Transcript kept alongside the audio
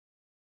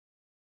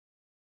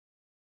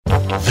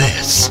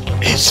This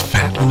is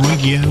Fab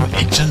Radio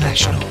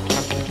International.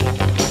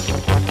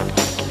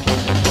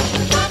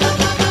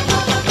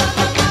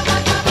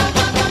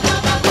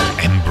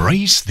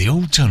 Embrace the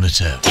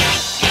alternative.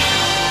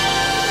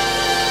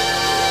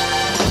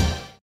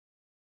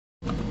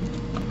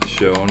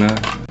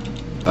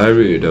 Shona, I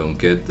really don't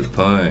get the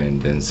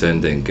point in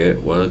sending Get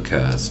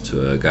Wellcast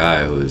to a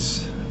guy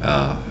who's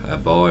a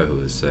boy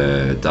who's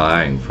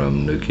dying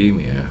from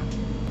leukemia.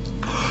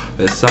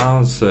 It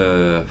sounds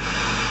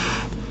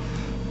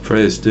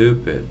pretty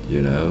stupid,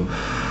 you know,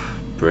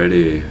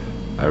 pretty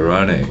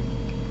ironic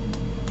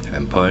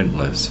and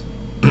pointless.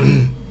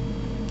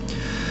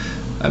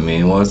 I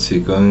mean, what's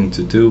he going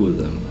to do with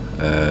them?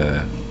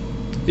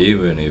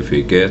 Even if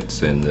he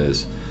gets in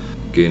this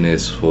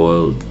Guinness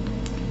World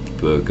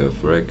Book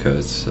of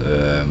Records,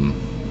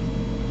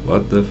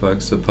 what the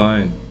fuck's the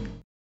point?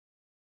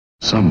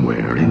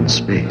 Somewhere in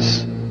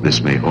space,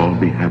 this may all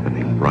be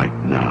happening right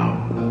now.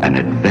 An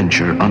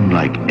adventure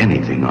unlike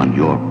anything on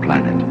your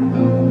planet.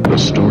 The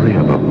story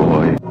of a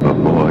boy,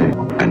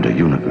 and a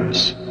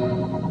universe.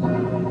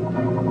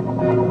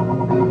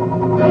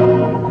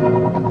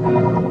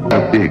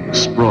 A big,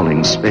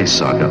 sprawling space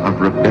saga of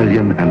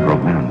rebellion and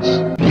romance.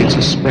 It's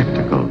a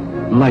spectacle,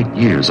 light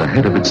years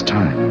ahead of its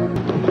time.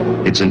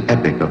 It's an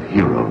epic of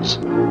heroes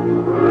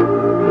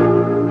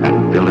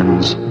and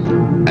villains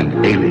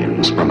and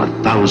aliens from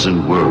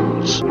 1,000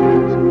 worlds.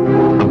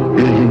 1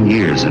 billion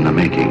years in the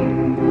making.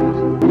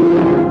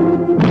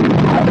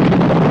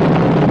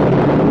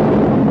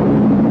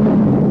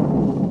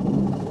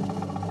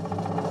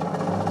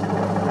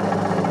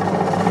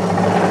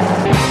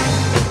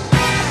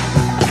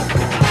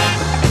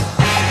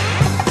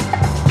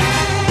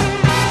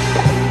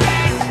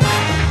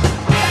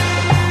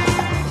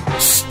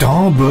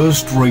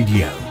 Starburst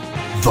Radio,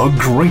 the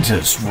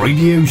greatest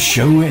radio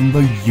show in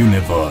the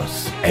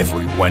universe.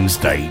 Every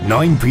Wednesday,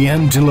 9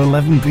 p.m. till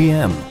 11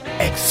 p.m.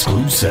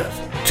 Exclusive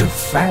to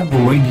Fab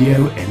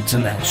Radio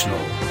International.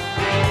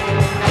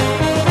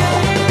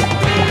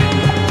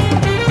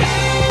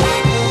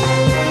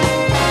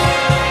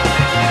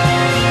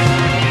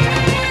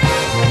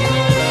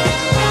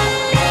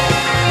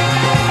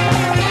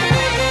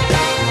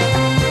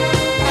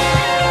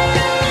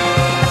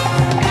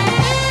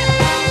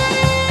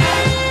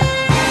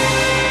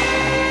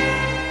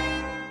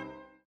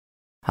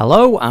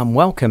 Hello and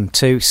welcome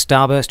to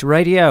Starburst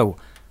Radio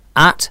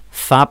at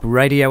Fab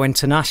Radio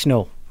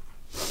International.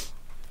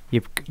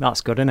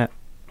 That's good, isn't it?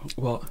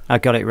 What? I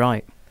got it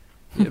right.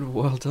 Yeah,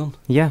 well done.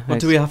 Yeah. What,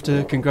 do we have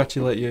to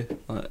congratulate you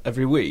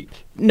every week?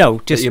 No,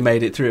 just... that you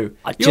made it through.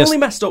 You only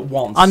messed up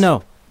once. I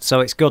know, so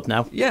it's good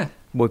now. Yeah.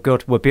 We're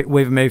good.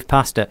 We've moved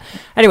past it.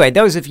 Anyway,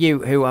 those of you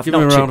who have Give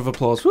me a round of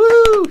applause.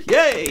 Woo!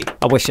 Yay!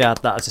 I wish I had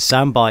that as a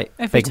soundbite.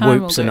 Every Big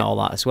time whoops and all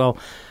that as well.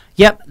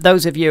 Yep,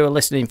 those of you who are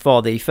listening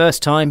for the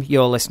first time,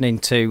 you're listening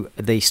to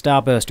the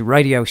Starburst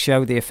Radio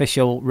Show, the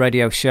official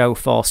radio show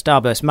for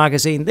Starburst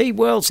Magazine, the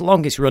world's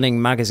longest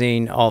running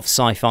magazine of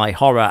sci-fi,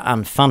 horror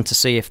and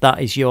fantasy. If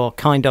that is your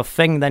kind of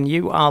thing, then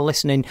you are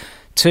listening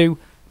to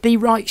the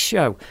right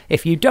show.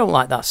 If you don't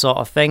like that sort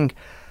of thing,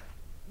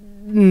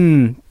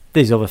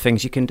 there's other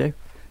things you can do.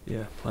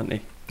 Yeah,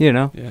 plenty. You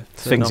know, yeah,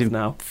 things in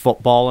now.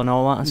 Football and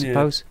all that, I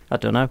suppose. Yeah. I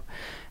don't know.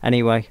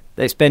 Anyway,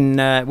 it's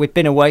been we've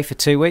been away for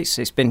 2 weeks.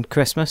 It's been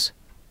Christmas,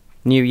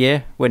 New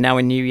Year. We're now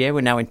in New Year. We're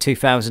now in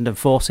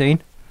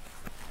 2014.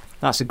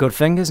 That's a good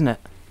thing, isn't it?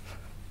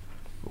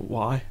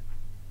 Why?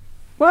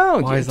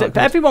 Well, Why is that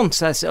everyone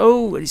says,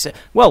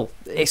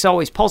 it's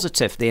always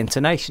positive, the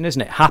intonation,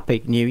 isn't it?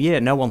 Happy New Year.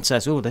 No one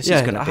says, this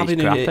is going to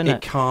be crap, isn't it?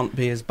 It can't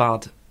be as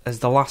bad as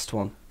the last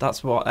one.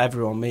 That's what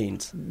everyone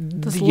means.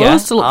 There's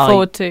loads to look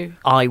forward to.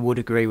 I would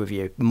agree with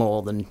you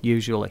more than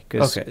usually,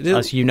 because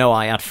as you know,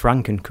 I had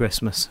Franken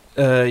Christmas.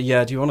 Do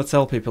you want to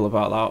tell people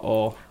about that,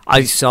 or...?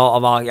 I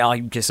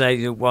just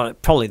say,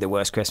 probably the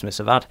worst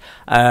Christmas I've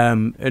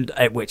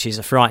had, which is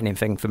a frightening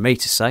thing for me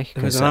to say.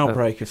 There was an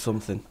outbreak of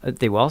something.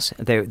 There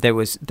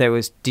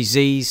was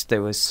disease,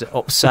 there was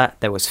upset,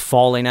 there was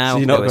falling out. So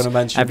you're not going to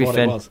mention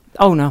everything. What it was?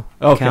 Oh no,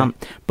 okay. I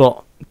can't.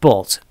 But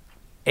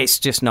it's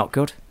just not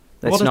good.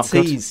 It's what a not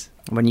tease.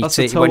 Good. When you That's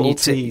a total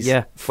tease.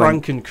 Yeah.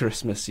 Franken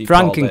Christmas, you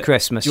called it.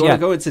 Christmas, Do you want to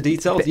go into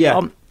details?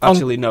 Yeah.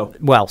 Actually, no.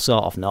 Well,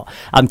 sort of not.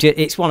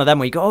 It's one of them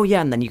where you go,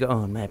 and then you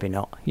go, maybe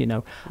not, you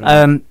know.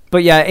 Right.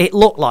 But yeah, it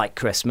looked like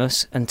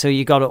Christmas until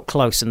you got up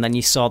close and then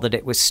you saw that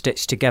it was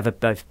stitched together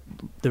by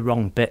the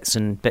wrong bits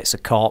and bits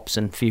of corpse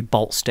and a few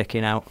bolts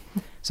sticking out.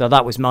 So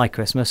that was my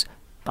Christmas.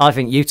 I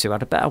think you two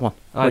had a better one,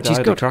 which is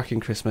good. I had a cracking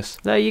Christmas.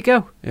 There you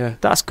go. Yeah.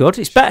 That's good.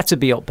 It's better to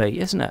be upbeat,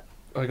 isn't it?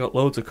 I got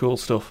loads of cool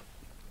stuff.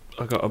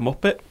 I got a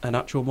Muppet, an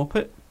actual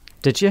Muppet.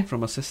 Did you?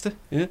 From my sister,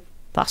 yeah.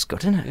 That's good,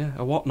 isn't it? Yeah,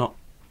 a Whatnot.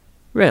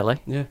 Really?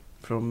 Yeah,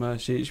 from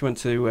she went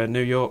to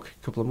New York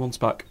a couple of months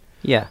back.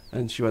 Yeah.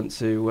 And she went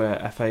to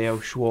FAO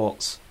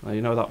Schwartz.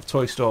 You know that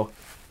toy store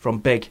from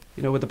Big,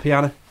 you know, with the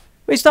piano?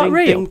 Is that ding,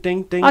 real? Ding,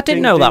 ding, ding, I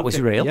didn't know that was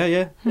ding. real.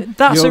 Yeah.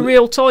 That's a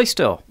real toy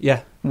store?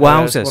 Yeah.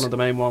 Wowzers. It's one of the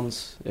main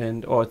ones,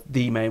 or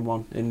the main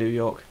one in New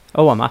York.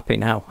 Oh, I'm happy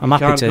now. I'm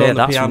happy to hear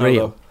that's piano,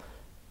 real. Though.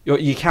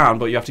 You can,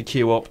 but you have to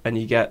queue up, and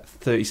you get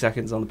 30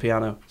 seconds on the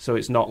piano. So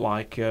it's not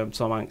like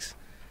Tom Hanks.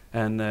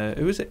 And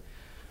who was it?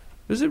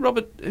 Was it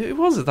Robert? Who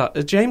was it?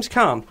 That James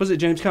Caan? Was it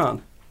James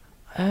Caan?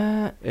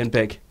 In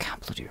Big. Can't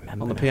bloody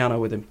remember. On the piano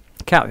with him.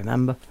 Can't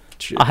remember.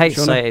 I hate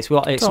to say it, it's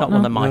not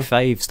one of my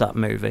faves, that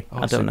movie.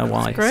 Oh, I don't know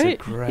why.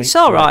 It's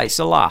all right. It's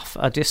a laugh.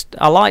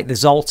 I like the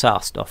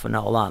Zoltar stuff and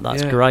all that.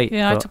 That's great.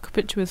 Yeah, I took a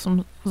picture with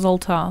some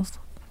Zoltars.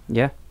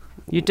 Yeah,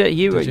 you did.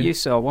 You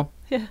saw one.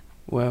 Yeah.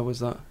 Where was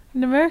that?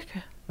 In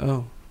America.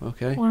 Oh,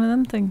 okay. One of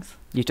them things.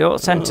 You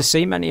don't tend to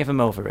see many of them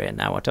over here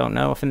now. I don't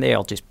know. I think they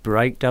all just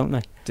break, don't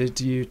they?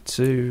 Did you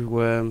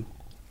two?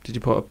 Did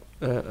you put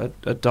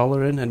a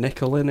dollar in, a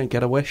nickel in, and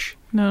get a wish?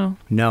 No.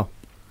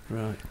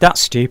 Right. That's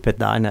stupid,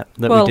 that, isn't it?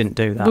 That we didn't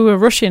do that. We were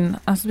rushing.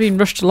 I was being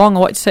rushed along. I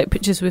wanted to take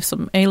pictures with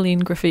some alien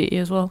graffiti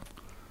as well.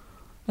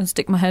 And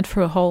stick my head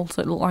through a hole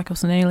so it looked like I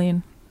was an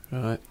alien.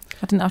 Right.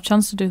 I didn't have a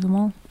chance to do them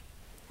all.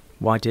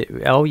 Why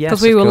did... Oh, yes,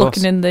 because we were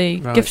looking in the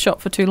gift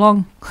shop for too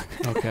long.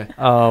 Okay.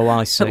 Oh,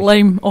 I see. At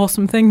lame,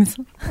 awesome things.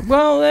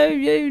 Well,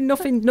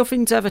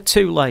 nothing's ever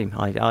too lame,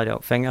 I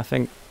don't think. I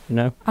think,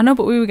 I know,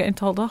 but we were getting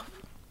told off.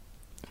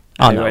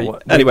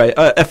 Anyway,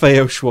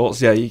 FAO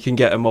Schwartz, yeah, you can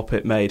get a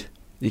Muppet made.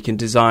 You can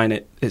design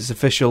it. It's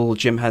official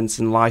Jim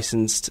Henson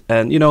licensed.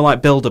 And,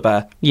 like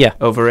Build-A-Bear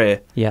over here.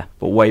 Yeah.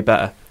 But way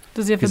better.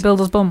 Does he have a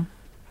Builder's bum?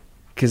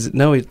 Because,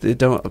 no,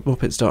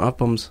 Muppets don't have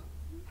bums.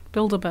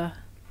 Build-A-Bear.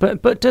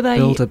 But do they...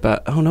 Build-A-Bear.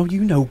 Oh, no,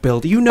 you know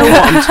Build. You know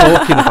what I'm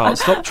talking about.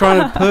 Stop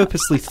trying to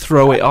purposely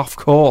throw it off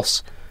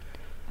course.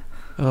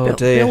 Oh,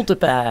 dear.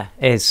 Build-A-Bear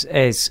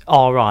is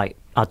all right.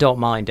 I don't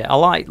mind it. I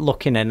like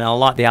looking in. I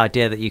like the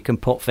idea that you can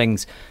put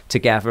things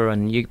together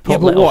and you put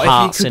little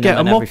hearts in them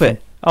and everything.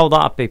 Oh,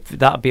 that'd be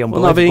unbelievable.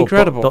 Well, that'd be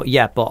incredible.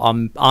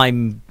 But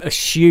I'm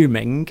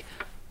assuming,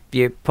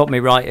 you put me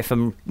right if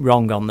I'm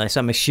wrong on this,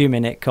 I'm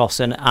assuming it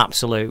costs an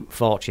absolute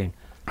fortune.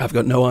 I've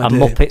got no idea.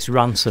 A Muppet's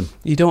ransom.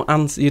 You don't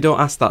ask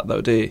that though,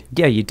 do you?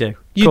 Yeah, you do.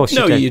 Of course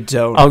you do. No, you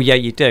don't. Oh, yeah,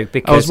 you do.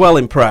 Because I was well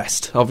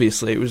impressed.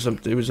 Obviously, it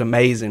was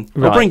amazing.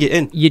 Right. I'll bring it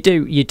in. You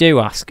do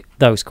ask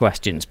those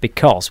questions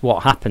because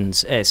what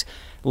happens is,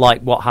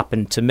 like what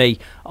happened to me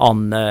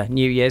on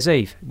New Year's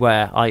Eve,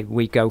 where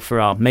we go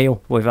for our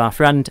meal with our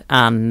friend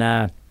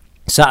and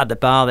sat at the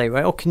bar. They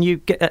went, "Oh, can you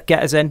get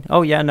us in?"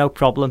 "Oh yeah, no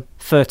problem.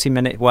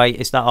 30-minute wait.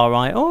 Is that all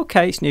right?" "Oh,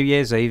 okay, it's New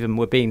Year's Eve and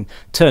we're being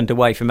turned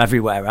away from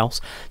everywhere else."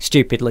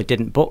 Stupidly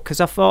didn't book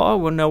because I thought, oh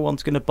well, no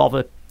one's going to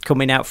bother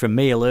coming out for a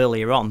meal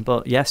earlier on.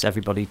 But yes,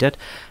 everybody did.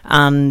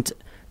 And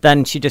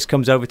then she just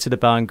comes over to the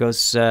bar and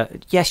goes,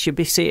 "Yes, you'll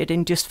be seated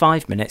in just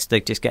 5 minutes. They're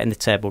just getting the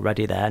table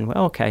ready there." And we're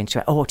okay. And she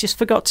went, "Oh, just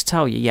forgot to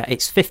tell you. Yeah,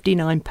 it's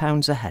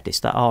 £59 a head. Is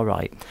that all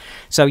right?"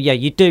 So yeah,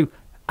 you do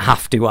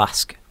have to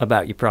ask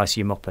about your price of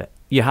your Muppet.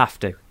 You have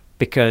to,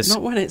 because...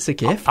 Not when it's a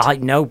gift. I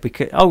know,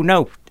 because... Oh,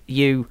 no,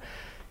 you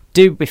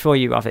do before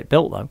you have it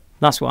built, though.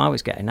 That's what I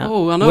was getting at.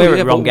 Oh, I know, We're at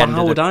the wrong end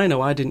how would I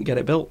know I didn't get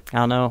it built?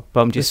 I know,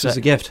 but I'm just... This was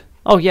a gift.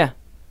 Oh, yeah.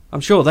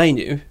 I'm sure they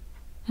knew.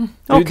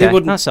 Okay,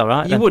 that's all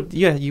right.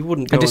 You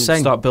wouldn't go and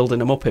start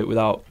building a Muppet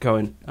without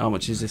going, how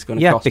much is this going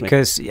to cost me? Yeah,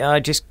 because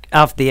I just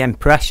have the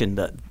impression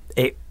that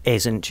it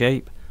isn't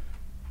cheap.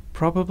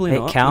 Probably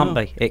not. It can't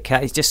be.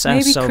 It just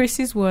sounds Maybe Chris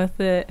is worth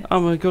it.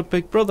 I'm a good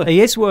big brother. He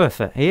is worth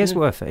it. He's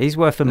worth a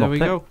Muppet. There we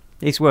go.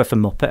 He's worth a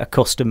Muppet, a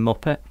custom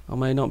Muppet. I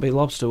may not be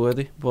lobster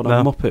worthy, but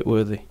I'm Muppet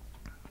worthy.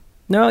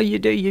 No, you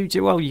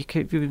do. Well,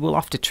 we'll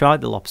have to try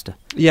the lobster.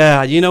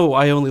 Yeah,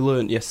 I only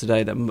learnt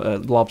yesterday that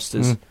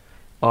lobsters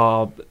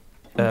are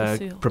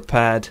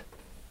prepared.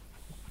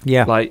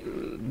 Yeah, like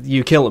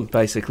you kill them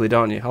basically,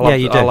 don't you?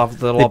 You do. I'll have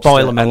the lobster,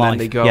 boil them and alive. then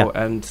they go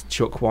and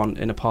chuck one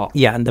in a pot.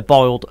 Yeah, and they're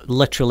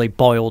literally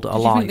boiled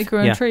alive. Do you think they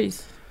grow in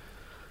trees?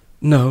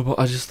 No, but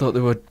I just thought they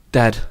were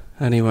dead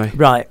anyway.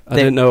 Right. I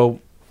didn't know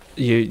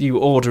you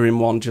ordering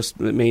one just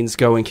means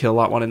go and kill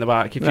that one in the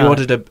back. If you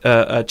ordered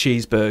a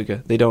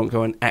cheeseburger, they don't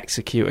go and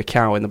execute a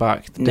cow in the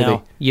back, do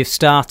they? You've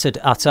started...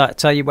 I'll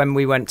tell you, when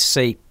we went to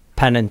see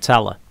Penn and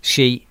Teller,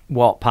 she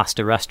walked past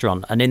a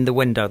restaurant and in the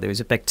window there was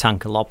a big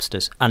tank of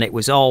lobsters and it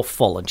was all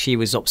full and she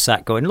was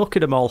upset going, "Look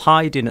at them all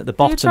hiding at the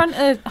bottom." They were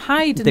trying to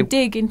hide and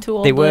dig into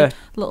all the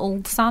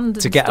little sand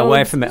to get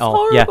away from it all.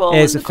 Horrible,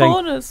 here's the thing.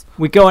 Corners.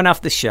 We go and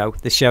have the show.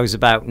 The show's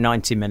about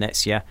 90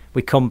 minutes,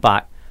 we come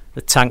back,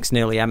 the tank's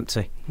nearly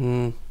empty.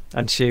 And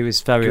she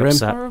was very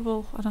upset.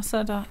 Horrible. And I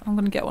said, I'm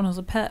going to get one as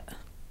a pet.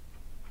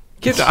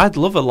 I'd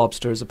love a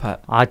lobster as a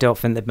pet. I don't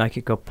think they'd make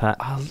a good pet.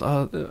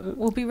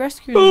 We'll be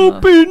rescuing them.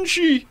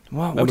 Pinchy!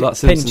 Remember that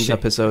Simpsons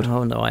episode?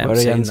 Oh, no, I haven't where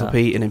seen he ends that. up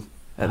eating him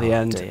at the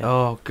end. Dear.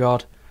 Oh,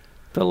 God.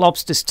 But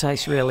lobsters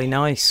taste really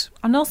nice.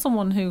 I know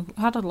someone who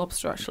had a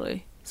lobster,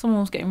 actually.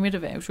 Someone was getting rid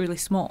of it. It was really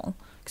small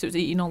because it was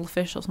eating all the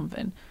fish or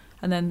something.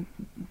 And then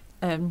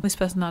this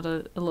person had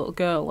a little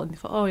girl and they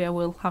thought, oh, yeah,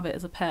 we'll have it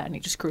as a pet. And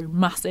it just grew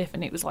massive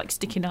and it was like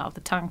sticking out of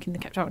the tank and they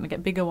kept having to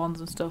get bigger ones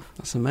and stuff.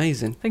 That's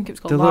amazing. I think it was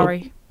called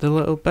Larry. The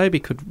little baby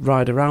could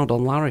ride around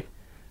on Larry.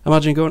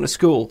 Imagine going to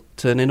school,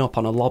 turning up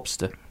on a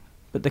lobster.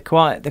 But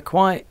I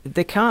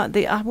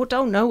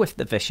don't know if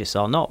they're vicious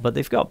or not, but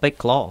they've got big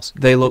claws.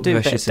 They look do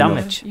vicious a bit of enough.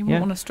 damage. You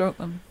wouldn't want to stroke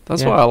them.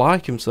 That's why I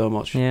like him so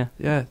much. Yeah.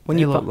 Yeah. When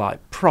They you look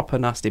like proper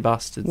nasty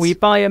bastards. Well, you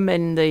buy them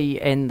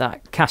in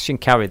that cash and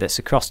carry that's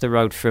across the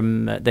road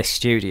from this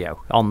studio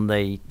on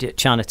the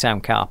Chinatown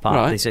car park.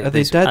 Right. Are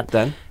they dead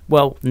then?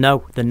 Well,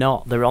 no, they're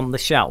not. They're on the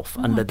shelf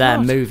and they're there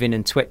God. moving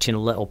and twitching a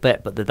little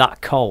bit, but they're that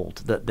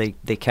cold that they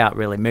can't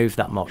really move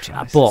that much.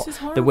 Christ. But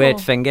This is the weird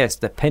horrible. thing is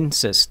the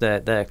pincers,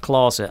 their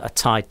claws are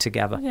tied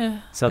together, Yeah.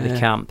 so they Yeah.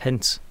 can't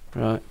pinch.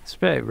 Right. It's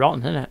pretty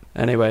rotten, isn't it?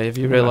 Anyway, have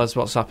you realised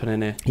what's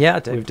happening here? Yeah, I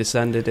do. We've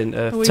descended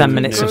into... Are we 10 even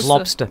minutes of closer?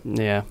 lobster.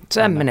 Yeah.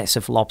 10 minutes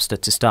of lobster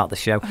to start the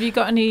show. Have you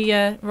got any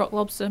Rock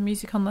Lobster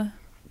music on there?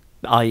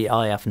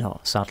 I have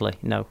not, sadly,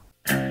 no.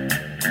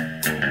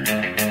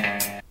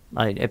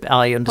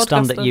 I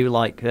understand that Podcaster. you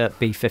like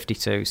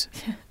B-52s,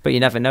 but you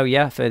never know,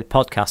 for the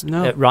podcast.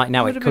 No. Right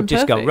now, Would it have could been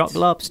just go perfect. Rock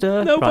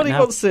Lobster. Nobody right now.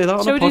 wants to say that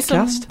on Shall a we do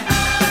some- podcast.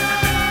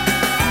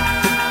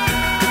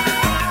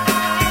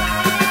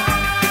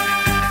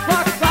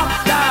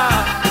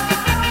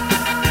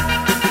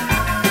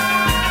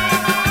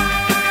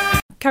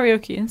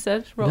 Karaoke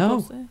instead. Rock No.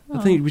 Lobster. I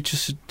think we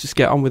just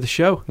get on with the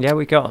show. Yeah,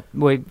 we've got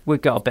a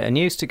bit of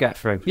news to get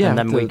through, Yeah, and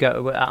then we the-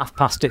 go at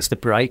 1:30. It's the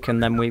break,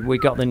 and then we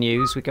got the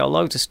news. We got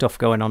loads of stuff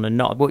going on,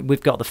 and we've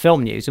got the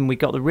film news, and we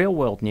got the real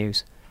world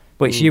news,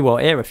 which you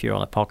won't hear if you're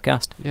on a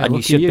podcast, Yeah, and you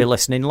lucky should you. be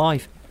listening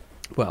live.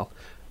 Well,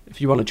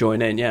 if you want to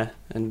join in,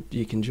 and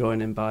you can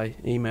join in by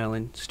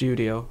emailing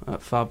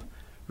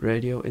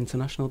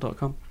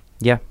studio@fabradiointernational.com.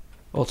 Yeah,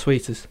 Or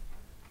tweet us.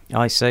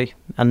 I see,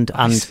 and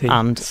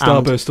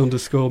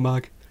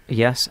Starburst_mag.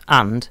 yes,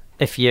 and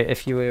if you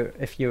were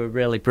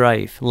really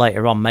brave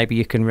later on, maybe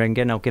you can ring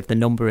in. I'll give the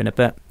number in a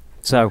bit.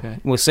 So Okay.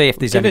 we'll see if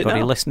there's Give it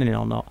anybody now. listening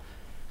or not.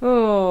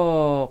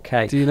 Oh,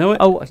 okay. Do you know it?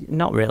 Oh,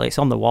 not really. It's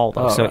on the wall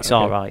though, Oh, so right, it's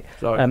okay. all right.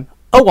 Sorry.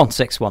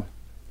 0161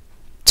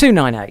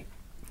 298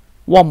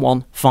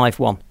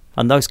 1151.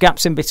 And those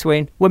gaps in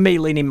between were me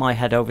leaning my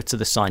head over to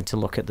the sign to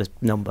look at the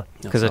number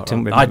because I That's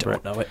didn't all right. remember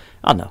it. I don't know it.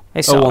 I know.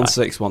 It's all right.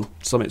 0161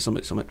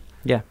 something.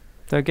 Yeah.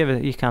 So give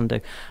it, you can do.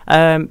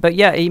 But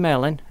yeah,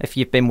 email in if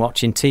you've been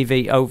watching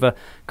TV over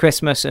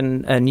Christmas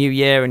and New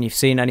Year and you've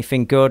seen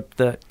anything good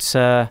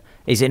that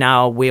is in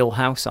our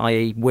wheelhouse,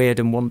 i.e. weird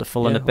and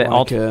wonderful and a bit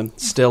odd.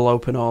 Still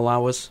Open All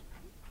Hours.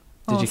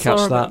 Did you sorry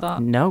catch about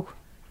that? No.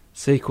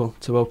 Sequel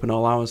to Open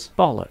All Hours.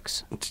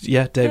 Bollocks.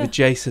 Yeah, David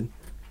Yeah. Jason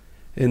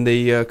in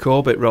the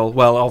Corbett role.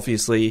 Well,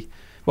 obviously,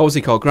 what was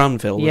he called?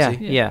 Granville, was Yeah,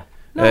 he? yeah.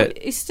 No, Uh,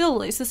 it's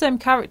the same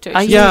character.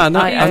 I- It's Yeah, just- I know,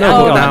 I- I know,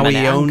 oh, but hang now on a he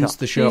minute, hang owns on.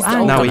 the shop. He's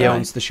the Now old he guy.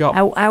 owns the shop.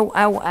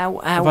 Ow.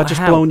 Have I just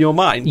how? blown your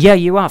mind? Yeah,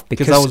 you have.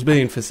 Because I was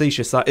being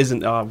facetious. That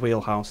isn't our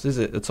wheelhouse, is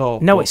it, at all?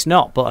 No, But- it's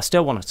not, but I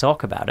still want to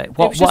talk about it. It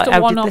was just a how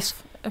did one-off this?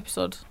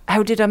 episode.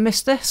 How did I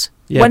miss this?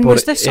 Yeah, when but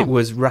was this it on?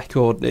 was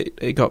record.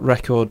 It got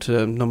record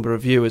number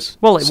of viewers.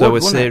 Well, it so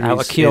would, a wouldn't it? series Out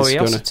of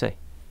curiosity.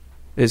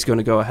 is going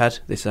to go ahead.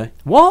 They say.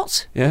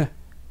 What? Yeah.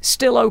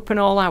 Still open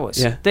all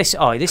hours? Yeah. This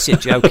is a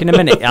joke. In a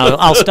minute,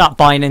 I'll start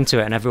buying into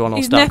it, and everyone will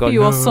His start going.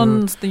 nephew or "No."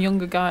 son's the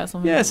younger guy or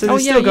something. Yeah, so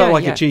they've still got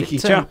like a cheeky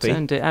They chappy.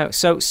 turned it out.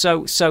 So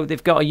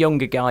they've got a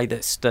younger guy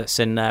that's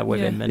in there with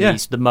Yeah. him, and Yeah.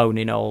 he's the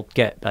moaning old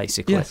git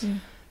basically. Yes. Yeah.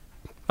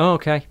 Oh,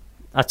 okay.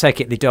 I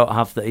take it they don't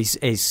have his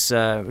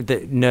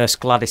the nurse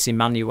Gladys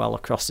Emmanuel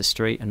across the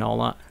street and all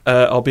that.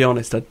 I'll be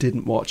honest, I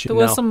didn't watch it. There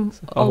were No. some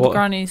Oh, old what?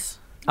 grannies.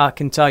 I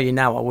can tell you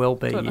now, I will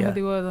be. Don't know who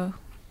they were though.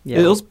 Yeah,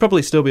 It'll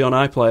probably still be on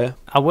iPlayer.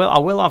 I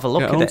will have a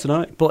look Get at on it.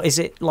 tonight. But is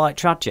it like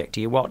tragic?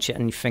 Do you watch it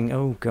and you think,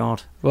 oh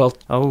god, Well,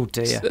 oh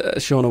dear?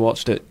 Shauna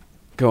watched it.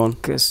 Go on.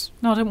 Because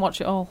No, I didn't watch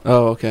it all.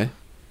 Oh, okay.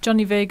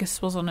 Johnny Vegas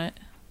was on it.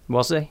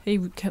 was he? He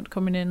kept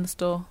coming in the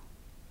store.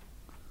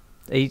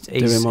 He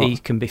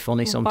can be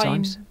funny Well,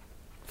 sometimes. buying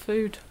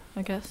food,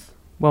 I guess.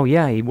 Well,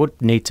 yeah, he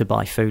would need to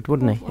buy food,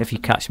 wouldn't he? Well, If you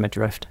catch my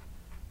drift.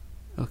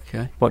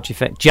 Okay. What do you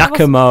think,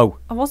 Giacomo?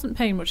 I wasn't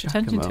paying much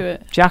attention Giacomo. to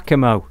it.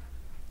 Giacomo.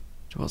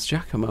 What's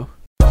Giacomo?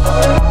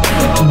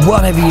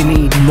 Whatever you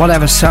need, in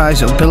whatever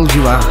size or build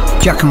you are,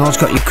 Giacomo's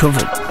got you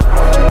covered.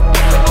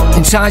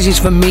 In sizes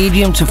from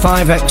medium to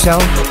 5XL,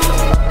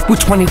 with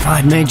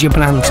 25 major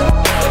brands.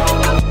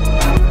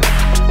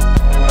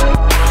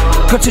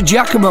 Go to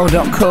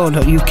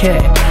giacomo.co.uk.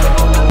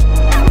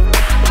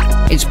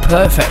 It's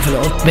perfect for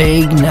those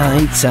big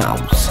nights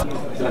out.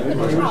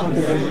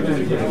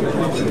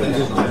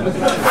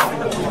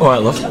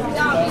 Alright,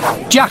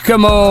 love.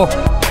 Giacomo!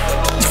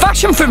 It's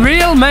fashion for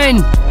real men!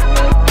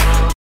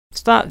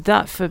 It's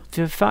that for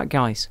fat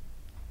guys.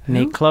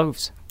 Need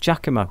clothes.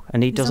 Giacomo.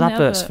 And he He's does on the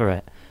adverts advert. for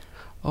it.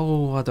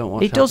 Oh, I don't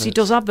watch He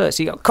does adverts.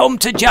 He goes, come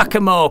to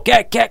Giacomo,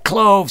 get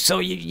clothes. So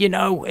you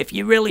know, if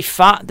you're really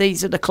fat,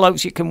 these are the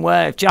clothes you can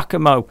wear.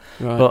 Giacomo.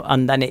 Right.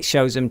 And then it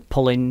shows them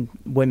pulling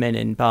women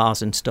in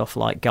bars and stuff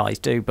like guys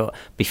do. But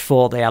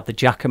before they had the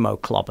Giacomo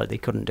clobber, they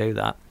couldn't do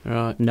that.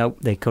 Right. Nope,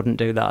 they couldn't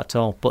do that at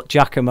all. But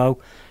Giacomo,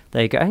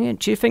 there you go. Hey,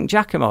 do you think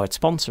Giacomo would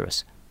sponsor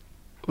us?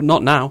 Well,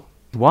 not now,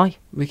 Why?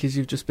 because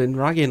you've just been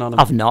ragging on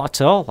him. I've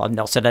not at all. I've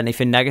not said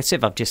anything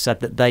negative. I've just said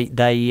that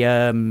they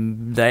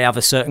have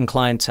a certain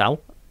clientele,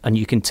 and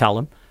you can tell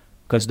them,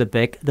 because they're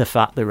big, they're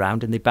fat, they're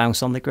round, and they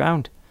bounce on the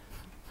ground.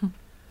 So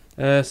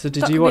did That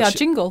you could be our watch?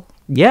 jingle.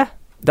 Yeah,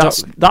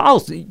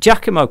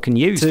 Giacomo can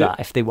use that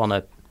if they want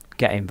to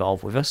get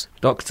involved with us.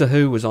 Doctor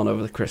Who was on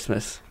over the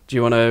Christmas. Do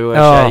you want to Oh,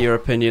 share your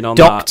opinion on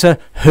Doctor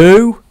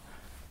Who?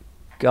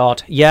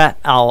 God, yeah.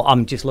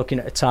 I'm just looking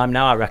at the time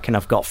now. I reckon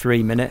I've got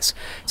 3 minutes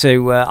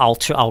to.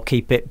 I'll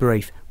keep it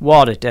brief.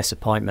 What a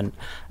disappointment.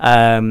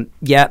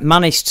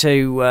 Managed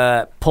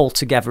to pull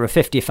together a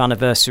 50th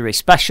anniversary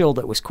special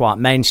that was quite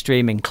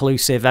mainstream,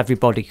 inclusive.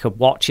 Everybody could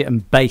watch it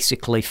and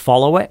basically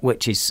follow it,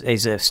 which is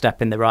a step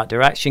in the right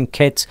direction.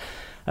 Kids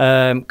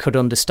could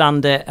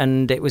understand it,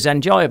 and it was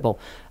enjoyable.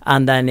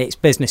 And then it's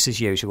business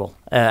as usual.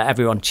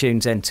 Everyone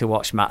tunes in to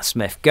watch Matt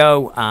Smith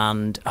go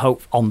and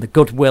hope on the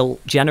goodwill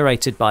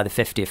generated by the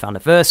 50th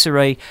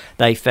anniversary.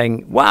 They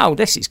think, wow,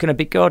 this is going to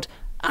be good.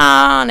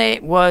 And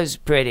it was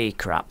pretty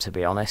crap, to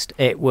be honest.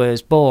 It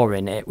was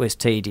boring. It was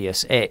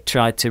tedious. It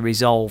tried to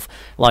resolve,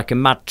 like a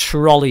mad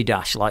trolley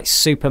dash, like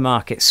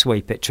supermarket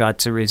sweep. It tried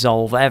to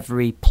resolve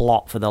every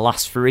plot for the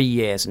last 3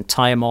 years and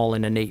tie them all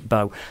in a neat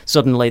bow.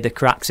 Suddenly the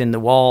cracks in the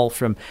wall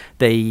from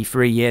the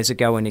 3 years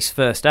ago in his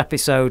first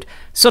episode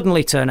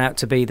suddenly turn out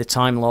to be the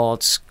Time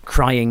Lords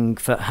crying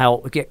for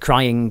help,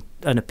 crying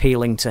and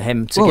appealing to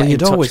him to get in touch with them. Well,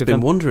 you'd always been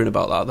wondering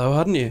about that, though,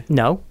 hadn't you?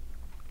 No.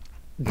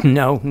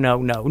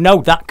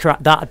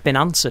 That had been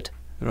answered.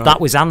 Right.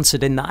 That was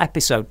answered in that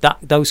episode.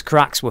 Those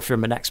cracks were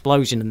from an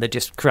explosion, and they're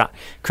just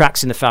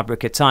cracks in the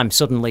fabric of time.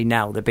 Suddenly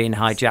now they're being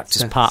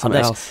hijacked as part of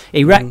this. Else.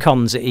 He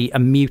retcons it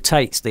and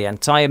mutates the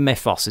entire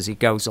mythos as he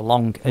goes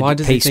along. Why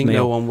does he think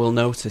no one will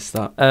notice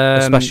that,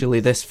 especially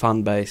this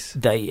fan base?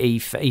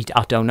 I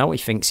don't know. He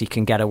thinks he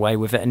can get away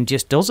with it and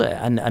just does it,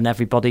 and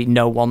everybody,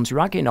 no one's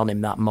ragging on him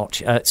that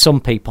much.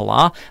 Some people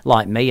are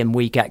like me, and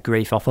we get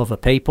grief off other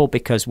people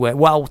because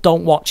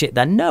don't watch it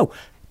then. No.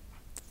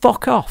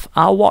 Fuck off.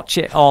 I'll watch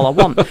it all I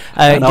want.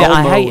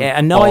 I hate it. It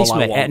annoys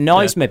me. It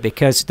annoys me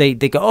because they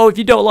go, oh, if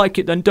you don't like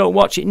it, then don't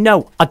watch it.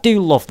 No, I do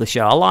love the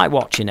show. I like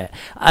watching it.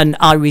 And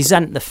I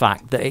resent the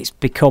fact that it's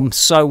become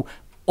so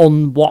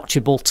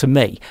unwatchable to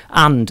me.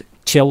 And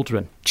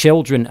children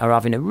are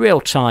having a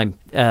real time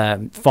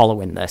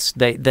following this.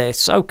 They're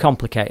so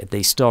complicated,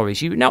 these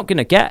stories. You're not going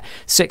to get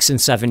 6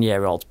 and 7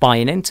 year olds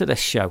buying into this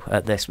show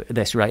at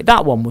this rate.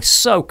 That one was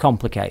so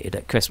complicated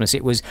at Christmas.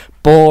 It was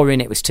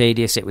boring, it was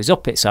tedious, it was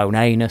up its own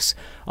anus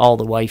all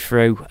the way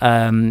through.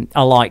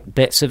 I like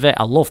bits of it.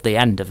 I love the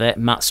end of it.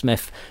 Matt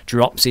Smith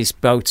drops his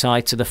bow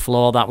tie to the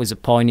floor. That was a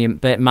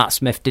poignant bit. Matt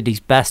Smith did his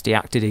best. He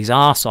acted his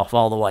arse off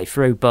all the way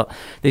through, but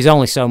there's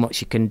only so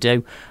much you can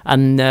do.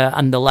 And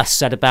the less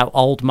said about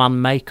old man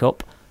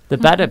makeup, the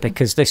better,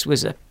 because this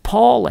was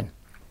appalling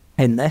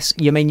in this.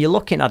 You mean, you're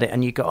looking at it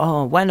and you go,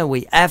 oh, when are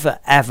we ever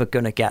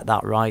going to get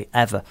that right,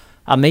 ever?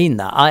 I mean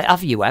that.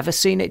 Have you ever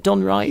seen it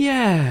done right?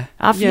 Yeah.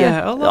 Have you?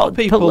 A lot of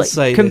people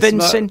say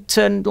convincing, this.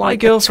 Turn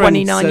like a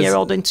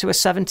 29-year-old into a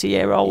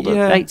 70-year-old or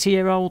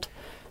 80-year-old.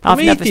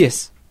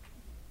 Prometheus.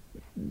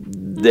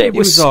 It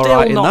was still all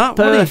right in not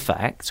that,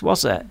 perfect,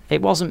 was it?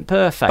 It wasn't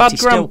perfect. Bad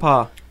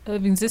Grandpa.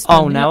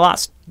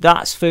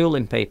 That's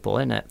fooling people,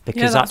 isn't it?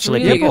 Because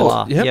actually really people good.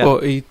 are. Yeah,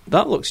 but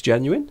that looks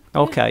genuine.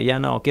 Okay,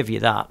 I'll give you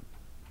that.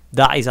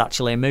 That is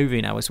actually a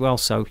movie now as well,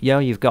 so yeah,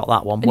 you've got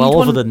that one. And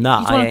well, other than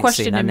that, you'd I want to ain't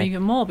question seen him any.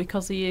 even more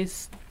because he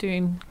is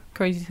doing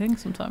crazy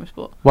things sometimes,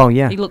 but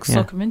he looks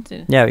so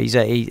convincing. Yeah,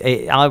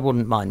 I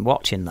wouldn't mind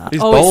watching that.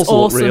 His balls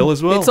look real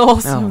as well. It's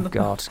awesome. Oh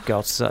God,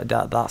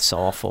 that's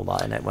awful,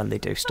 that, isn't it, when they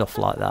do stuff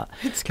like that.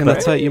 Can I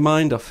take your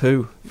mind off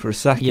Who for a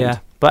second? Yeah.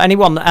 But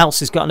anyone else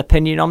has got an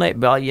opinion on it,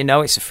 but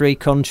it's a free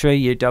country.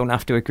 You don't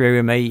have to agree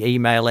with me.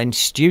 Email in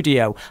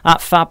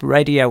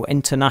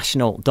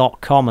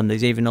studio@fabradiointernational.com, and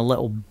there's even a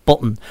little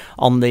button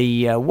on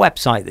the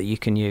website that you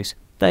can use.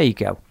 There you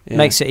go. Yeah.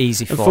 Makes it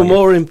easy for you. For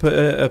more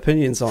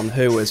opinions on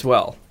Who as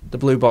well, the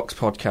Blue Box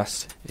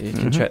podcast, you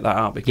can check that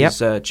out, because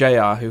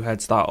JR, who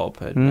heads that up,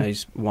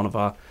 he's one of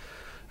our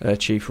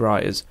chief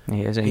writers.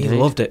 He is indeed. He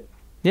loved it.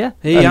 Yeah,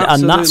 he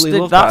absolutely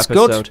loved that's that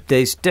episode. Good.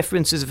 There's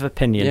differences of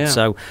opinion,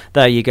 so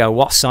there you go.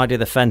 What side of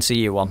the fence are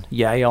you on?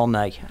 Yay or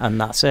nay? And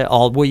that's it.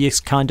 Or were you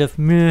kind of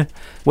meh,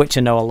 which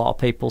I know a lot of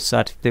people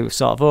said they were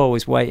sort of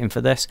always waiting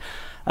for this.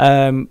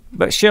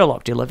 But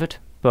Sherlock delivered.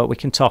 But we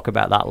can talk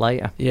about that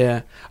later.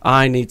 Yeah,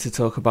 I need to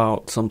talk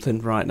about something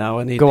right now.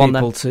 I need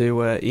people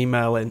to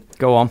email in.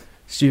 Go on.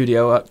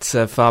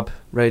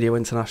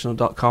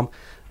 studio@fabradiointernational.com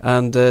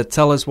and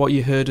tell us what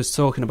you heard us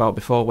talking about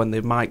before when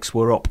the mics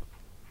were up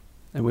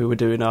and we were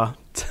doing our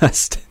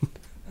testing.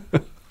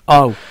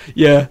 Oh.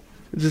 Yeah,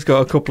 we just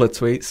got a couple of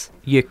tweets.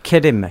 You're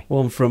kidding me.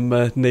 One from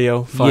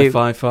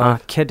Neo555. You are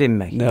kidding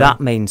me. No. That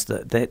means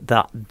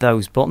that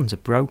those buttons are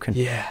broken.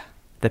 Yeah.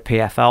 The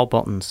PFL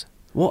buttons.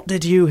 What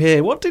did you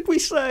hear? What did we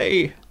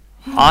say?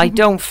 I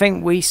don't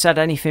think we said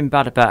anything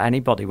bad about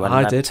anybody when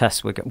I that did.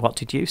 test. What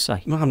did you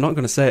say? No, I'm not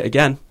going to say it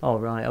again. Oh,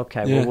 right,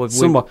 okay. Yeah.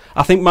 Well,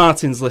 I think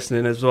Martin's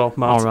listening as well.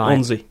 Martin, all right.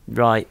 Unzi.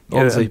 Right.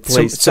 Unzi,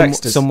 please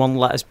text us. Someone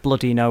let us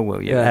bloody know,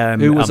 will you? Yeah.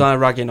 Who was I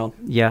ragging on?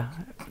 Yeah.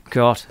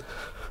 God.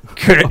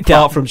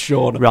 apart from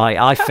Sean. Right,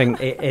 I think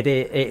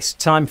it's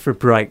time for a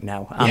break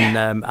now,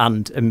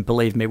 and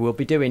believe me, we'll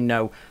be doing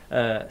no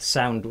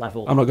sound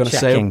level. I'm not going to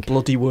say a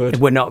bloody word.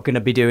 We're not going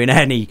to be doing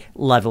any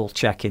level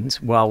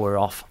check-ins while we're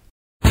off.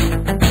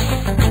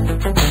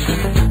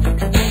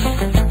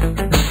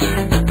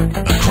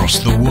 Across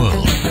the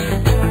world,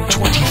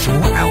 24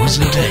 hours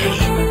a day.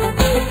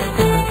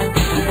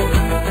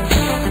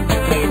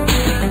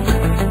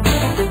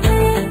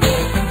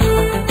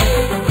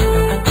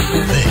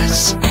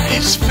 This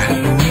is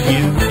Fab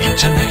Radio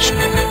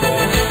International.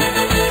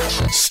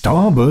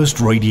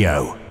 Starburst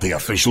Radio, the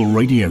official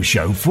radio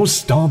show for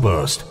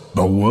Starburst,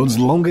 the world's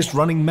longest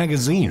running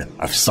magazine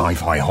of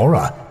sci-fi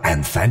horror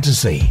and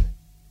fantasy.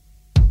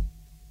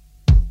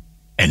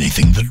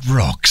 Anything that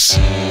rocks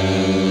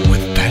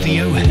with Paddy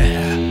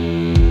O'Hare.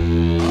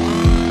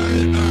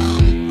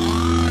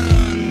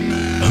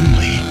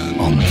 Only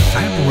on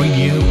Fab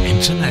Radio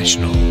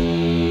International.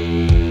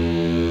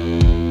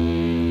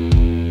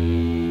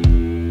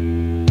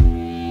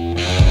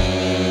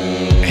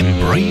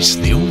 Embrace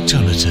the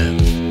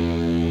alternative.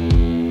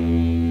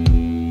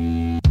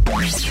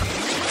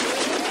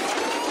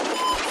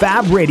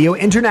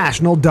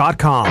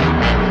 FabRadioInternational.com.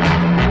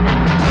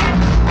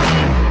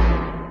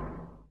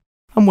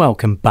 And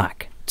welcome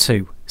back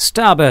to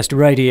Starburst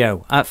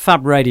Radio at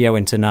Fab Radio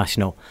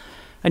International.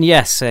 And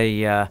yes,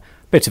 a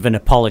bit of an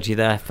apology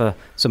there for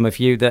some of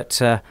you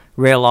that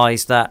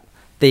realise that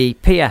the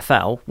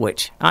PFL,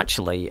 which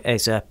actually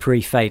is a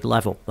pre-fade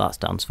level, that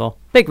stands for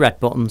big red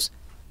buttons,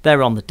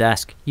 they're on the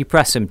desk, you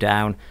press them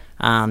down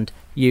and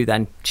you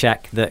then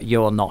check that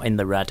you're not in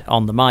the red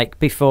on the mic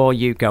before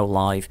you go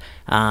live.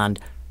 And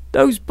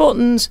those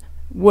buttons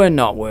were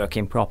not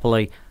working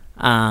properly,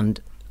 and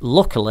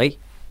luckily,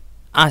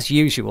 as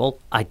usual,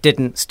 I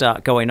didn't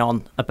start going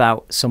on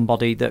about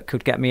somebody that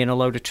could get me in a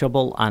load of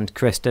trouble, and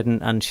Chris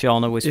didn't, and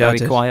Shauna was very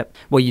quiet.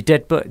 Well, you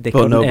did, but they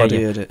couldn't hear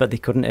you. Heard it. But they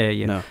couldn't hear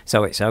you, no.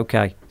 So it's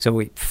okay. So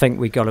we think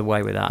we got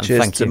away with that. And cheers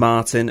thank to you.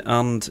 Martin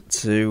and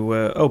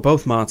to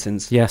both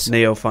Martins. Yes,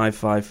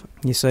 Neo55.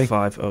 You see,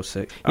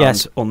 506.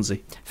 Yes, and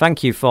Unzi.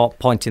 Thank you for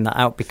pointing that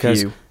out,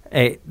 because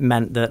it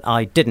meant that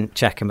I didn't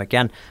check him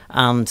again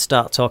and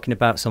start talking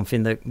about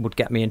something that would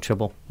get me in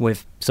trouble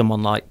with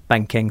someone like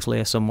Ben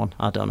Kingsley or someone.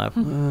 I don't know.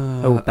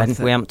 Ben,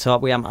 we haven't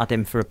had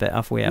him for a bit,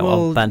 have we?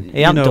 Well, Ben,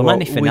 he hasn't done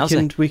anything, has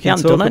he? We can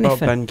talk about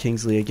Ben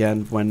Kingsley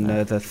again when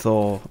the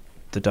Thor,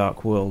 The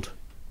Dark World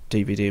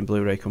DVD and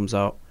Blu-ray comes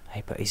out.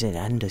 Hey, but he's in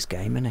Ender's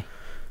Game, isn't he?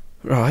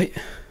 Right.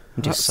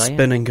 I'm just saying.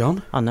 Been and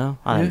gone. I know.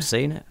 I haven't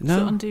seen it. No.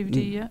 Is it on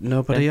DVD yet?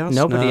 Nobody has.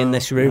 Nobody in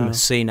this room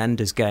has seen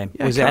Ender's Game.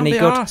 Yeah, was it any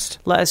good? Asked.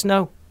 Let us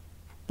know.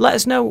 Let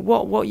us know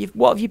what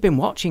have you been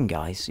watching,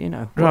 guys? You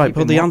know. Right,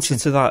 but the answer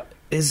to that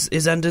is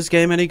Ender's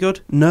Game any good?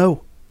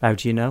 No. How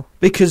do you know?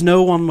 Because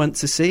no one went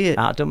to see it.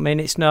 I don't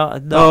mean it's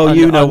not.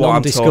 You know what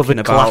I'm talking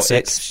about.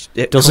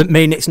 It doesn't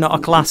mean it's not a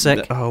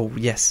classic. Oh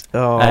yes.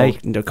 Oh, hey.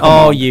 No, come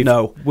on.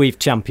 No. We've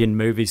championed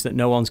movies that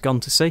no one's gone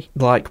to see.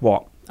 Like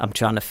what? I'm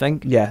trying to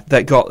think. Yeah,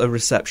 that got a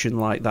reception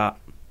like that.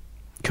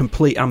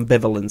 Complete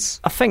ambivalence.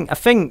 I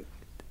think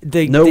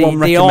no one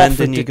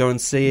recommending you go and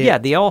see it. Yeah,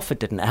 the author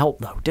didn't help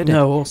though, did he?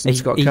 No, Orson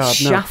Scott Card.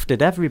 He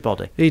shafted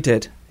everybody. He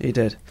did.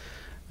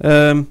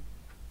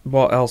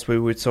 What else were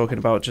we talking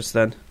about just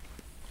then?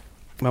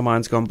 My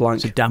mind's gone blank.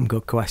 It's a damn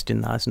good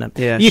question, that, isn't it?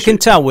 Yeah, you can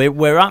tell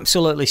we're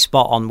absolutely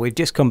spot on. We've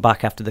just come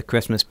back after the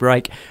Christmas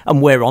break,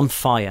 and we're on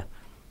fire.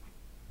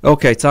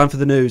 Okay, time for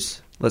the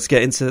news. Let's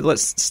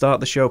start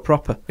the show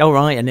proper. All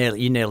right,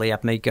 you nearly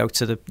had me go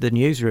to the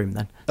newsroom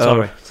then.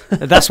 Sorry,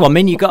 that's what I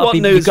mean. You got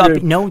to be. You gotta be.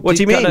 No, what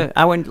do you mean?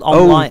 I went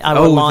online.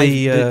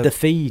 The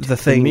feed, the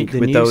thing the with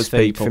news those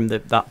feed people from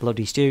that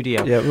bloody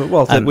studio. Yeah,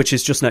 well, which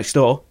is just next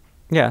door.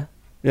 Yeah.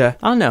 Yeah,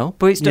 I know,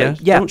 but it's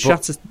don't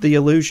shatter the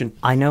illusion.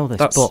 I know this,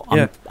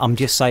 but I'm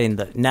just saying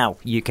that now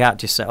you can't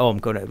just say, "Oh,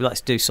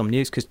 let's do some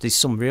news," because there's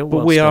some real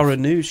world. But we stuff. are a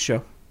news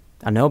show.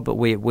 I know, but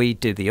we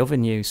do the other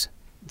news.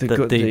 The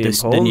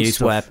news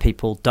stuff. where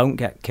people don't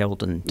get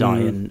killed and die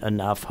and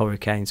have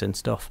hurricanes and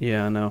stuff.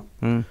 Yeah, I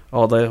know.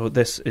 Although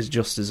this is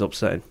just as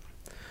upsetting.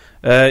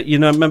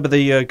 Remember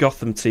the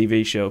Gotham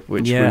TV show,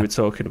 which we were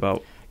talking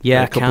about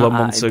a couple of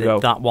months ago?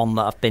 That one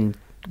that I've been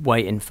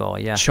waiting for,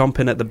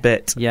 chomping at the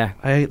bit. Yeah,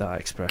 I hate that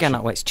expression.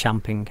 Again, it's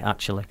champing.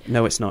 Actually,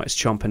 no, it's not. It's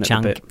chomping at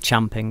the bit.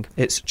 Champing.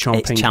 It's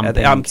chomping. It's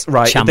champing.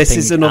 Right. Champing this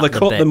is another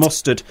cut the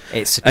mustard.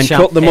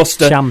 Cut the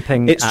mustard.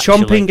 Champing. It's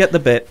chomping at the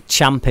bit.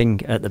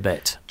 Champing at the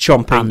bit.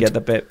 Chomping at the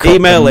bit.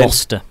 Email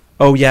it.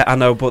 Oh yeah, I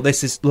know. But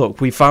this is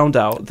we found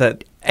out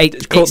that.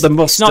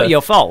 It's not your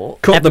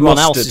fault. Everyone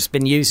else has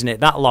been using it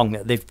that long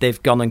that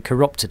they've gone and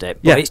corrupted it.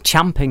 But it's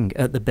champing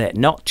at the bit,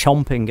 not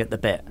chomping at the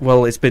bit.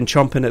 Well, it's been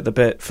chomping at the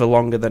bit for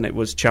longer than it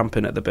was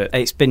champing at the bit.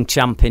 It's been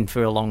champing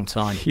for a long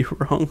time. You're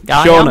wrong.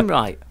 I am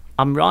right.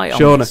 I'm right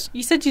on this.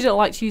 You said you don't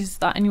like to use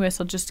that anyway,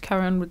 so I'll just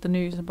carry on with the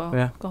news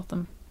about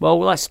Gotham. Well,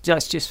 let's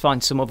just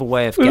find some other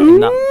way of getting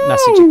that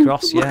message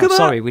across. Yeah,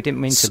 sorry, we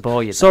didn't mean to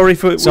bore you. Sorry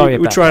we're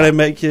trying to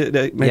make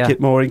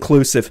it more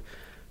inclusive.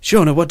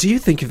 Shauna, what do you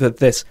think of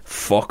this?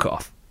 Fuck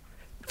off.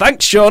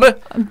 Thanks, Shauna.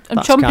 I'm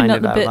That's chomping kind at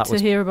of the how bit that to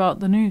was- hear about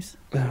the news.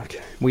 Okay.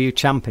 Were you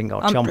champing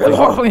or I'm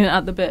chomping?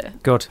 at the bit.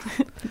 Good.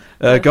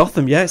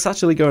 Gotham, yeah, it's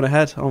actually going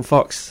ahead on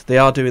Fox. They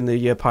are doing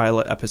the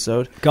pilot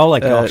episode. Golly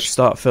gosh.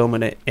 Start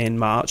filming it in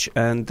March,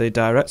 and the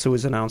director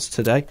was announced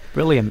today.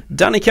 Brilliant.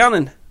 Danny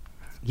Cannon.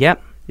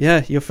 Yep.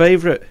 Yeah, your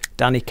favourite.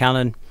 Danny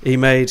Cannon. He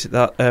made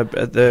that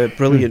the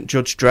brilliant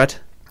Judge Dredd.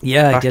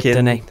 Yeah, he did,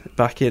 didn't he?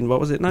 Back in, what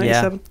was it,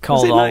 97? Yeah,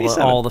 called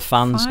all the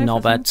fans 5,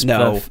 knobheads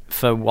No.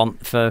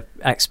 for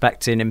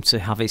expecting him to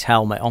have his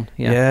helmet on.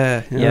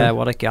 Yeah.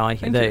 What a guy! I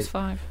think it was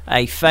 5.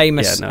 A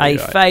famous, Yeah, no, you're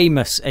right.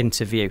 famous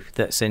interview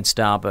that's in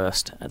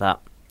Starburst.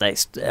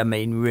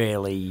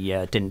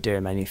 Really didn't do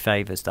him any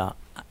favours. That.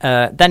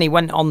 Then he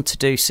went on to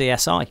do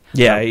CSI.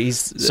 Yeah,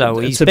 he's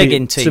to big be-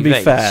 in TV. To be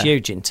fair, he's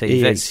huge in TV.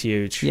 he is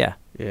huge. Yeah.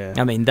 Yeah.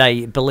 I mean,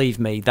 believe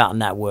me, that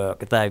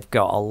network, they've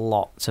got a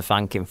lot to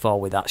thank him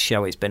for with that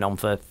show. It's been on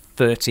for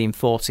 13,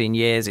 14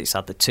 years. It's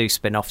had the 2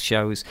 spin-off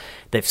shows.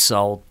 They've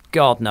sold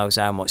God knows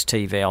how much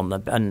TV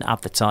and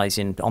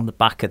advertising on the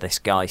back of this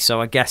guy. So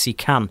I guess he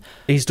can.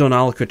 He's done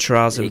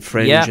Alcatraz and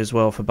Fringe Yeah. as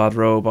well for Bad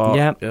Robot.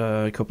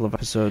 Yeah. A couple of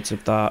episodes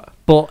of that.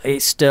 But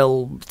it's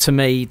still, to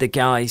me, the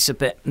guy's a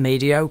bit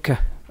mediocre.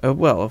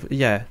 Well,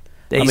 yeah.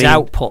 His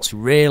output's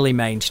really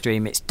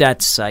mainstream. It's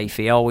dead safe.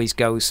 He always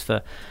goes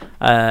for...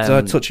 Did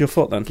I touch your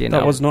foot then? you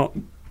That know. was not...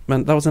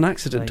 Man, that was an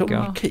accident. There you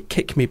Don't go.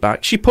 kick me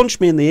back. She punched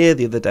me in the ear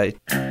the other day.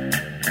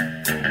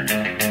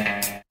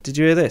 Did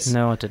you hear this?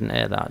 No, I didn't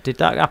hear that. Did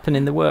that happen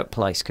in the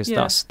workplace? Because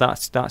Yeah.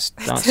 that's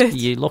did.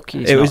 you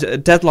lucky. It was a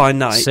deadline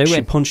night. She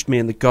suing. punched me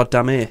in the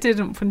goddamn ear.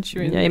 Didn't punch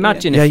you in Yeah, the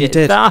imagine Yeah, if, you if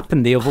did. that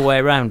happened the other way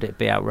around, it'd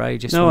be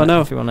outrageous. No, wouldn't I it?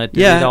 know. If you want to,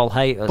 Yeah, we'd all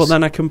hate us. But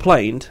then I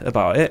complained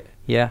about it,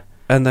 yeah,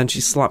 and then she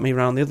slapped me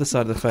around the other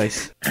side of the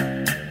face.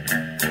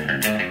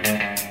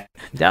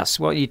 that's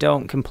what you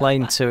don't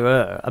complain to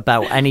her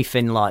about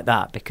anything like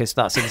that, because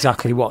that's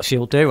exactly what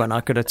she'll do, and I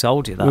could have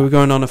told you that. We were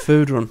going on a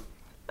food run.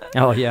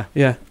 Oh yeah,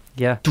 Yeah,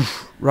 yeah,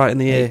 right in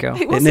the There you ear. go.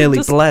 It It wasn't nearly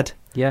just- bled.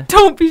 yeah.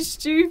 Don't be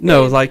stupid.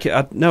 No, like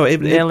it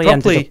Nearly properly.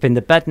 ended up in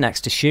the bed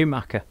next to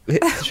Schumacher.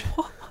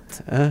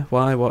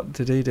 Why? What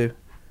did he do?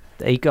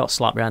 He got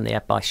slapped round the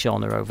head by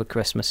Shauna over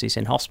Christmas. He's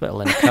in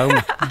hospital in a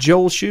coma.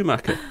 Joel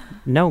Schumacher.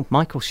 No,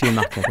 Michael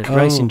Schumacher, the Oh.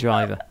 racing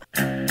driver.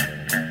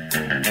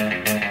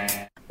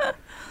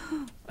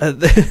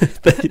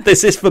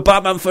 This is for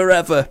Batman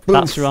Forever.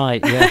 That's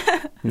right.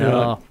 Yeah.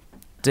 No, Right.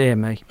 dear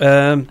me.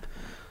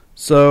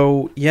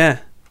 So yeah,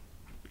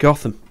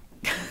 Gotham.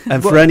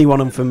 And for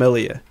anyone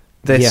unfamiliar,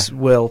 this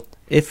will,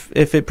 if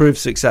it proves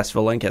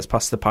successful and gets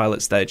past the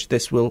pilot stage,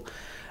 this will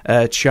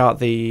chart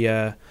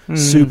the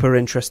super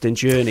interesting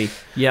journey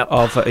Yep.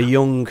 of a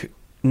young,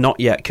 not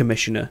yet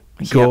commissioner,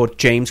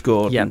 James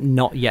Gordon. Yeah,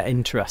 not yet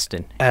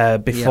interesting.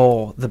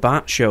 Before the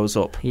Bat shows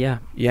up. Yeah.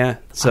 Yeah,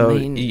 so I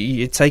mean-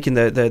 you're taking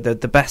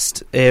the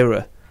best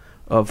era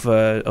of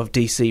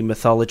DC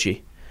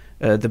mythology,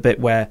 the bit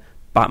where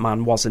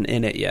Batman wasn't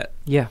in it yet,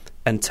 Yeah.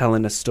 and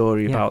telling a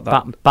story Yeah, about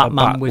that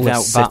Batman a without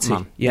batless city.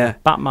 Batman. Yeah.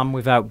 Batman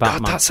without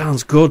Batman. God, that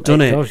sounds good,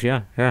 doesn't it? does,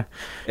 yeah, yeah.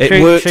 It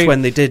True, worked true.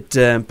 when they did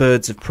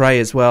Birds of Prey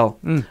as well,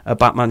 a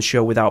Batman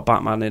show without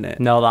Batman in it.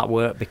 No, that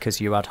worked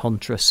because you had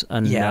Huntress,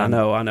 and Yeah, I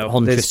know.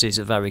 Huntress There's- is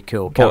a very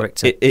cool but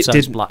character. It so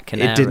is didn't. Black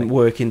Canary. It didn't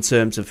work in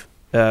terms of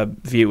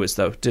viewers,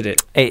 though, did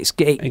it? It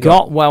It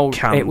got well.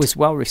 canned. It was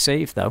well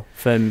received though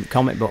from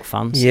comic book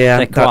fans. Yeah,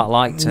 they quite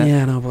liked it.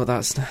 Yeah, no, but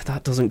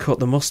that doesn't cut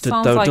the mustard,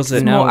 Sounds though, like does it?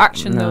 it's more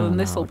action, though, than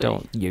this'll be.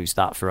 Don't use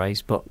that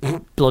phrase. But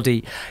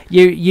bloody,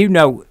 you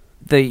know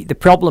the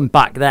problem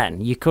back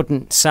then. You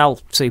couldn't sell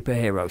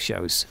superhero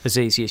shows as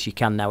easy as you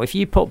can now. If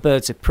you put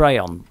Birds of Prey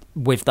on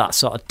with that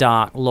sort of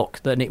dark look,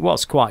 then it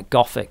was quite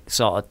gothic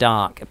sort of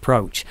dark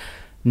approach.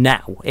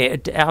 Now, I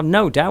have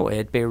no doubt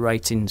it'd be a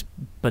ratings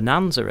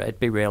bonanza. It'd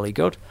be really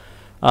good.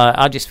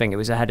 I just think it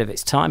was ahead of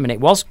its time, and it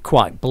was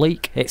quite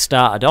bleak. It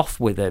started off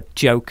with a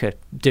Joker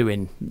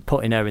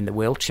putting her in the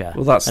wheelchair.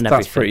 Well, that's and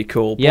everything. pretty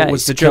cool. But Yeah,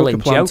 was it's the Joker killing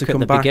plan to Joker at come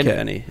the back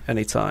beginning. at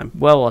any time?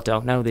 Well, I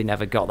don't know. They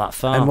never got that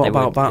far. And what They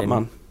about were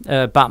Batman?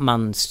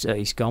 Batman's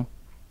he's gone,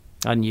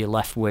 and you're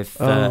left with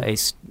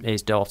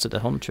his daughter, the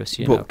Huntress.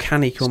 You But know,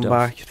 can he come stuff.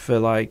 back for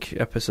like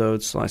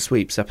episodes, like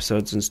sweeps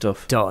episodes and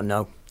stuff? Don't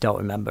know. Don't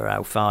remember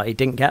how far. He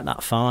didn't get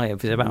that far.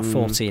 It was about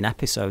 14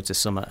 episodes or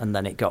something, and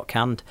then it got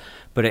canned.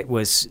 But it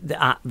was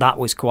that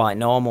was quite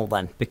normal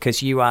then,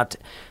 because you had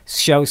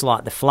shows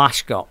like The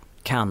Flash got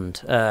canned.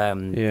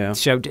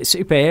 Showed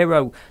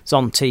superheroes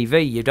on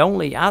TV. You'd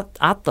only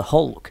had the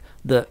Hulk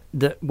that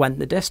went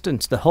the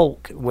distance. The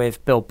Hulk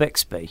with Bill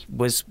Bixby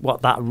was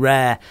that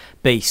rare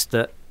beast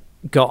that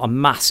got a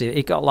massive.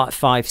 It got like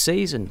 5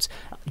 seasons.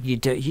 You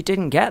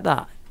didn't get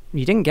that.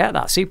 You didn't get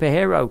that.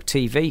 Superhero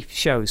TV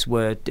shows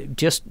were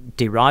just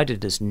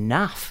derided as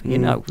naff, you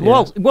know.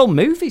 yeah. Well,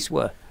 movies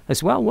were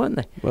as well, weren't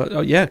they?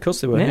 Well, yeah, of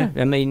course they were. Yeah.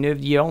 I mean,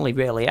 you only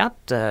really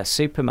had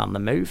Superman the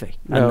movie,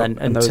 No, and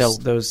then until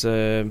those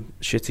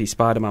shitty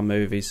Spider-Man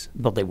movies.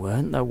 but they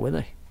weren't though, were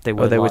they? They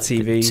were, they were like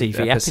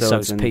TV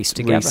episodes and pieced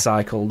together.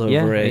 recycled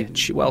Yeah, over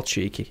he-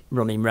 cheeky.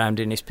 Running round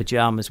in his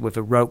pyjamas with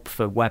a rope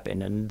for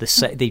webbing, and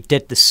they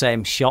did the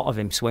same shot of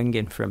him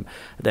swinging from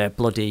the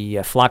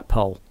bloody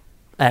flagpole.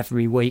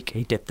 Every week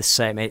he did the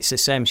same. It's the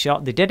same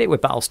shot. They did it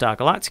with Battlestar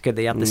Galactica.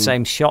 They had the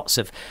same shots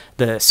of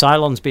the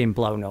Cylons being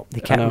blown up.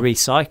 They kept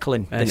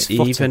recycling And this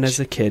even footage. as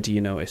a kid, you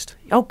noticed.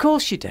 Oh, of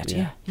course you did.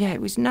 Yeah. Yeah, it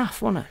was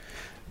naff, wasn't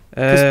it?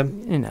 'Cause,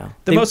 you know,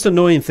 The most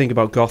annoying thing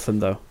about Gotham,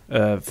 though,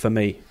 for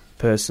me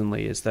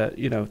personally, is that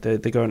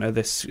they're going to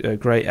this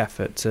great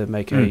effort to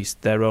make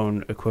their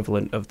own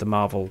equivalent of the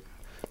Marvel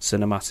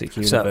Cinematic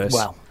Universe.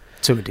 well,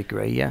 to a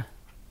degree, yeah.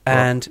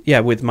 And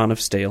with Man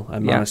of Steel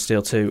and Man of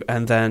Steel 2,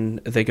 and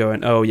then they're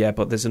going, oh yeah,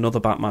 but there's another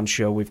Batman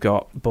show we've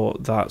got,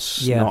 but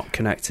that's not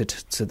connected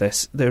to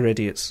this. They're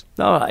idiots.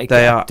 No,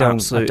 They are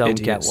absolute I don't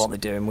idiots. get what they're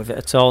doing with it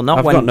at all.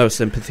 I've got no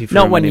sympathy for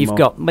not them when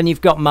anymore. when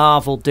you've got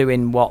Marvel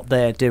doing what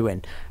they're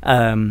doing.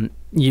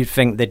 You'd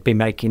think they'd be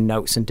making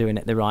notes and doing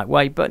it the right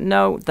way, but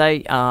no,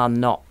 they are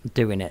not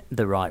doing it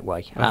the right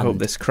way. I hope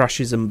this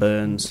crashes and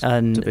burns.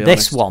 And to be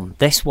this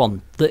honest.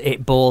 one,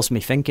 it bores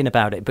me thinking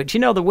about it. But you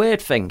know the weird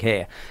thing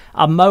here?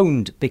 I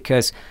moaned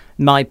because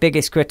my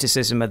biggest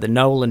criticism of the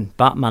Nolan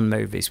Batman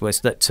movies was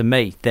that, to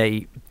me,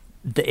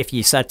 if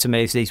you said to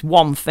me, is there's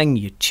one thing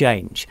you'd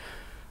change,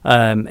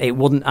 it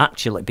wouldn't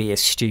actually be a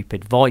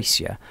stupid voice,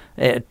 yeah.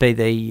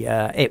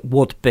 It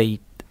would be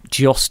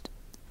just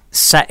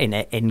setting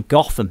it in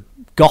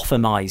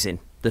Gothamizing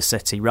the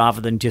city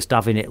rather than just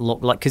having it look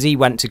like, because he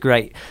went to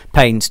great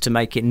pains to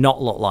make it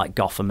not look like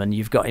Gotham, and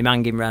you've got him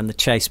hanging around the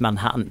Chase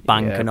Manhattan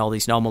Bank and all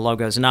these normal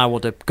logos, and I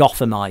would have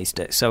Gothamized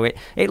it so it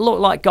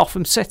looked like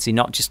Gotham City,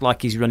 not just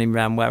like he's running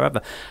around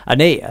wherever. And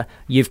here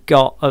you've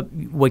got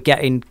we're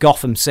getting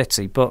Gotham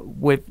City, but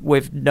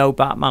with no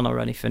Batman or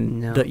anything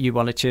that you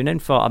want to tune in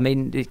for. I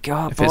mean, If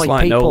it's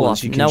like people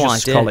Nolan's, have you can no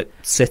just idea. call it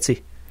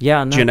City.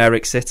 Yeah, no.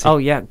 Generic City. Oh,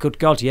 yeah, good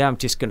God, yeah, I'm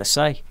just going to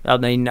say. I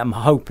mean, I'm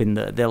hoping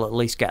that they'll at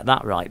least get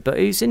that right. But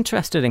who's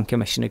interested in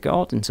Commissioner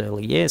Gordon's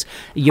early years?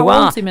 How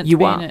old is he meant to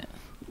be in it?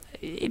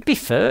 It'd be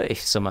 30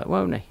 something,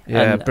 won't he?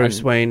 Yeah,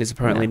 Bruce Wayne is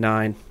apparently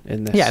 9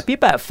 in this. Yeah, it'd be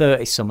about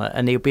 30 something,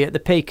 and he'll be at the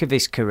peak of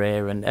his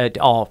career, and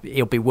or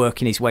he'll be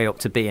working his way up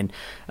to being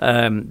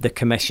the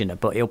commissioner,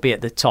 but he'll be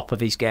at the top of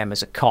his game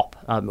as a cop.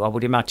 I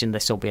would imagine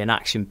this will be an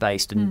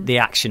action-based, and the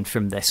action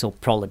from this will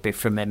probably be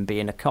from him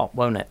being a cop,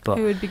 won't it? But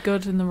Who would be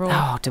good in the role?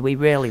 oh, do we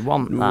really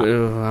want that?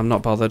 I'm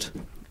not bothered.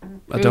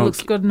 Who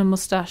looks good in a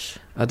moustache?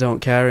 I don't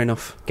care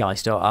enough.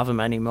 Guys don't have them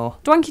anymore.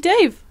 Dwanky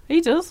Dave,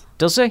 he does.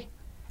 Does he?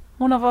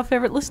 One of our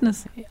favourite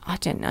listeners. I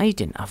didn't know he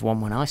didn't have one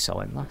when I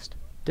saw him last.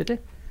 Did he?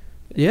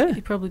 Yeah.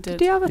 He probably did.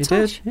 Did he have a He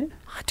tash? did, yeah.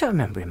 I don't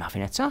remember him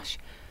having a tash.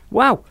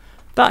 Wow,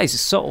 that is a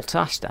subtle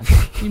tash then.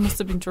 You must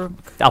have been drunk.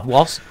 I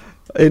was.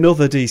 In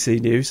other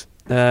DC news,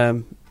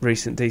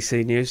 recent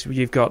DC news,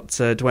 you've got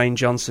Dwayne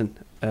Johnson,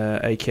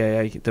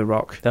 a.k.a. The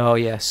Rock. Oh,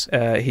 yes.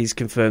 He's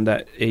confirmed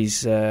that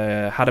he's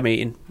had a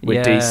meeting with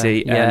Yeah, DC,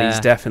 and yeah. he's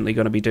definitely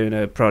going to be doing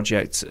a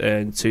project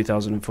in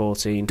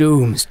 2014.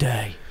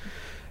 Doomsday.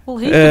 Well,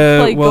 he could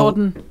play well,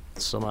 Gordon.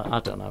 I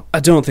don't know. I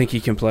don't think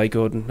he can play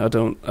Gordon. I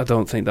don't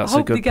think I that's a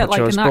hope good they get like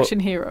choice. an but action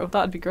hero.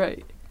 That'd be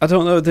great. I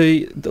don't know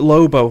the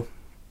Lobo.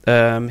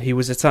 He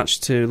was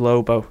attached to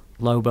Lobo.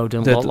 Lobo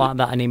doesn't The- look like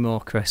that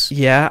anymore, Chris.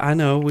 Yeah, I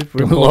know. We've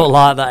Doesn't reported- look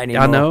like that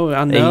anymore.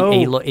 I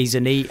know. He's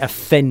a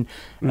thin,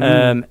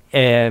 Mm.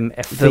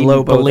 a thin,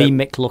 Lobo that-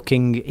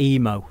 bulimic-looking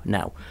emo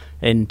now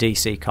in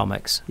DC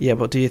Comics. Yeah,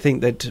 but do you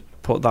think they'd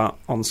put that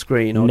on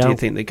screen, or do No. you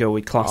think they go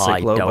with classic I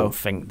Lobo? don't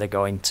think they're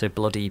going to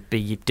bloody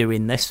be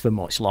doing this for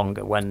much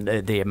longer when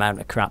the amount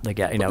of crap they're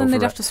getting But over then they'd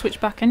it. have to switch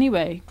back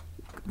anyway.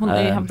 Wouldn't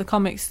they have the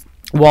comics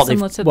What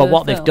similar to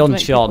what the they've film done, to make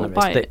people Shauna,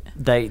 buy is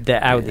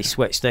it? they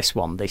switched this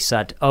one. They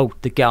said, "Oh,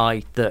 the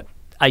guy that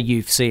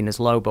you've seen as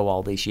Lobo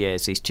all these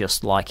years is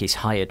just like his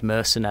hired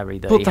mercenary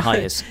that he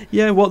hires."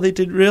 Yeah, what they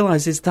didn't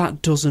realise is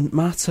that doesn't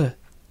matter.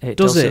 It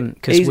Does doesn't, it?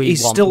 because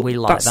we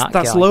like that's that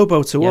guy.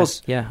 Lobo to Yeah,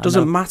 us. yeah, I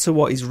Doesn't know. matter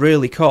what he's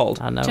really called.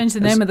 I know. Change the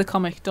name of the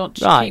comic. Don't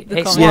just Right, keep the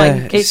it's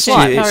comic. like- it's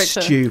like- it's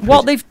character. stupid.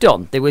 What they've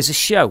done, there was a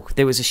show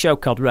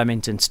called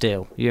Remington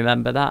Steele. You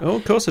remember that? Oh,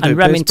 of course I do. And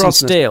Pierce Remington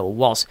Brosnan. Steele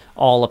was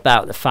all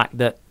about the fact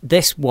that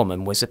this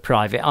woman was a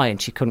private eye and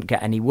she couldn't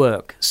get any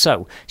work.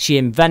 So she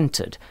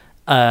invented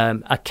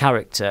a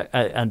character,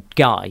 a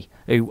guy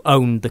who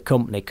owned the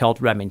company called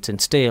Remington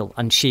Steele,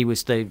 and she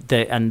was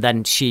and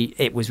then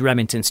it was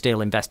Remington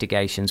Steele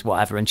Investigations,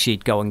 whatever, and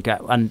she'd go and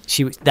get, and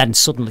then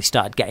suddenly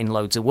started getting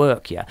loads of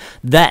work. Yeah,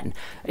 then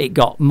it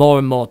got more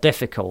and more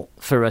difficult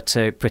for her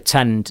to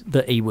pretend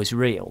that he was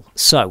real.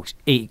 So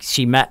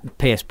she met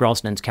Pierce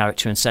Brosnan's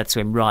character and said to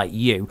him, "Right,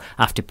 you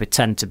have to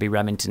pretend to be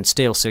Remington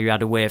Steele." So you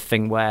had a weird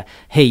thing where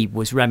he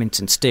was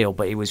Remington Steele,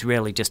 but he was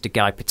really just a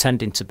guy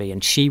pretending to be,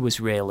 and she was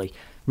really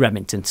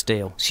Remington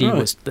Steele. She Right.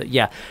 was,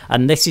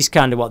 and this is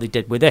kind of what they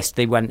did with this.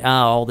 They went,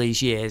 all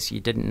these years you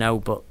didn't know,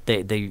 but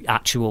the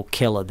actual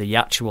killer, the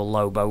actual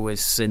Lobo,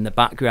 was in the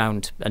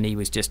background, and he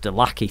was just a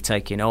lackey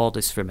taking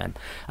orders from him.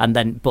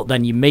 But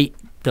then you meet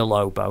the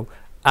Lobo,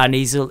 and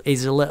he's a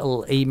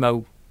little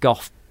emo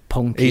goth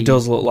punky. He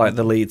does look like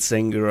the lead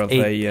singer of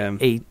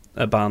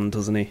a band,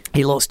 doesn't he?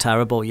 He looks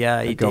terrible,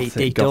 yeah. He does,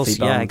 gothy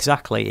yeah, band.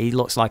 exactly. He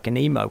looks like an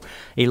emo.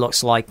 He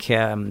looks like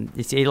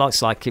he's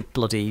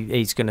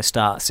going to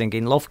start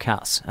singing Love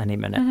Cats any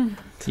minute.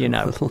 You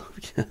know,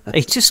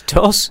 he just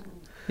does.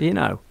 You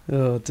know.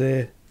 Oh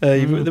dear.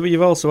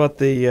 You've also had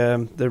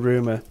the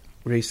rumor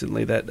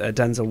recently that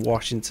Denzel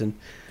Washington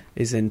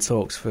is in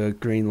talks for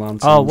Green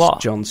Lantern's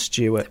Jon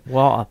Stewart.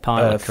 What a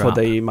pile of crap.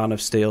 For the Man of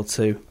Steel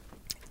 2.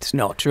 It's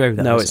not true,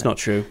 though. No, it's not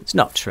true. It's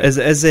not true.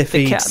 As if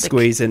he'd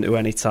squeeze into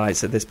any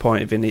tights at this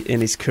point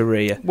in his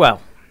career. Well,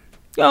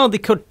 they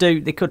could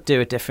do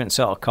a different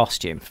sort of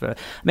costume for. I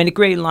mean, a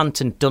Green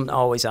Lantern doesn't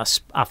always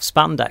have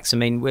spandex. I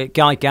mean,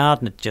 Guy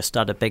Gardner just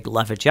had a big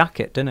leather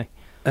jacket, didn't he?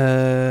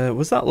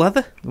 Was that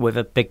leather? With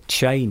a big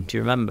chain, do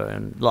you remember?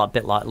 And a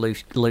bit like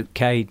Luke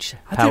Cage.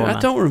 I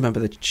don't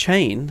remember the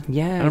chain.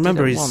 Yeah, I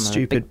remember his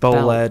stupid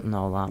bowl haircut.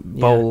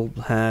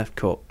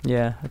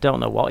 Yeah, I don't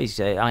know what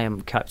he's. I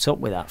haven't kept up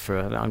with that for.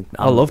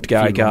 I loved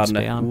Guy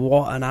Gardner.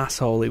 What an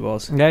asshole he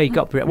was. Yeah, he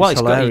got.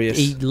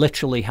 He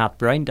literally had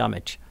brain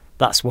damage.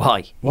 That's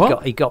why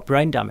he got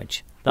brain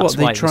damage. That's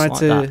why he was like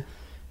that.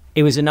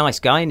 He was a nice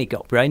guy and he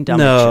got brain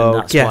damage.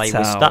 No, and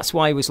that's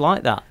why he was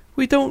like that.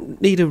 We don't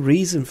need a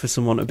reason for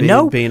someone to be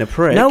being a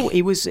prick. No,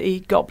 he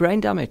got brain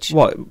damage.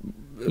 What?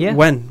 Yeah.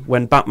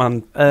 When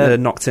Batman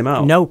knocked him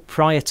out? No,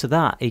 prior to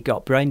that, he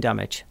got brain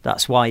damage.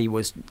 That's why he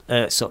was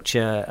such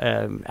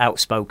a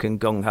outspoken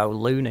gung-ho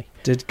loony.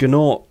 Did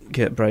Gnaut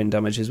get brain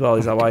damage as well?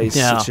 Is that why he's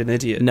such an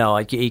idiot? No,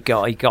 he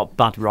got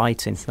bad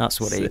writing.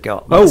 That's what he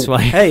got. That's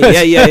why.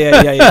 Hey,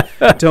 yeah.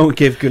 Don't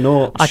give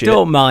Gnaut shit. I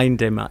don't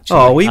mind him, actually.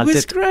 Oh, he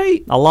was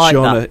great. I like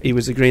Shauna, that. He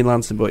was a Green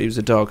Lantern, but he was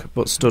a dog,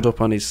 but stood up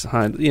on his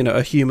hind. You know,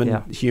 a human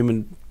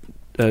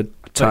type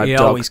but he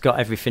dog. always got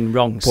everything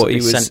wrong. But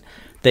he was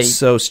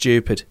so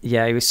stupid.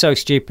 Yeah, he was so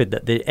stupid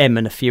that him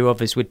and a few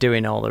others were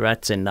doing all the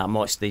Reds in that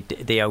much.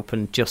 They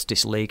opened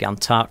Justice League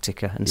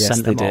Antarctica and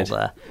sent them all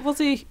there. Was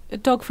he a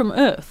dog from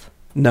Earth?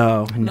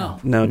 No,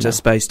 just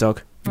space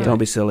dog. Right. Don't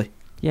be silly.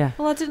 Yeah.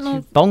 Well, I didn't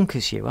know.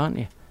 Bonkers, you aren't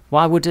you?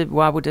 Why would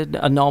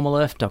a normal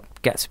Earth dog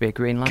get to be a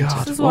Green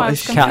Lantern? God,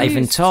 can't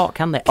even talk,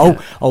 can they?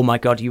 Oh my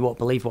God! You won't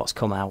believe what's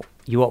come out.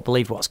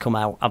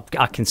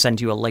 I can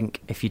send you a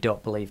link if you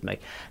don't believe me.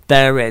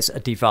 There is a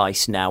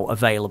device now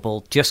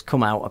available, just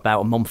come out about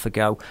a month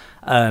ago.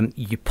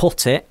 You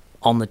put it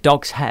on the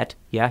dog's head,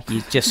 yeah?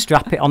 You just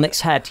strap it on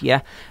its head,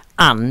 yeah?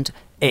 And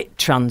it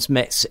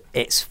transmits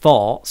its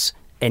thoughts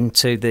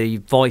into the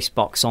voice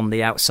box on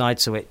the outside,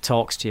 so it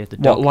talks to you. The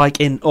dog. What,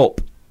 like in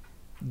Up?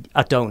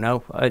 I don't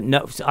know.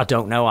 No, I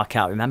don't know. I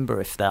can't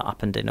remember if that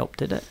happened in Up,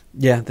 did it?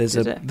 Yeah, there's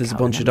a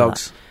bunch of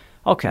dogs. That.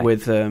 Okay.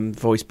 With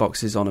voice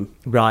boxes on them.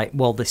 Right,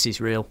 well, this is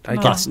real. I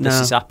guess this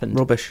has happened.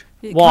 Rubbish.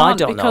 Well, I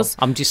don't know.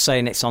 I'm just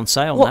saying it's on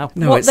sale now.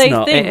 No, it's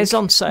not. It is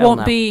on sale won't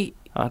now. Be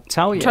I'll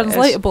tell you,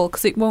 translatable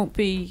because it won't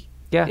be.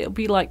 Yeah. It'll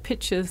be like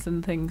pictures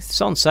and things.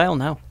 It's on sale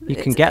now. You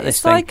can get this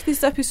thing. It's like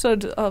this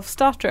episode of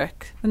Star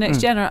Trek, The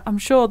Next Gen. I'm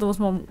sure there was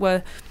one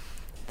where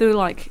they were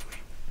like...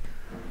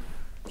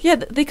 Yeah,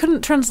 they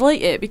couldn't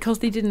translate it because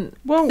they didn't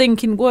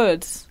think in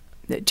words.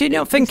 Do you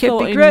not think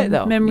it'd be great,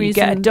 though? You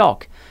get a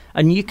dog,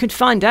 and you could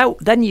find out,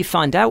 then you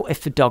find out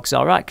if the dog's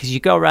all right, because you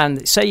go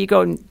around, say you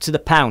go to the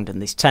pound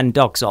and there's 10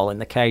 dogs all in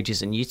the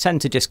cages, and you tend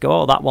to just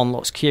go, oh, that one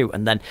looks cute,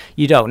 and then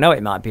you don't know,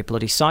 it might be a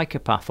bloody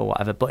psychopath or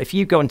whatever, but if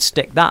you go and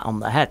stick that on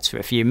their heads for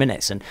a few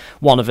minutes, and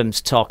one of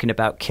them's talking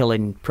about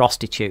killing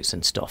prostitutes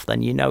and stuff,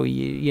 then you know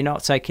you're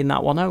not taking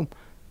that one home.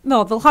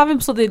 No, they'll have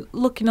him so they're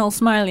looking all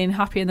smiley and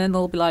happy, and then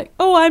they'll be like,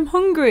 oh, I'm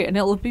hungry, and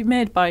it'll be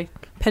made by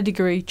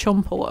Pedigree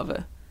Chump or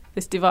whatever,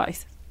 this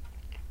device.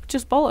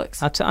 Just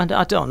bollocks. I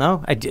don't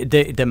know.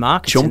 The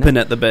marketing. Chumping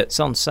at the bit. It's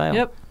on sale.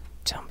 Yep.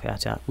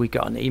 We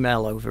got an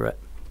email over it.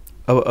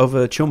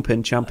 Over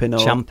champing. Wait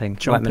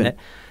a minute.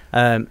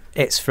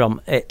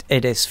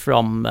 It is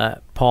from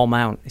Paul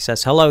Mount. He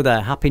says, hello there,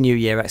 Happy New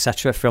Year,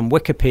 etc. from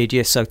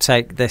Wikipedia, so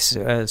take this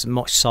as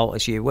much salt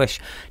as you wish.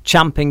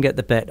 Champing at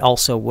the bit,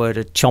 also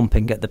worded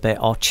chomping at the bit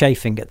or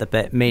chafing at the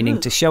bit,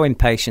 meaning to show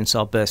impatience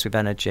or burst with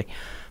energy,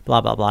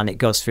 blah, blah, blah, and it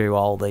goes through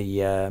all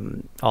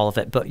of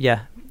it. But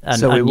yeah,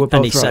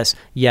 and he says,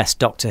 yes,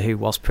 Doctor Who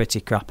was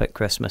pretty crap at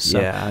Christmas. So,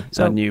 yeah,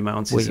 I knew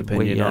Mounts'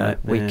 opinion on it.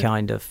 We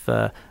kind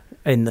of...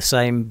 in the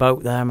same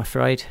boat there, I'm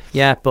afraid.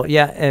 Yeah, but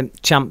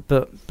Champ,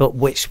 but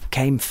which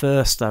came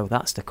first, though?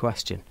 That's the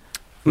question.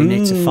 We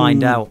need to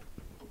find out.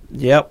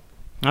 Yep.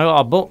 I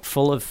got a book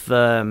full of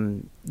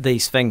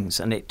these things,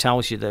 and it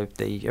tells you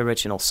the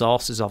original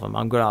sources of them.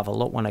 I'm going to have a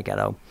look when I get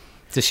home.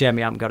 It's a shame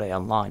you haven't got it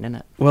online, isn't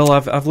it? Well,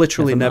 I've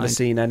literally never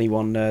seen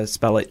anyone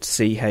spell it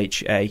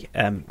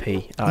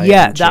CHAMPING.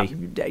 Yeah,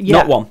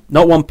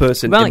 not one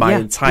person in my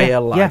entire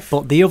life. Yeah,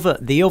 but the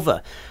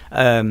other,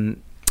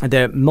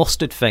 the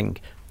mustard thing.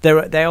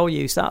 They all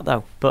use that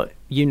though, but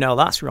you know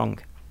that's wrong,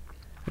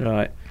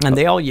 right? And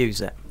they all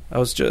use it. I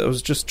was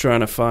just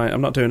trying to find.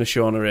 I'm not doing a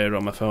Shauna here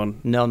on my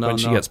phone. No. When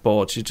she gets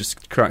bored, she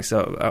just cracks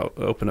out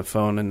open a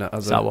phone and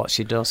is that what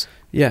she does?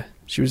 Yeah,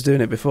 she was doing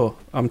it before.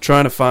 I'm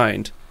trying to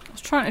find. I was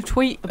trying to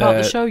tweet about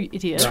the show, you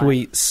idiot.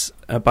 Tweets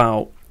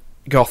about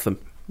Gotham.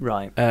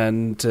 Right.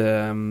 And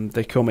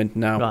they're coming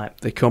now. Right.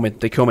 They're coming.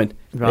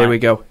 Right. Here we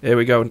go.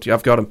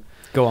 I've got them.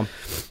 Go on.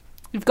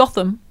 You've got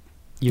them.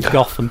 You've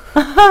got them.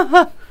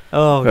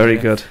 Oh, Very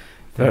dear. good.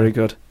 Very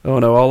good. Oh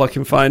no, all I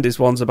can find is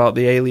ones about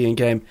the Alien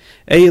game.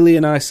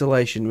 Alien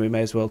Isolation, we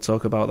may as well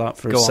talk about that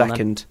for Go a on,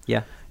 second. then.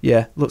 Yeah.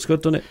 Yeah, looks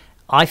good, doesn't it?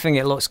 I think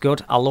it looks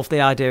good. I love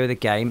the idea of the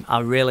game. I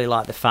really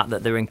like the fact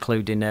that they're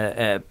including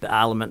a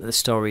element of the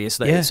story is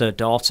that it's her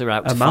daughter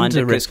out to find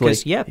Amanda her. Ripley.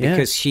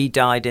 Because she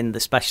died in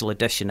the special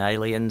edition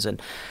Aliens and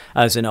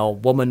as an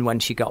old woman when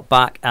she got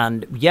back.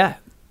 And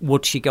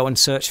would she go and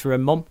search for her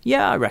mum?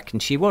 Yeah, I reckon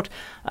she would.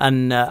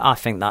 And I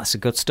think that's a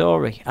good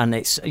story. And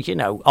it's,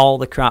 all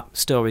the crap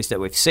stories that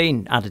we've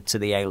seen added to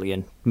the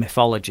Alien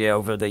mythology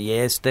over the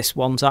years, this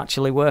one's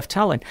actually worth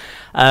telling.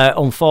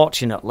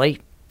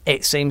 Unfortunately,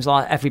 it seems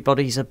like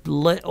everybody's a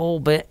little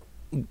bit,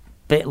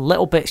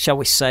 shall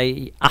we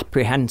say,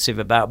 apprehensive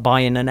about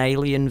buying an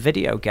Alien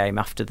video game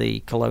after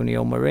the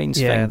Colonial Marines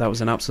thing. Yeah, that was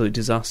an absolute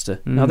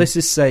disaster. Now, this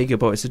is Sega,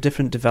 but it's a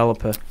different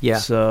developer. Yeah.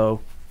 So...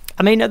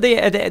 I mean,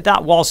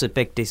 that was a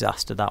big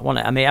disaster, that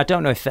wasn't it? I mean, I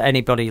don't know if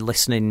anybody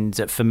listening is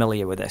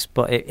familiar with this,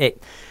 but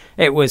it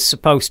was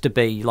supposed to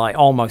be like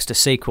almost a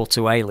sequel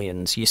to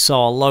Aliens. You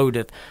saw a load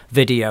of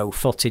video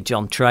footage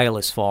on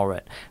trailers for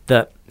it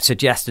that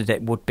suggested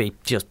it would be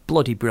just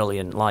bloody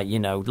brilliant,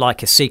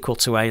 like a sequel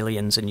to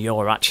Aliens, and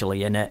you're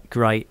actually in it,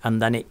 great. And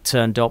then it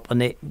turned up,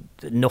 and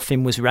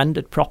nothing was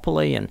rendered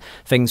properly, and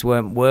things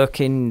weren't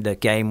working. The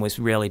game was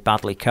really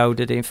badly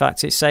coded. In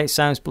fact, it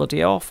sounds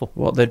bloody awful.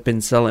 What they'd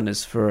been selling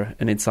us for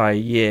an entire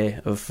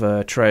year of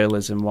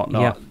trailers and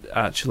whatnot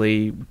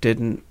actually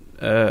didn't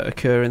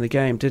occur in the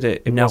game, did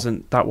it?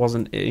 That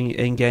wasn't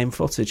in-game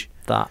footage.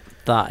 That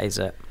is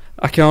it.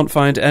 I can't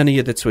find any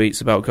of the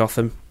tweets about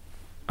Gotham.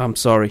 I'm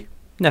sorry.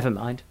 Never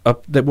mind.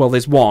 Well,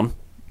 there's one,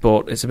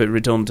 but it's a bit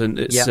redundant.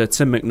 It's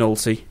Tim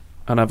McNulty,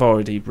 and I've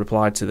already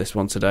replied to this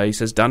one today. He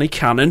says, Danny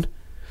Cannon,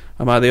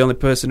 am I the only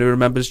person who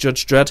remembers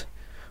Judge Dredd?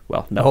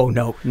 Well, no. Oh,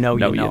 no,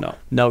 you're not.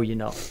 No, you're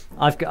not.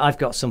 I've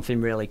got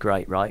something really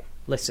great, right?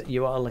 Listen,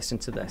 you ought to listen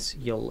to this.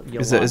 You'll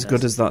Is it as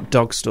good as that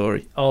dog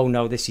story? Oh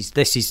no, this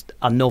is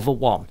another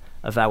one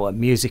of our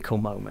musical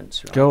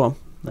moments. Right? Go on.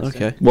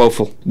 Okay.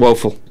 Woeful.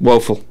 It's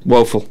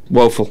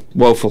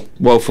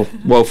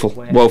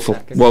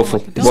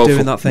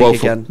doing that thing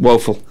again. I'm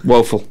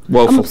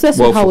obsessed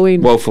with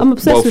Halloween. I'm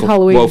obsessed with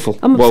Halloween.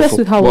 I'm obsessed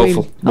with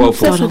Halloween. I'm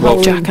obsessed with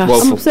Halloween.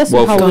 I'm obsessed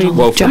with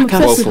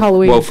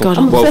Halloween.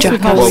 I'm obsessed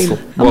with Halloween.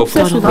 I'm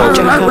obsessed with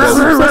Halloween.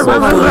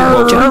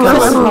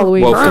 I'm obsessed with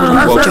Halloween. I'm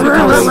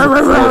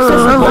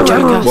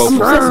obsessed with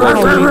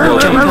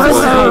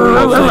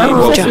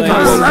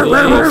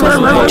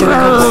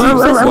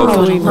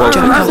Halloween.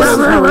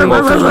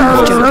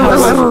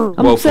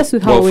 I'm obsessed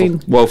with Halloween. I'm obsessed with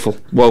Halloween. Woeful.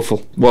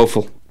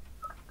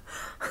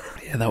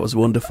 Yeah, that was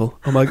wonderful.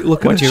 Oh my!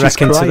 Look, what do you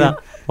reckon to that?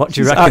 What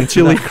do you reckon?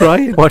 Actually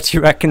crying. What do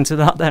you reckon to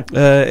that then?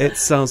 It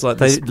sounds like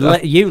this.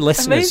 You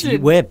listeners,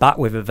 Amazing. we're back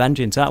with a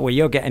vengeance, aren't we?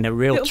 You're getting a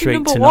real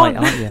treat tonight,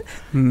 aren't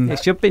you?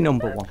 It should be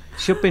number one.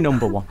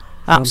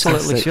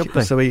 Absolutely should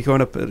be. So are you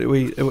going up?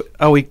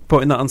 Are we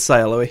putting that on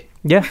sale? Are we?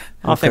 Yeah,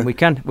 I think we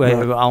can.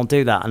 I'll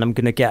do that, and I'm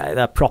going to get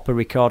a proper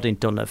recording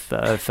done of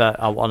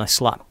I want to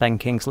slap Ben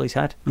Kingsley's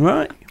head.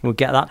 Right. We'll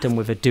get that done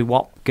with a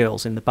doo-wop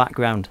girls in the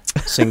background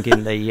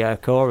singing the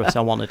chorus.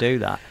 I want to do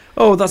that.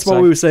 Oh, that's what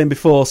we were saying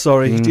before.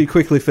 Sorry. Do you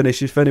quickly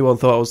finish? If anyone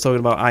thought I was talking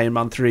about Iron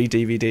Man 3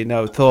 DVD,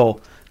 no, Thor: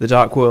 The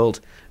Dark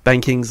World.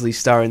 Ben Kingsley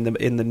starring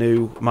in the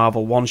new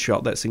Marvel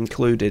one-shot that's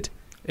included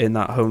in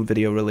that home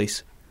video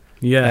release.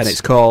 Yes. And it's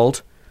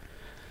called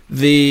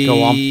the...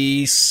 Go on.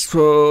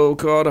 Oh,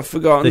 God, I've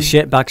forgotten. The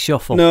Shitbag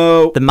Shuffle.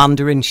 No. The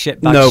Mandarin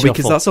Shitbag Shuffle. No,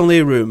 because that's only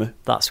a rumour.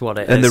 That's what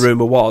it is. And the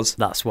rumour was...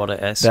 That's what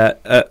it is.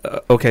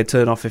 That, okay,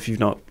 turn off if you've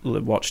not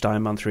watched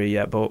Iron Man 3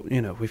 yet, but,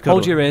 we've got...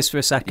 Hold your ears for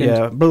a second.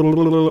 Yeah.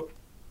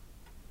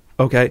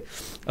 Okay.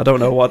 I don't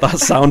know what that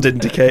sound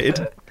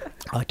indicated.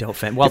 I don't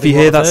think... Well, if you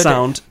hear that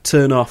sound,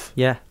 turn off.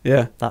 Yeah.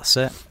 Yeah. That's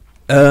it.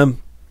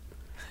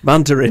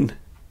 Mandarin,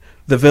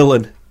 the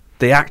villain,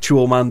 the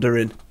actual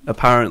Mandarin,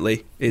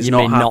 apparently, is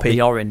not happy. Not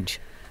the orange?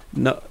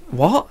 No.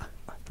 What?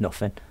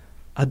 Nothing.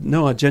 I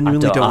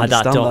genuinely don't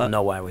understand I don't that.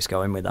 know where I was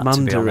going with that,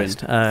 Mandarin.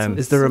 to be honest.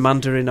 Is there a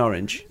Mandarin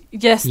orange?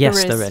 Yes,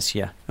 there is,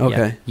 yeah.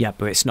 Okay. Yeah,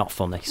 but it's not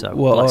funny, so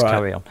let's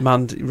carry on.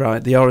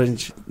 Right, the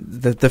orange,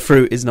 the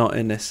fruit is not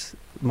in this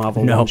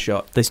Marvel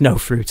one-shot. There's no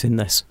fruit in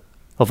this,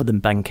 other than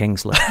Ben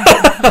Kingsley.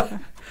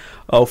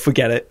 Oh,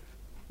 forget it.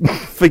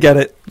 Forget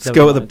it. Let's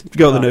go with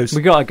the news.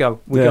 We gotta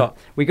go.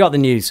 We got the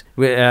news.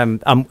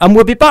 And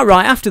we'll be back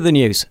right after the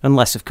news,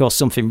 unless of course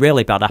something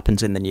really bad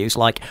happens in the news,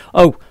 like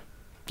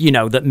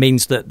that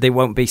means that there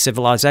won't be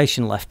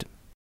civilization left.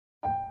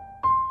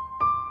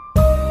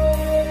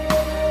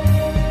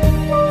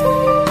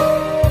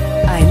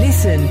 I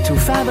listen to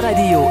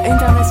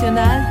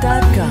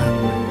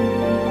FabRadioInternational.com.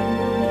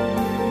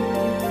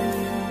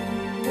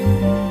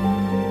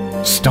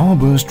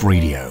 Starburst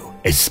Radio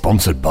is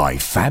sponsored by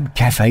Fab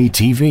Cafe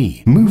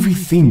TV, movie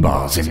theme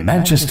bars in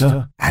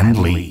Manchester and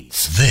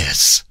Leeds.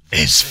 This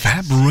is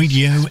Fab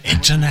Radio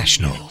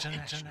International.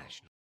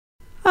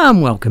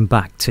 And welcome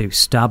back to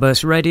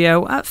Starburst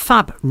Radio at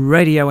Fab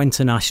Radio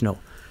International.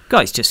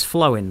 God, it's just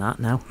flowing that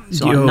now.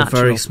 You're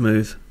very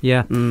smooth.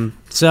 Yeah.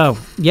 So,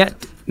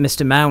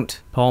 Mr.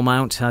 Mount, Paul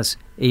Mount, has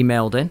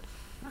emailed in.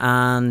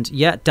 And,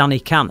 Danny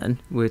Cannon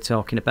we're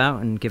talking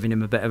about and giving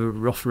him a bit of a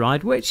rough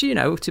ride, which,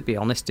 to be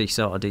honest, he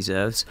sort of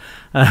deserves.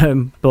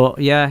 But,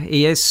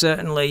 he is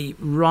certainly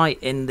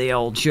right in the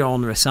old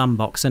genre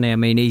sandbox, isn't he? I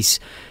mean, he's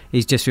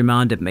just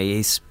reminded me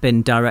he's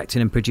been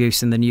directing and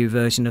producing the new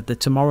version of The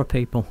Tomorrow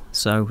People.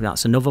 So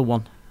that's another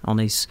one.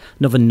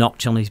 Another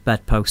notch on his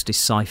bedpost, his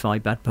sci-fi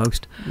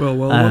bedpost.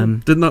 Well,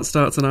 didn't that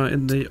start tonight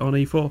on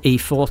E4?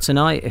 E4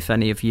 tonight. If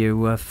any of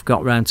you have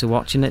got round to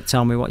watching it,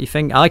 tell me what you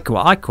think. I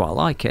quite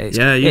like it.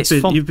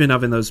 You've been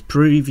having those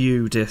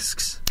preview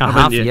discs. I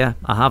have.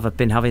 I've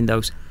been having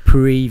those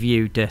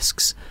preview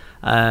discs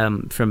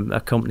from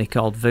a company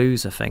called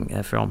Vooz, I think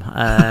they're from.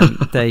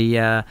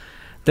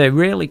 They're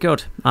really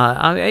good.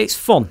 It's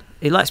fun.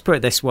 Let's put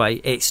it this way,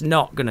 it's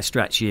not going to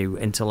stretch you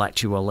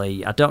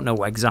intellectually. I don't know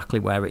exactly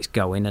where it's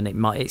going, and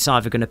it's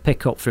either going to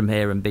pick up from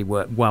here and be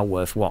well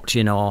worth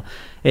watching, or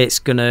it's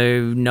going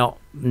to not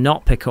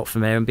pick up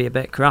from here and be a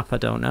bit crap. I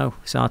don't know.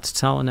 It's hard to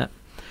tell, isn't it?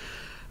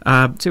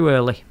 Too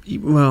early.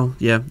 Well,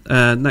 yeah.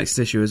 Next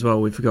issue as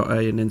well, we've got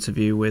an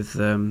interview with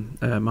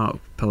Mark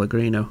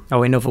Pellegrino.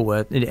 Oh, in other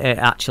words,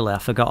 actually, I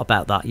forgot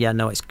about that. Yeah,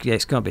 no, it's going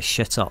to be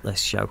shit hot,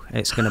 this show.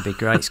 It's going to be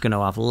great. It's going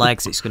to have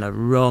legs. It's going to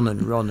run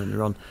and run and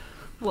run.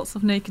 Lots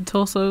of naked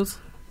torsos.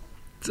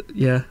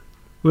 Yeah.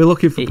 We're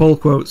looking for pull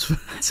quotes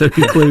to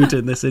include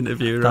in this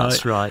interview, right?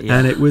 That's right, yeah.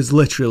 And it was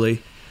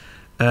literally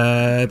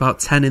about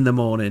 10 in the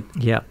morning.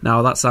 Yeah.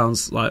 Now, that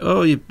sounds like,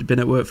 oh, you've been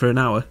at work for an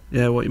hour.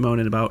 Yeah, what are you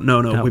moaning about?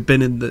 No. We've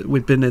been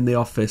in the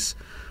office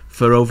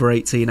for over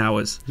 18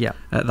 hours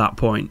at that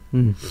point.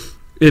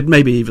 It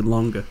may be even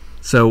longer.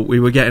 So we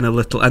were getting a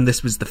little... And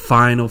this was the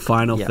final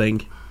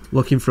thing.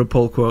 Looking for a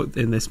pull quote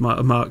in this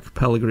Mark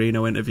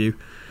Pellegrino interview.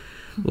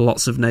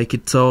 Lots of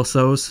naked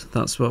torsos.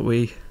 That's what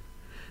we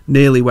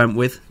nearly went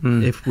with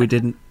if we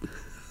didn't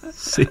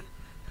see.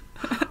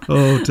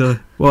 Oh,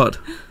 what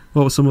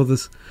were some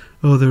others?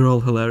 Oh, they were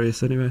all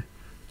hilarious anyway.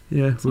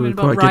 Yeah, something we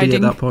were quite giddy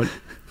at that point.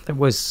 It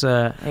was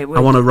I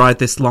want to ride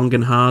this long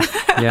and hard.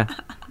 Yeah.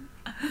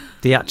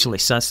 He actually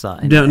says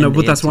that.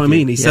 But that's what I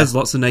mean. He says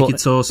lots of naked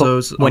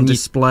torsos on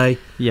display.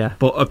 Yeah.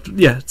 But,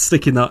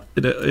 sticking that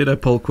in a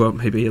pull quote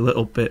may be a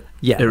little bit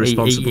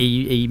irresponsible.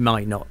 He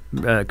might not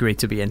agree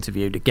to be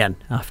interviewed again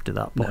after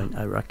that point,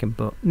 I reckon.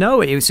 But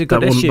no, it was a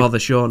good issue. That wouldn't bother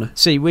Shauna.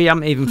 See, we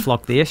haven't even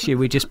flogged the issue.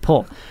 We just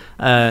put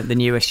the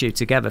new issue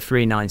together,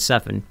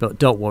 397. But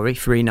don't worry,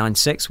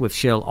 396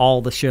 with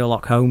all the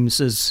Sherlock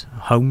Holmeses.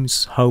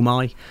 Homos.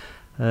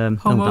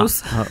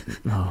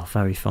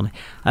 Very funny.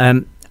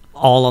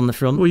 All on the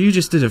front. Well, you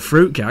just did a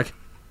fruit gag.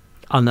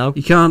 I know.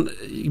 You can't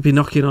be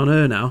knocking on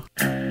her now.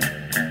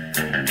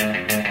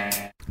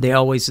 There's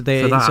always a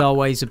bit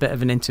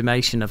of an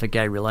intimation of a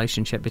gay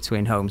relationship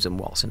between Holmes and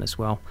Watson as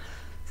well.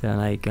 So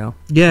there you go.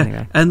 Yeah,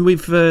 anyway. And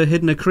we've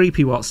hidden a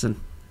creepy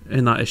Watson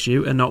in that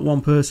issue, and not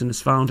one person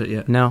has found it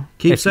yet. No.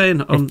 Keep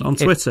saying on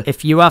Twitter.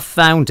 If you have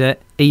found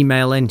it,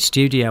 email in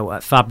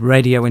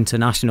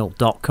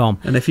studio@fabradiointernational.com.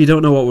 And if you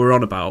don't know what we're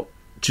on about,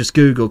 just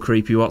Google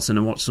Creepy Watson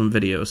and watch some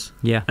videos.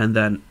 Yeah. And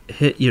then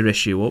hit your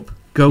issue up.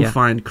 Go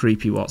find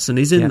Creepy Watson.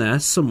 He's in there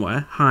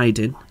somewhere,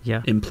 hiding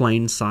in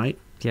plain sight.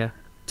 Yeah.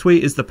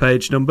 Tweet is the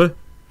page number.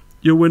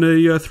 You'll win a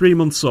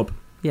 3-month sub.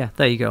 Yeah,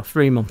 there you go.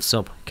 3-month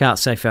sub. Can't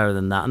say fairer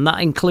than that. And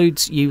that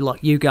includes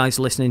you guys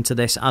listening to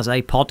this as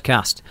a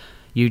podcast.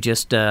 You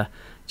just Of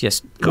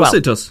course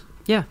it does.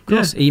 Yeah, of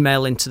course. Yeah.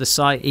 Email into the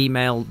site,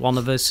 email one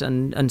of us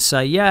and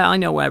say, I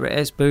know where it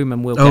is, boom,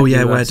 and we'll get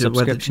you a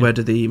subscription. Where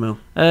did the email?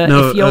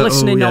 If you're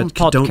listening on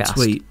podcast... Don't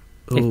tweet.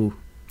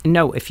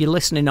 If you're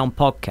listening on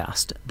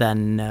podcast,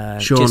 then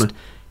just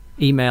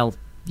email,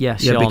 Shauna. Yeah,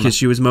 because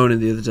she was moaning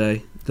the other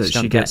day that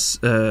she gets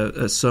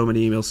so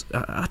many emails.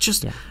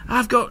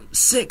 I've got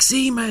 6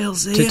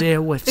 emails here. To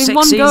deal with. In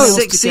one go.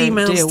 6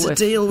 emails to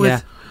deal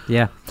with.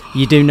 Yeah.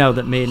 You do know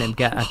that me and him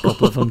get a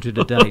couple of hundred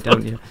a day,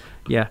 don't you?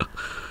 Yeah.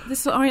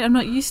 This is alright, I'm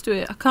not used to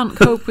it. I can't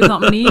cope with that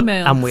many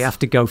emails. And we have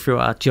to go through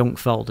our junk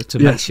folder to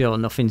make sure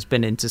nothing's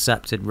been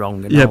intercepted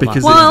wrong. And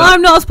because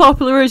I'm not as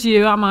popular as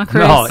you, am I,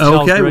 Chris?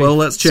 No, okay, well,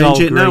 let's change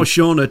it now.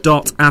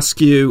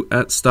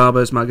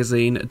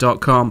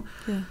 Shauna.askyou@starburstsmagazine.com.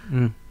 Yeah.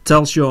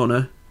 Tell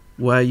Shauna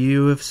where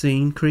you have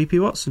seen Creepy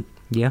Watson.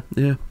 Yeah.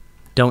 Yeah.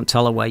 Don't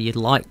tell her what you'd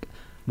like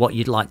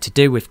to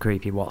do with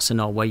Creepy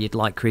Watson, or where you'd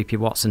like Creepy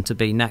Watson to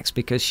be next,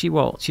 because she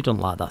doesn't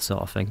like that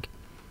sort of thing.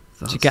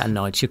 She'll get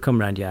annoyed. She'll come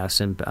round your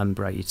house and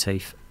break your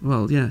teeth.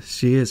 Well, yeah,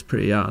 she is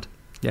pretty hard.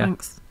 Yeah.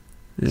 Thanks.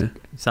 Yeah.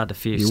 He's had a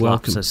few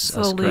slaps as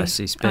Chris.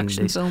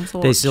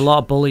 There's a lot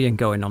of bullying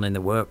going on in the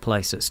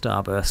workplace at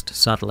Starburst,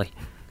 sadly.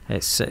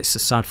 It's a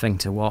sad thing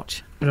to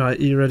watch. Right,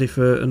 are you ready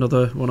for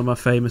another one of my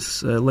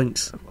famous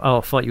links? Oh,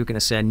 I thought you were going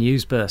to say a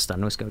news burst. I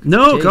was going.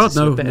 No, Jesus, God,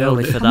 no. A bit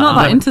early for that. I'm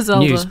not that into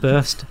Zelda. News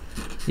burst.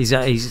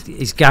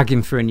 He's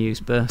gagging for a news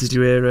burst. Did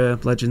you hear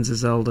Legends of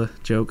Zelda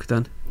joke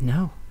then?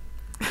 No.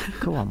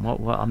 Go on,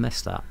 what? I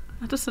missed that.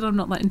 I just said I'm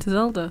not that into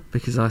Zelda.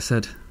 Because I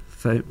said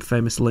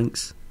famous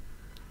links.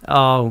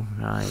 Oh,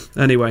 right.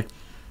 Anyway,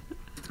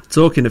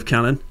 talking of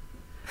canon,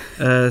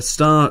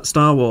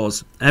 Star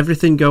Wars,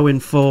 everything going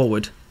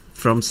forward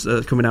from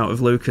coming out of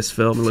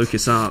Lucasfilm,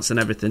 LucasArts and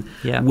everything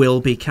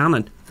will be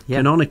canon,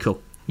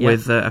 canonical,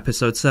 with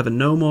Episode 7.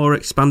 No more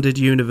expanded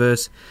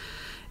universe.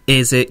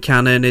 Is it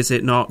canon? Is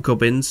it not?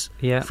 Gubbins.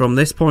 Yeah. From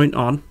this point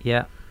on,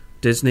 yeah,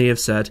 Disney have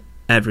said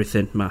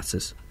everything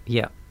matters.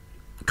 Yeah.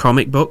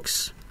 Comic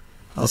books.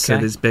 Okay. So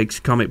there's big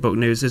comic book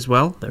news as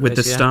well with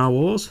the Star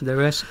Wars.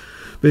 There is.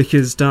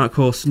 Because Dark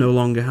Horse no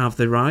longer have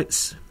the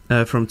rights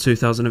from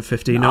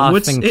 2015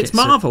 onwards. It's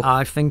Marvel.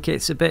 I think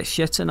it's a bit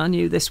shit, and I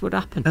knew this would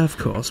happen. Of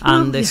course.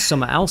 And there's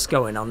something else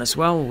going on as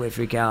well with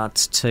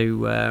regards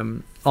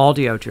to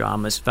audio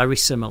dramas, very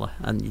similar,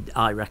 and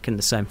I reckon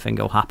the same thing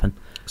will happen.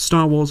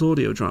 Star Wars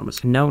audio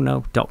dramas?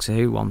 No, Doctor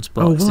Who ones.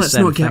 But let's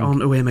not get on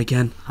to him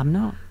again. I'm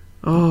not.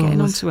 I'm getting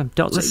onto him.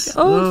 It's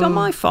not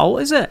my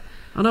fault, is it?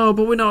 I know,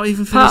 but we're not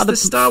even finished part of the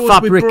Star Wars.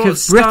 Fabric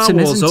of Britain,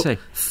 isn't it?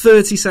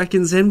 30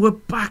 seconds in, we're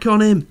back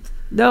on him.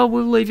 No,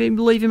 we'll leave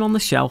him on the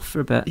shelf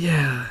for a bit.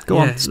 Yeah. Go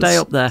on, stay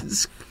up there.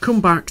 Let's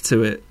come back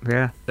to it.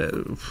 Yeah.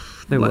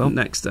 They will.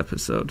 Next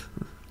episode.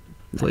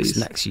 Please.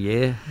 Next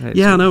year. I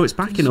know, it's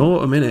back in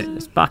autumn, isn't it?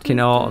 It's back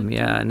in autumn,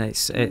 yeah, and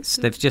it's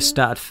they've just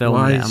started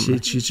filming. Why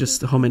is she's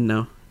just humming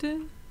now?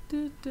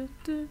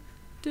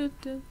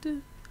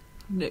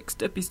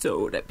 Next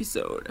episode.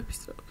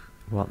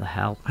 What the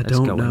hell I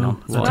don't going know.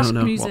 on? I don't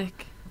know.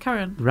 Music.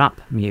 Karen. Rap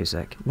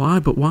music. Why?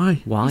 But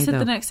why? Why? You said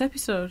the next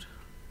episode.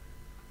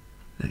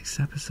 Next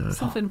episode.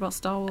 Something about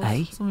Star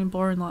Wars. Something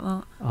boring like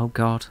that. Oh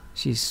God,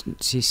 she's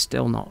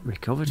still not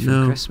recovered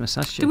from Christmas,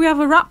 has she? Do we have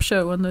a rap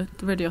show on the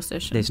radio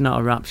station? There's not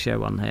a rap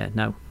show on here.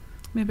 No.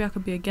 Maybe I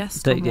could be a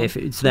guest. If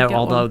it's there,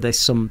 although there's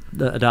some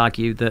that would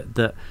argue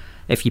that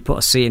if you put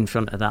a C in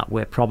front of that,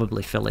 we're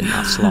probably filling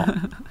that slot.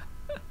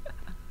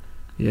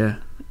 Yeah.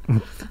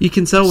 You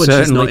can tell when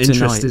she's not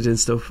interested in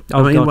stuff.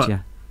 Oh, God, yeah.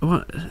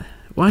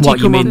 Why do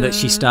you mean that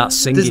she starts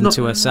singing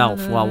to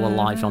herself while we're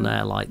live on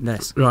air like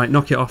this? Right,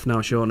 knock it off now,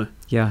 Shauna.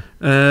 Yeah.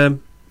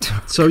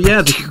 So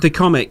yeah, the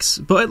comics,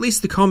 but at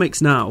least the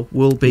comics now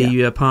will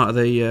be part of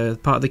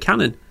the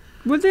canon.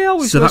 Well, they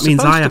always. So that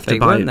means I have to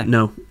buy it.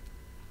 No.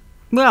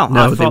 Well,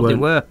 no, I thought they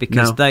were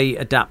because they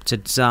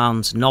adapted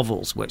Zahn's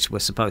novels, which were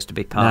supposed to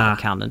be part of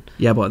canon.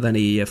 Yeah, but then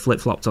he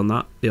flip-flopped on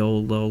that, the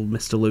old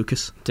Mr.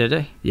 Lucas. Did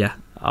he? Yeah.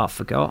 I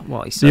forgot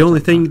what he said. The only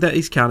thing that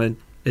is canon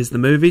is the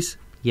movies.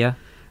 Yeah.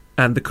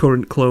 And the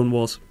current Clone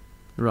Wars.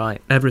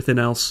 Right. Everything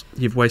else,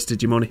 you've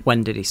wasted your money.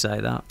 When did he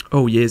say that?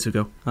 Oh, years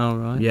ago. Oh,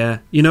 right. Yeah.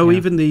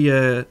 Even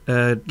the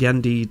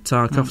Genndy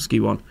Tartakovsky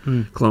one,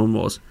 Clone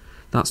Wars,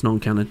 that's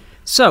non-canon.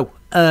 So,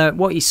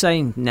 what you're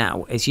saying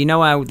now is,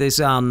 how the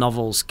Zahn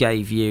novels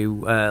gave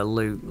you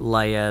Luke,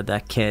 Leia, their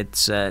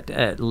kids,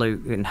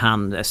 Luke and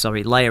Han,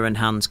 Leia and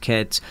Han's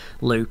kids,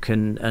 Luke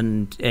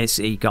and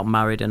he got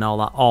married and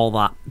all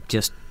that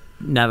just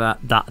never,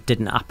 that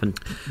didn't happen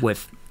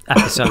with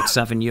Episode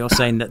 7. You're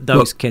saying that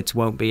those kids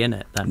won't be in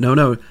it then?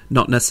 No,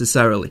 not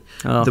necessarily.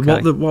 Oh,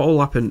 okay. What will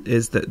happen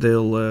is that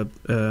they'll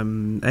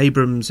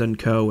Abrams and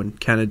Co. and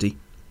Kennedy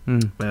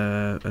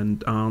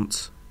and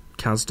Arndt,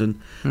 Kasdan,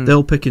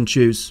 they'll pick and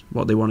choose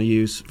what they want to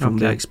use from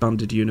the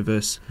expanded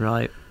universe,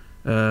 right?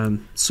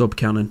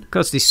 Sub-canon,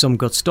 because there's some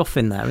good stuff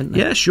in there, isn't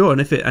there? Yeah, sure. And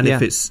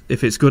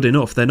if it's good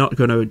enough, they're not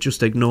going to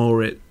just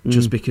ignore it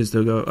just because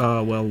they'll go,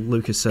 oh well,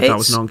 Lucas said that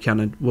was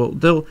non-canon. Well,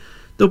 they'll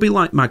be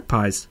like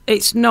magpies.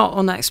 It's not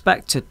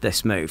unexpected,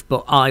 this move,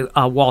 but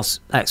I was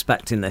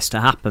expecting this to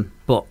happen.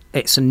 But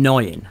it's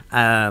annoying.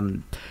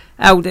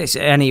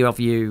 Any of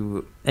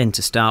you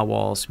into Star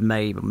Wars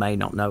may or may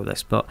not know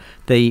this, but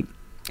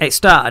it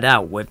started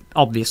out with,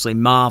 obviously,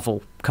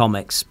 Marvel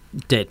Comics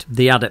did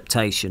the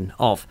adaptation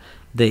of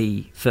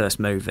the first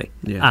movie.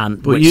 Yeah.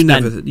 But you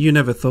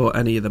never thought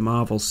any of the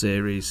Marvel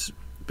series,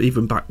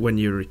 even back when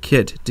you were a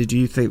kid, did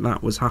you think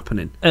that was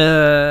happening?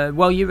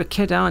 Well, you're a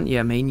kid, aren't you?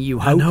 I mean, you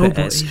hope it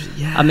is.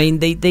 Yeah. I mean,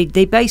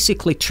 they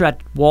basically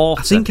tread water.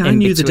 I think I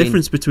knew the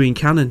difference between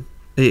canon.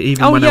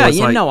 Even when I was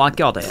I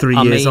got it.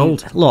 3 years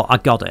old. Look, I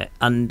got it,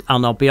 and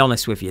I'll be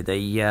honest with you,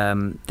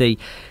 it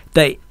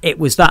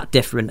was that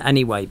different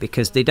anyway,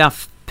 because they'd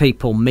have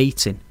people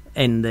meeting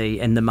in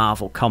the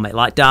Marvel comic,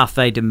 like Darth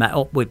Vader met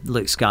up with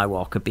Luke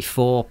Skywalker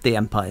before The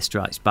Empire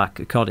Strikes Back,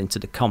 according to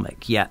the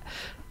comic. Yet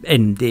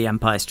in The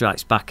Empire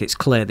Strikes Back, it's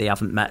clear they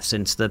haven't met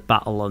since the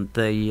battle of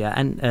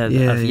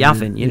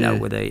Yavin,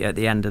 with at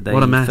the end of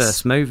the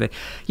first movie.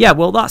 Yeah,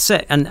 well, that's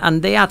it,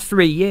 and they had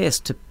 3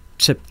 years to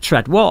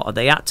tread water.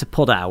 They had to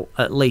put out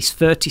at least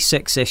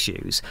 36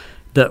 issues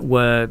that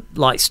were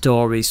like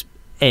stories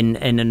in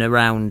and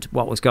around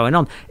what was going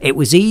on. It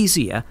was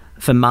easier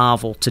for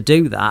Marvel to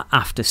do that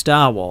after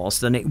Star Wars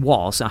than it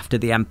was after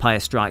The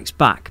Empire Strikes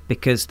Back,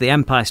 because The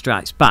Empire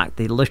Strikes Back,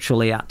 they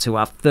literally had to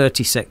have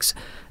 36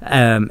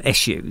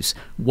 issues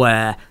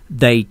where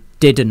they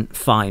didn't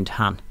find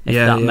Han, if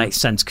that makes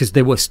sense, because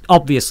they were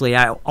obviously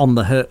out on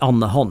the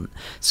hunt.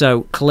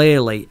 So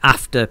clearly,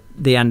 after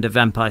the end of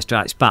Empire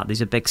Strikes Back,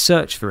 there's a big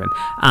search for him,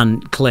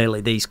 and clearly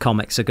these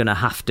comics are going to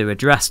have to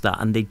address that,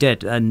 and they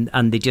did, and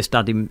they just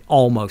had him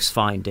almost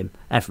find him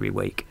every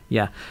week,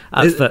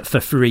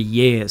 for 3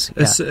 years.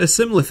 A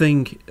similar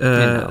thing,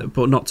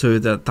 but not to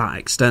that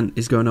extent,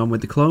 is going on with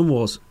the Clone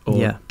Wars,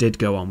 or did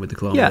go on with the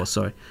Clone Wars.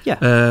 Sorry,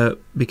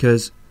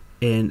 because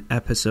in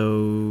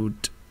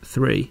Episode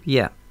 3,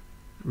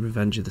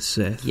 Revenge of the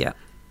Sith,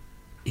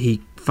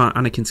 Anakin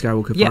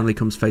Skywalker finally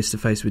comes face to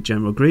face with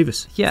General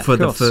Grievous for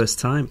the first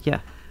time.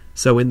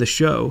 So in the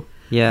show,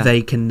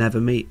 they can never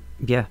meet.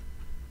 I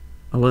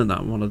learned that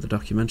in one of the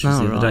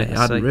documentaries the other day.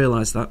 I hadn't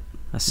realised that.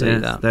 I see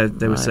that.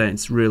 They were saying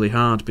it's really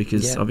hard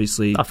because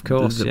obviously, of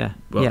course,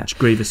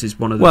 Grievous is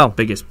one of the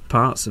biggest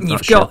parts of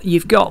that show.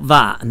 You've got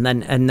that, and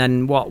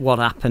then what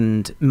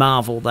happened?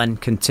 Marvel then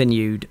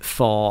continued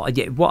for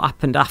what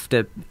happened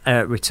after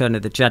Return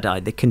of the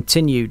Jedi. They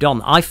continued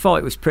on. I thought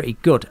it was pretty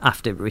good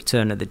after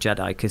Return of the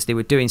Jedi because they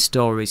were doing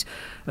stories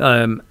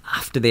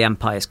after the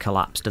Empire's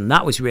collapsed, and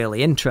that was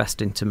really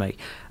interesting to me.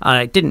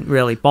 It didn't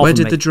really bother me.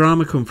 Where did the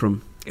drama come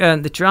from?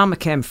 The drama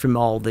came from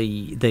all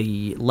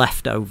the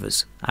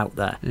leftovers out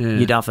there.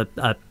 You'd have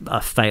a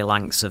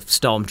phalanx of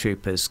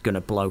stormtroopers going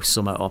to blow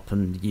something up,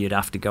 and you'd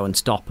have to go and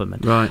stop them.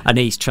 And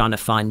he's trying to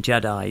find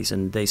Jedis,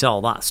 and there's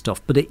all that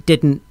stuff. But it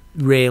didn't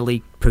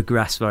really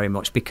progress very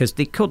much because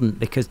they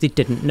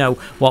didn't know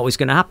what was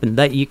going to happen.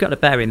 You've got to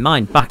bear in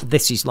mind,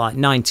 this is like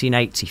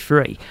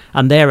 1983,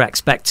 and they're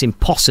expecting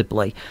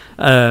possibly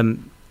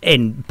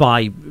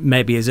by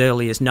maybe as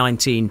early as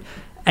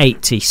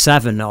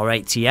 1987 or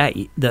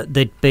 88 that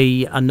there'd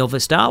be another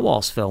Star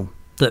Wars film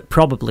that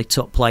probably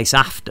took place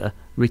after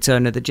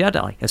Return of the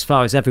Jedi. As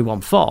far as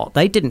everyone thought,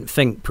 they didn't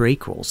think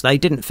prequels. They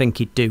didn't think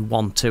he'd do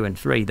 1, 2 and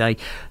 3.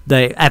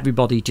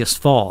 Everybody just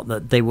thought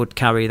that they would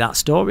carry that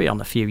story on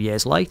a few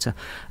years later.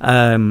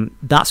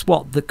 That's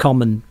what the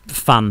common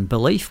fan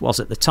belief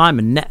was at the time,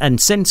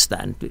 and since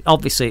then,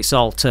 obviously, it's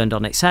all turned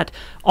on its head.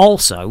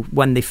 Also,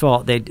 when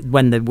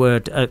the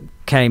word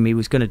came he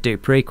was going to do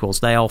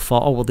prequels, they all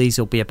thought, oh well, these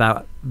will be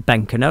about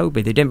Ben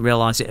Kenobi. They didn't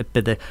realise it'd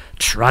be the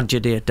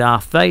tragedy of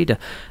Darth Vader,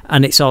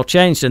 and it's all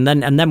changed. And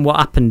then what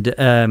happened?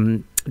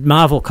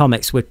 Marvel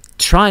Comics were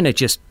trying to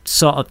just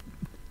sort of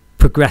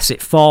progress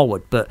it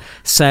forward, but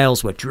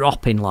sales were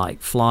dropping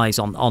like flies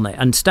on it,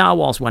 and Star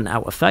Wars went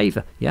out of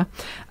favour.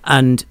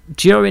 And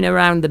during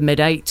around the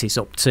mid-80s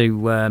up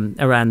to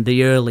around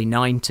the early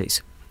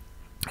 90s,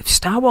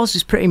 Star Wars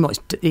is pretty much,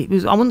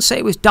 I wouldn't say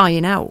it was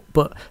dying out,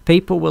 but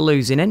people were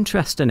losing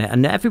interest in it,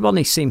 and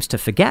everybody seems to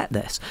forget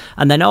this.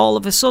 And then all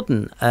of a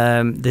sudden,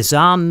 the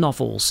Zahn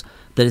novels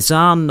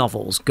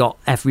got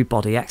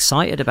everybody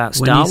excited about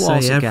Star Wars again.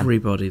 When you say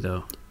everybody,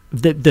 though?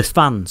 The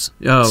fans,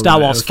 Star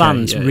Wars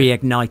fans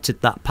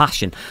reignited that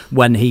passion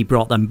when he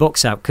brought them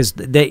books out, because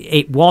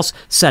it was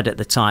said at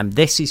the time,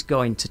 this is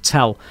going to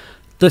tell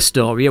the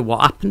story of what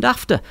happened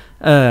after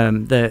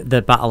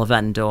the Battle of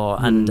Endor,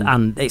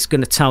 and it's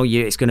going to tell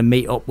you, it's going to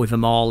meet up with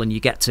them all, and you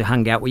get to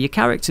hang out with your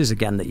characters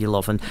again that you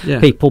love. And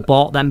people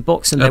bought them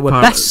books, and they were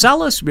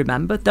bestsellers.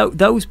 Remember,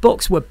 those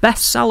books were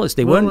bestsellers.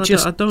 They weren't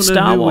just Star Wars fans.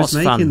 I don't know who was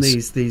making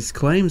these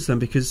claims then,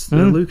 because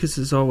Lucas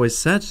has always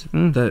said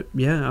that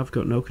I've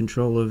got no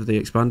control over the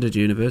expanded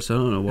universe. I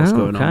don't know what's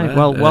going on there.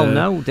 Well,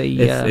 no.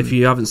 If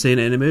you haven't seen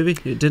it in a movie,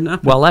 it didn't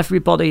happen. Well,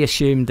 everybody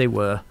assumed they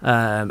were,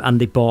 and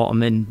they bought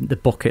them in the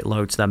bucket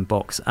loads, them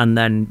books, and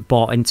then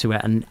bought into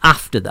it. And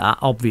after that,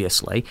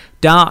 obviously,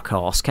 Dark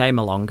Horse came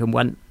along and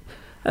went,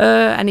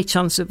 any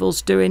chance of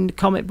us doing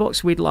comic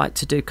books? We'd like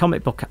to do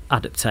comic book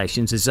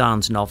adaptations of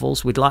Zahn's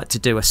novels. We'd like to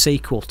do a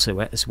sequel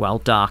to it as well,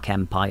 Dark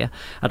Empire.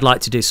 I'd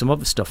like to do some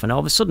other stuff. And all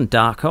of a sudden,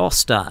 Dark Horse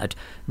started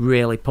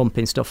really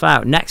pumping stuff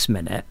out. Next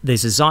minute,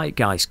 there's a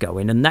zeitgeist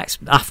going, and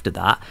after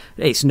that,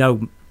 it's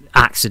no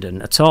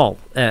accident at all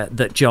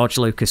that George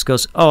Lucas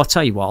goes, I'll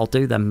tell you what, I'll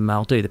do the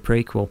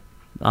prequel.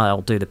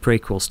 I'll do the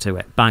prequels to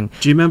it. Bang.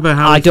 Do you remember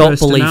how I don't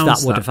believe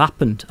that would have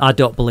happened. I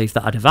don't believe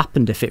that would have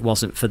happened if it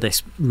wasn't for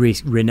this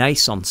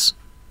renaissance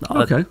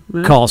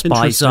caused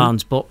by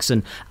Zahn's books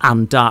and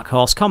Dark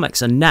Horse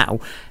comics. And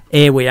now,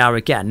 here we are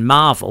again,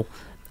 Marvel.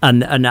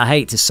 And I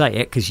hate to say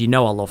it because I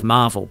love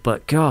Marvel,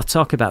 but God,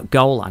 talk about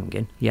goal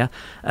hanging,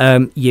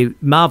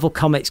 Marvel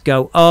Comics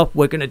go,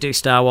 we're going to do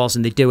Star Wars,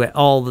 and they do it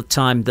all the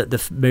time that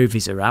the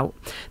movies are out,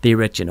 the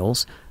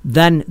originals.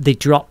 Then they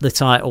drop the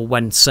title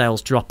when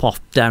sales drop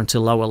off down to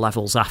lower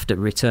levels after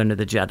Return of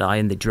the Jedi,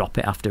 and they drop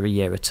it after a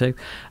year or two,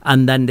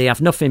 and then they have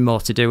nothing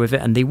more to do with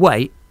it, and they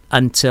wait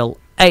until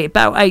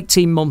about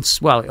 18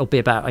 months, well, it'll be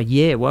about a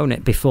year, won't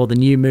it, before the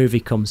new movie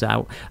comes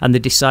out, and they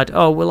decide,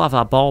 we'll have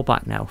our ball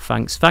back now.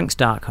 Thanks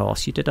Dark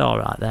Horse, you did all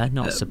right there,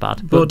 not so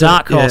bad. But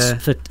Dark Horse,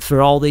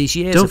 for all these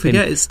years... Don't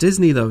forget, it's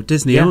Disney, though.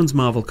 Disney owns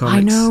Marvel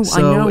Comics.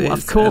 I know.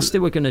 Of course they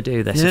were going to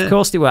do this. Of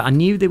course they were. I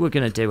knew they were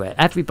going to do it.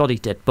 Everybody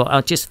did. But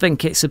I just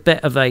think it's a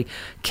bit of a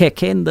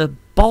kick in the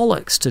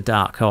bollocks to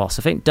Dark Horse.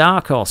 I think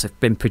Dark Horse have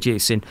been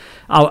producing...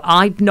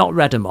 I've not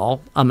read them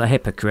all. I'm a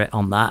hypocrite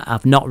on that.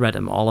 I've not read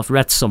them all. I've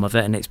read some of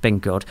it and it's been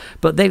good.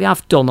 But they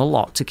have done a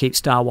lot to keep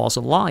Star Wars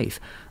alive.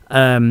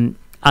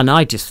 And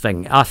I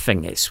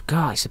think it's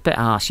a bit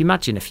harsh.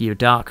 Imagine if you were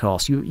Dark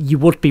Horse. You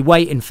would be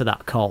waiting for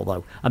that call,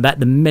 though. I bet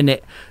the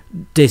minute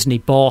Disney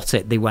bought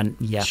it, they went,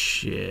 yeah,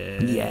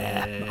 shit.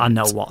 Yeah, I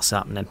know what's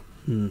happening.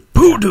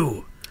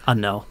 Voodoo! I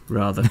know.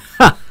 Rather.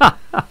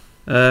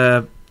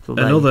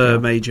 Another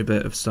major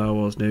bit of Star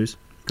Wars news.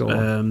 Go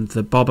on.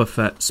 The Boba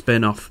Fett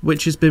spin-off,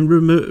 which has been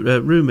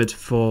rumoured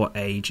for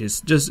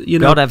ages. Just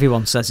God,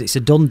 everyone says it's a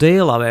done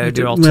deal. I heard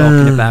you're all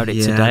talking about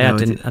it today.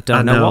 I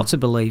don't know what to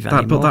believe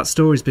anymore. But that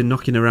story's been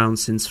knocking around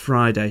since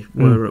Friday.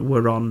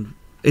 We're on.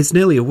 It's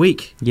nearly a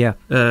week.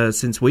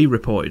 Since we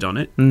reported on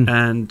it,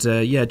 and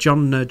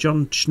John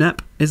Schnepp,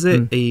 is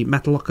it? The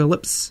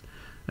Metalocalypse,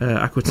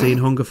 Aqua Teen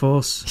Hunger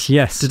Force.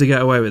 Yes. Did he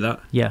get away with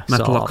that? Yeah.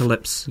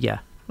 Metalocalypse. Yeah.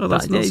 Oh,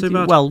 that's not so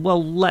bad.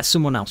 Well, let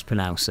someone else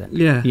pronounce it.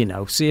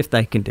 Yeah. See if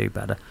they can do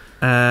better.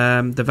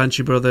 The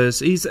Venture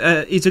Brothers. He's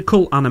a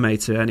cult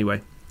animator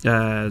anyway, /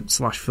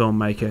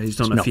 filmmaker. He's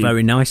done not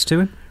very nice to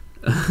him.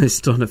 He's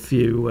done a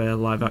few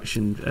live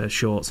action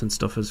shorts and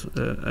stuff as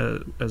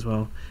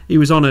well. He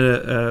was on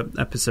a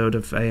episode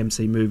of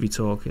AMC Movie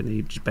Talk, and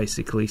he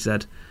basically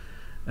said.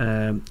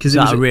 Is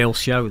that a real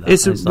show?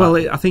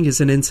 I think it's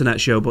an internet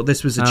show, but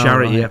this was a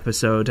charity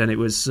episode, and it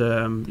was.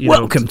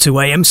 Welcome to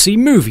AMC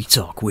Movie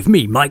Talk with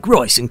me, Mike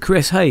Royce, and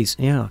Chris Hayes.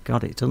 Yeah,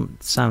 God, it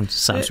doesn't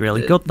sounds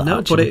really good. That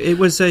no, but it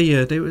was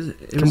a.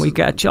 Can we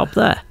get a job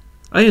there?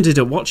 I ended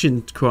up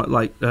watching quite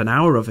like an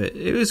hour of it.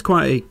 It was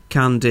quite a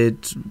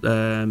candid,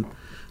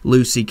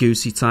 loosey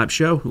goosey type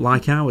show,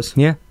 like ours.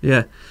 Yeah.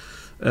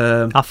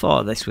 I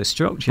thought this was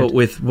structured,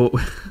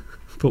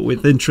 but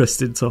with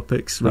interesting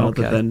topics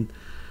rather than.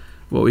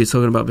 What were you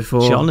talking about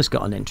before? Sean has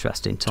got an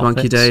interesting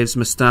topic. Dwanky Dave's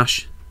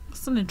moustache.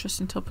 That's an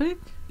interesting topic.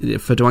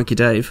 For Dwanky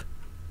Dave.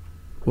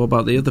 What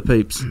about the other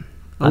peeps?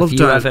 Have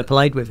you ever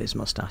played with his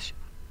moustache?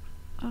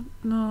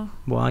 No.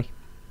 Why?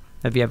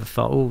 Have you ever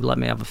thought, let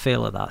me have a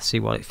feel of that, see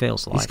what it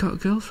feels like? He's got a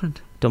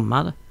girlfriend. Doesn't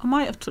matter. I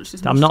might have touched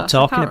his moustache. I'm not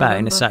talking about it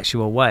in a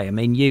sexual way. I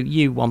mean,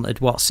 you wanted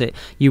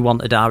You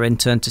wanted our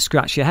intern to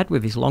scratch your head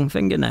with his long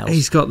fingernails.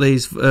 He's got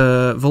these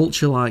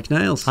vulture-like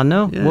nails. I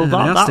know. Yeah,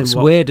 well, that's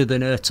weirder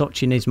than her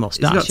touching his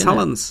moustache. He's got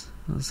talents.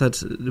 I said,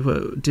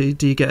 do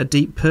you get a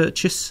deep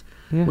purchase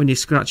when you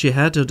scratch your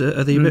head, or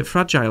are they a bit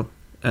fragile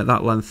at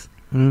that length?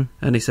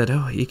 And he said,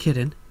 "Oh, are you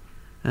kidding?"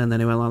 And then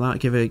he went like that,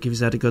 give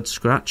his head a good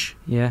scratch.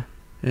 Yeah.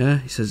 Yeah,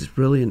 he says, it's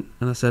brilliant.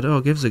 And I said,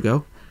 give us a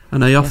go.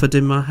 And I offered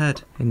him my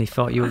head. And he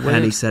thought you were weird.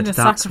 And he said,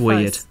 that's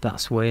weird.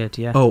 That's weird,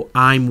 yeah. Oh,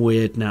 I'm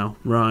weird now.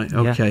 Right,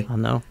 okay. Yeah, I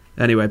know.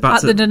 Anyway,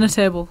 back to the dinner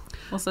table,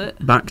 was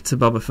it? Back to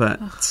Boba Fett.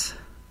 Ugh.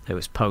 It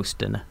was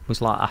post-dinner. It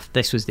was like,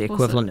 this was the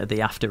equivalent of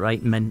the After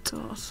 8 mint.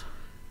 God.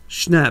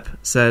 Schnepp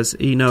says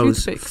he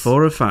knows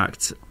for a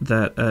fact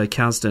that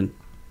Kasdan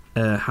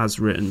has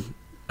written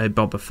a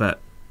Boba Fett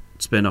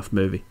spin-off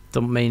movie.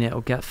 Doesn't mean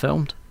it'll get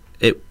filmed.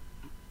 It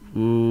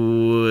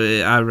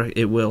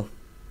will.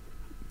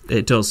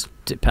 It does.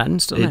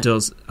 Depends, doesn't it? It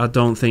does. I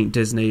don't think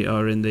Disney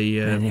are in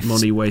the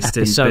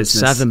money-wasting business.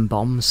 Episode 7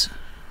 bombs.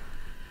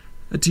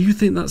 Do you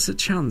think that's a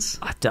chance?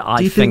 I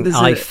think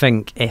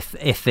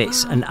if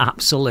it's an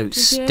absolute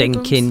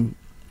stinking,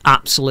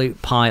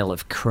 absolute pile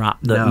of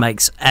crap that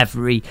makes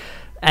every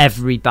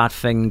bad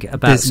thing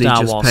about Disney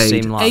Star Wars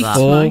seem like that.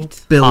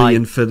 $4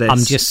 billion for this.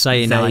 I'm just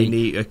saying they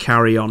need to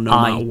carry on no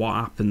matter what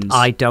happens.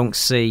 I don't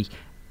see,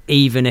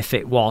 even if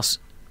it was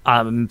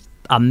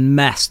a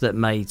mess that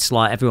makes,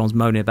 like everyone's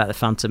moaning about the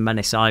Phantom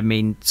Menace, I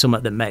mean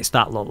something that makes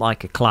that look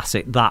like a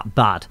classic that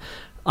bad,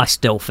 I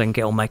still think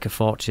it'll make a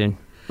fortune.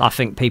 I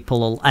think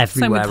people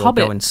everywhere will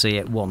go and see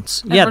it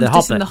once.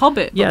 Everyone's the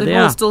Hobbit, but they've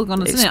all still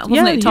gone and seen it.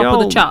 Wasn't it top of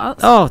the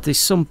charts? Oh, there's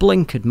some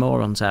blinkered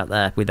morons out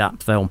there with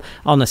that film.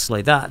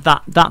 Honestly,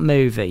 that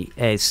movie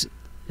is,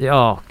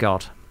 oh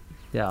God,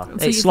 yeah, so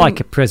it's like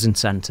a prison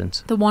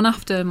sentence. The one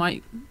after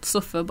might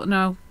suffer, but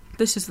no,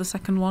 this is the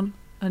second one,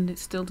 and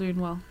it's still doing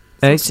well.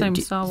 It's the same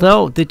with Star Wars.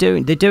 Though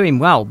they're doing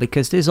well,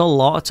 because there's a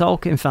lot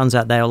of Tolkien fans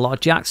out there, a lot of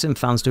Jackson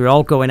fans who are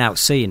all going out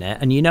seeing it,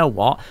 and you know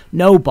what?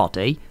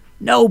 Nobody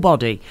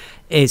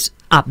is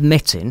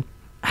admitting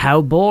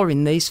how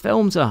boring these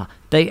films are.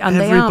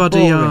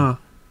 Everybody are.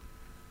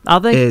 Are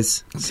they?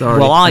 Sorry.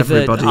 Well,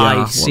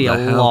 I see a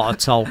lot of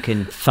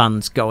Tolkien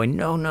fans going,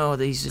 no,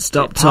 these are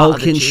stop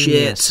Tolkien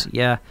shit.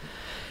 Yeah,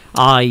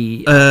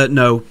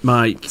 no,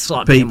 Mike.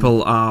 Like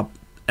people are.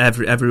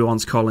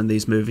 Everyone's calling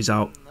these movies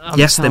out.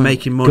 Yes, they're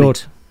making money.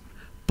 Good.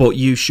 But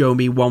you show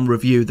me one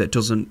review that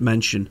doesn't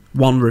mention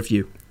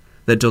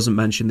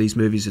these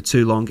movies are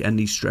too long and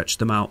he stretched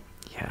them out.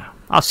 Yeah.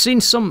 I've seen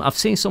some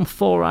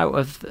 4 out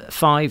of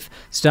 5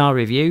 star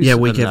reviews. Yeah,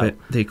 we give it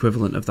the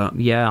equivalent of that.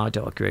 Yeah, I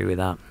don't agree with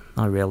that.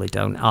 I really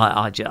don't.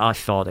 I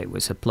thought it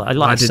was a play.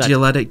 Why did you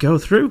let it go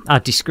through? I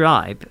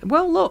describe.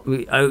 Well, look,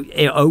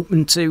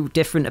 open to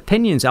different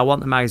opinions. I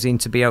want the magazine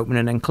to be open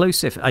and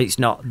inclusive. It's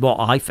not what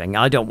I think.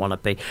 I don't want to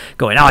be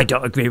going, I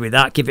don't agree with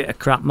that, give it a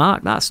crap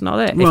mark. That's not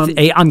it. Well,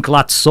 I'm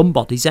glad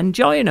somebody's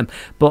enjoying them.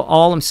 But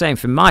all I'm saying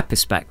from my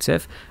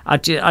perspective, I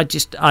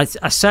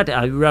said it,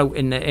 I wrote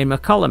in my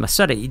column, I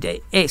said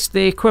it's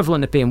the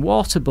equivalent of being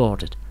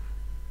waterboarded.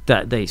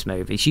 These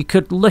movies, you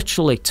could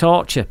literally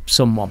torture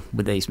someone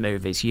with these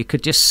movies. You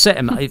could just sit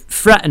them,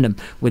 threaten them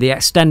with the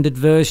extended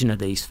version of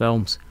these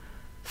films.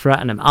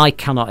 Threaten them. I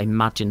cannot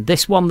imagine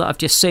this one that I've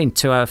just seen,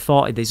 2 hour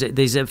 40. There's a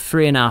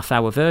 3.5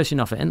 hour version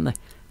of it, isn't there?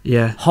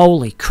 Yeah.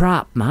 Holy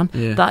crap, man!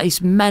 Yeah. That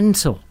is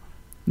mental.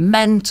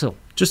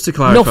 Just to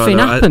clarify, nothing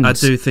happens. I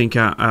do think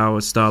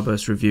our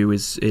Starburst review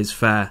is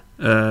fair.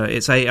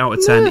 It's 8 out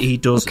of 10. He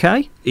does.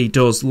 Okay. He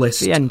does list.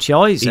 He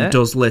enjoys it. He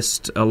does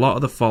list a lot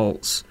of the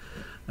faults.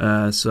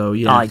 So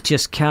yeah, I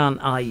just can't.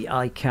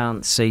 I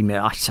can't see me.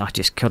 I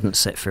just couldn't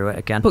sit through it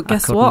again. But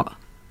guess what?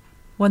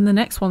 When the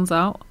next one's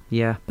out,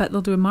 yeah, bet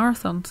they'll do a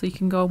marathon so you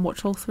can go and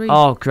watch all 3.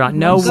 Oh, great!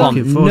 Look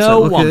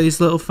at his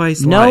little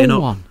face. No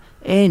one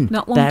in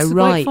their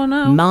right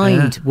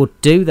mind would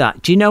do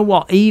that. Do you know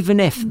what? Even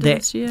if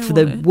for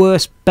the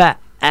worst bet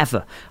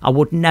ever, I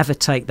would never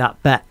take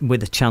that bet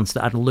with a chance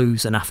that I'd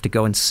lose and have to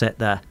go and sit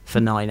there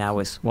for 9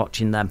 hours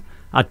watching them.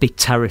 I'd be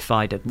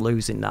terrified of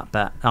losing that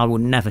bet. I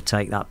would never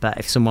take that bet.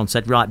 If someone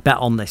said, right, bet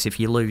on this, if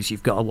you lose,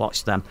 you've got to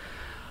watch them.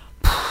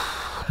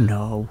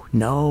 No.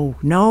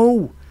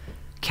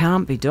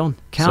 Can't be done.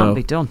 Can't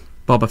be done.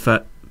 Boba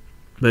Fett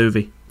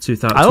movie,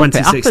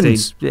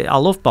 2016. I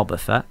love Boba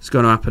Fett. It's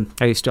going to happen.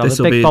 I used to have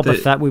a big Boba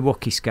Fett with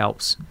Wookiee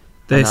scalps.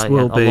 This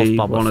will be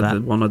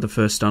one of the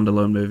first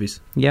standalone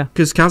movies. Yeah.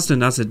 Because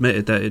Kasdan has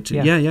admitted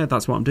that,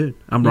 that's what I'm doing.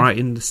 I'm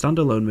writing the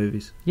standalone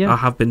movies. Yeah. I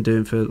have been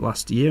doing for the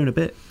last year and a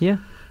bit. Yeah.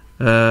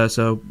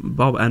 So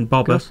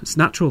Boba, it's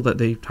natural that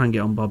they hang it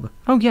on Boba.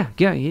 Oh yeah.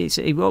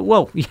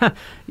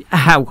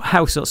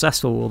 How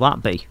successful will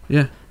that be?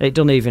 Yeah, it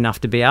doesn't even have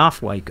to be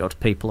halfway good.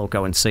 People will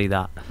go and see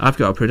that. I've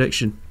got a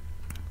prediction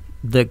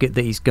that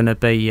he's going to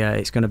be.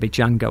 It's going to be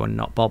Django and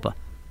not Boba.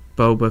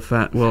 Boba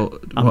Fett. Well,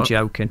 I'm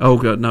joking. Oh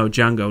god, no,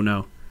 Django,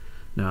 no,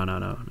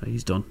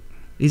 he's done.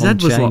 His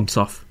head was lopped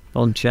off.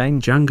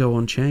 Unchained. Django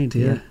Unchained.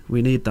 Yeah,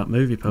 we need that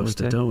movie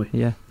poster, don't we?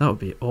 Yeah, that would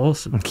be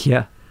awesome.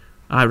 Yeah.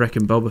 I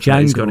reckon Boba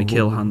Fett is going to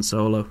kill Han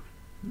Solo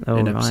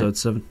in episode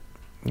 7.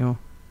 Oh.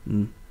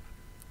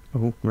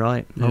 Oh,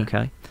 right. Yeah.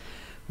 Okay.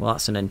 Well,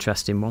 that's an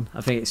interesting one. I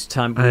think it's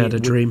time. I had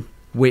a dream.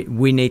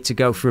 We need to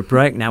go for a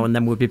break now, and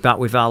then we'll be back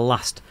with our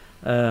last.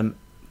 I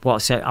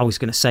was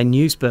going to say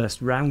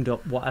Newsburst,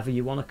 Roundup, whatever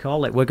you want to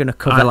call it. We're going to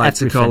cover. I like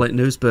everything. to call it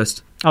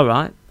Newsburst. All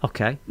right.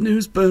 Okay.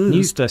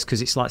 Newsburst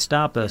because it's like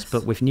Starburst,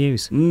 but with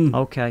news.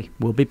 Okay.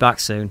 We'll be back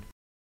soon.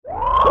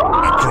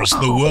 Across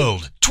the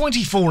world,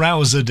 24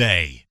 hours a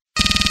day.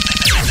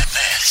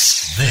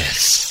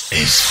 This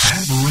is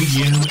Fab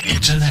Radio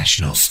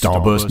International.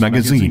 Starburst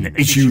Magazine,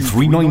 issue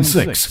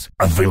 396.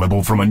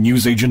 Available from a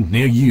newsagent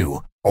near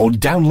you, or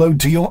download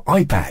to your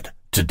iPad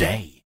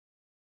today.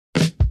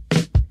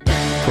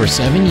 For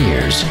 7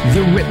 years,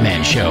 The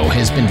Ripman Show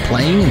has been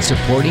playing and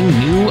supporting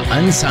new,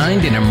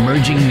 unsigned, and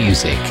emerging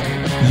music.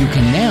 You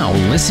can now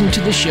listen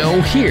to the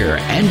show here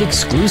and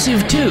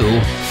exclusive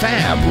to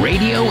Fab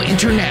Radio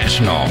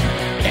International.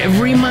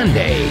 Every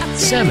Monday,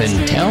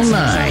 7 till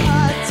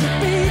 9.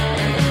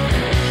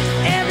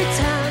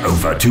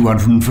 Over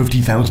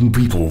 250,000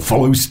 people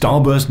follow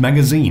Starburst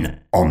Magazine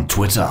on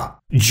Twitter.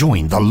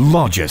 Join the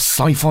largest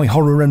sci-fi,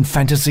 horror and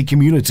fantasy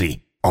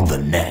community on the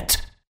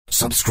net.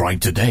 Subscribe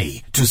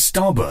today to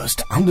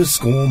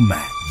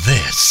Starburst_Mag.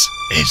 This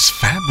is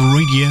Fab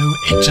Radio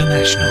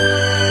International.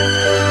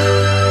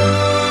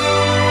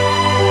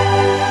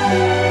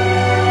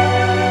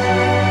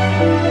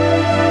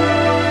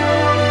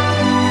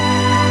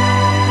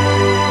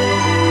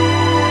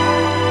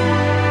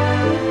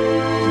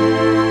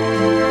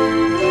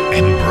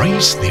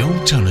 Embrace the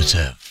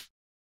alternative.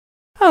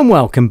 And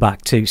welcome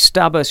back to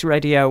Starburst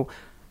Radio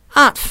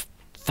at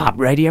Fab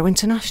Radio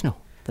International.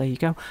 There you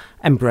go.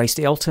 Embrace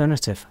the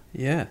alternative.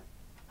 Yeah.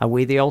 Are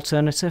we the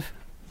alternative?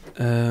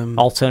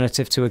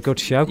 Alternative to a good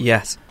show?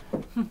 Yes.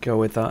 Go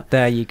with that.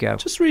 There you go.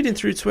 Just reading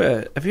through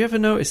Twitter, have you ever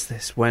noticed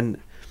this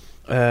when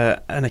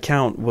an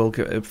account will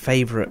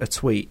favourite a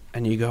tweet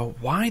and you go,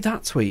 why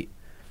that tweet?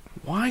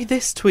 Why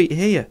this tweet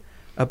here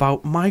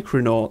about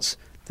Micronauts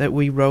that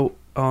we wrote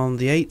on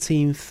the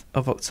 18th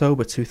of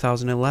October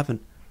 2011?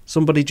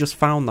 Somebody just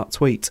found that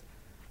tweet.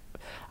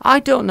 I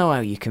don't know how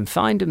you can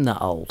find them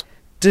that old.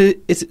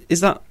 Does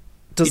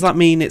that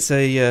mean it's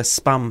a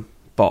spam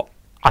bot?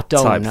 I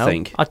don't know.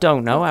 Thing? I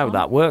don't know how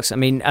that works. I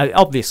mean,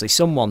 obviously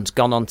someone's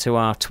gone onto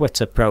our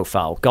Twitter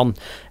profile,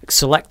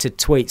 selected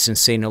tweets and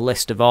seen a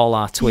list of all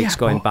our tweets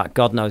going back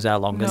God knows how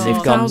long. And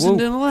they've gone,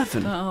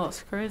 2011. Oh,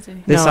 that's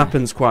crazy. This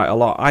happens quite a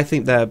lot. I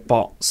think they're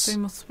bots. They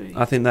must be.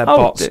 I think they're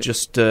bots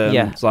just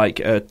like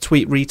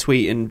tweet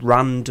retweeting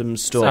random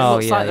stuff. So it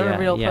looks like they're a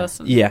real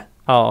person. Yeah.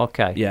 Oh,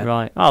 okay. Yeah.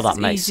 Right. Oh, that It's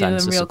makes easier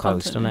sense, than I real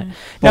suppose, content, doesn't it?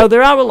 yeah. No,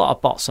 there are a lot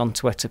of bots on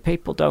Twitter.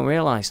 People don't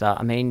realise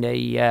that. I mean,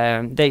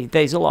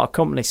 there's a lot of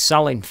companies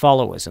selling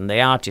followers, and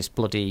they are just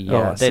bloody.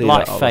 They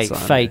like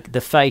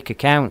the fake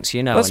accounts,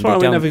 you know. That's why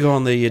we never go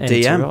on the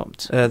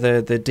interrupt.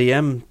 DM, the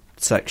DM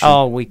section.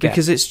 Oh,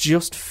 because it's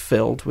just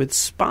filled with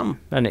spam,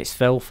 and it's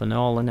filth and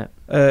all, isn't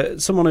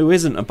it? Someone who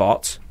isn't a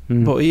bot,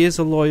 but he is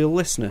a loyal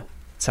listener,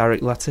 Tariq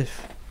Latif.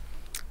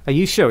 Are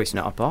you sure he's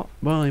not a bot?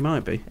 Well, he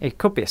might be. It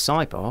could be a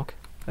cyborg.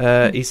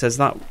 He says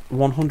that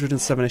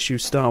 107 issue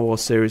Star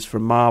Wars series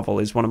from Marvel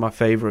is one of my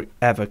favourite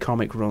ever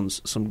comic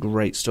runs. Some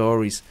great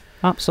stories.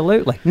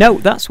 Absolutely. No,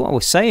 that's what I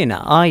was saying.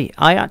 I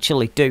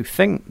actually do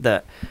think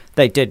that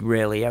they did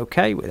really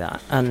okay with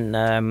that. And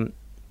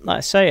like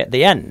I say, at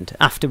the end,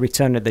 after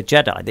Return of the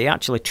Jedi, they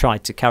actually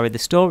tried to carry the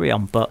story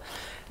on. But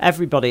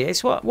everybody,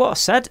 it's what I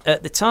said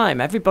at the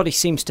time, everybody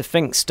seems to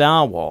think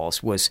Star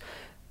Wars was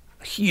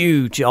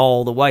huge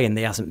all the way and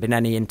there hasn't been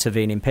any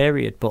intervening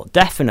period, but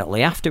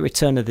definitely after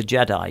Return of the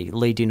Jedi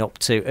leading up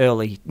to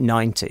early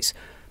 90s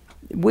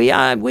we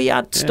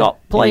had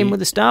stopped playing with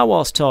the Star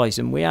Wars toys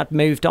and we had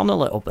moved on a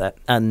little bit,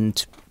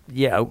 and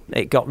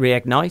it got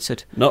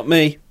reignited. Not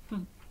me.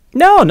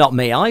 No, not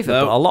me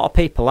either, but a lot of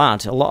people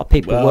had. A lot of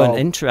people weren't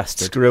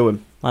interested. Screw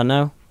them. I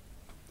know.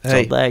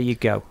 Hey, so there you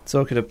go.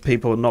 Talking of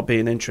people not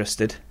being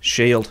interested,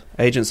 S.H.I.E.L.D.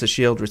 Agents of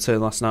S.H.I.E.L.D.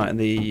 returned last night, and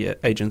the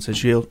Agents of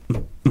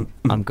S.H.I.E.L.D.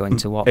 I'm going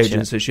to watch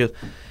Agents of S.H.I.E.L.D.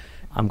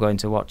 I'm going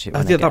to watch it.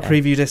 I think that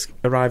preview disc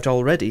arrived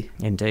already.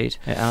 Indeed,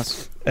 it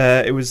has.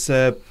 It was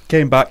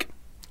came back.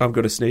 I'm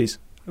going to sneeze.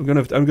 I'm going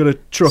to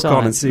truck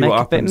on and see what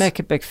happens. Make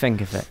a big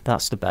thing of it.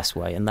 That's the best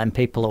way, and then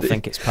people will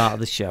think it's part of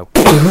the show.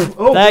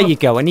 There you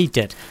go, and he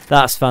did.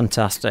 That's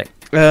fantastic.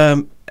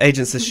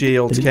 Agents of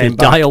S.H.I.E.L.D. came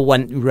back. The dial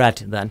went red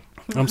then.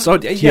 I'm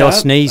sorry. Your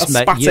sneeze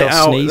went at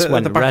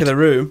the back red. Of the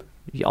room.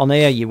 On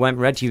here, you went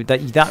red.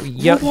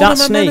 That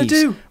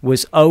sneeze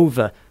was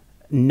over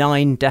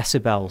 9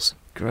 decibels.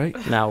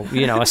 Great. Now,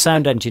 a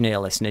sound engineer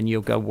listening,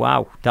 you'll go,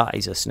 "Wow, that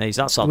is a sneeze."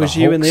 That's like Was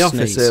you in the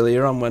office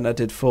earlier on when I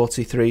did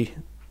 43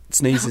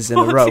 sneezes in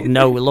a row?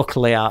 No,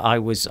 luckily I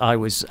was out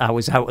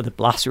of the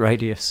blast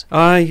radius.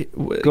 I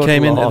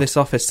came into this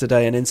office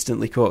today and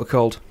instantly caught a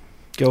cold.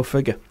 Go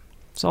figure.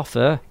 It's off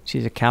her.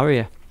 She's a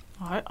carrier.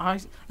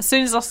 As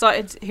soon as I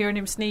started hearing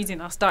him sneezing,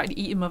 I started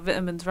eating my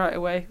vitamins right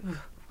away.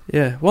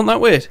 Yeah, wasn't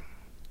that weird?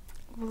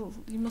 Well,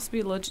 you must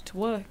be allergic to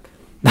work.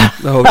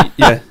 Oh,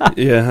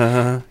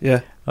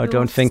 yeah. I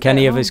don't think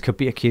any of us could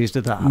be accused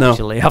of that, no,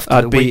 actually. After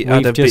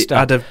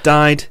I'd have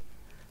died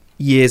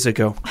years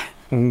ago.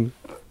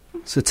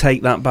 So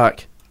take that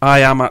back. I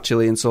am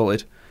actually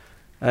insulted.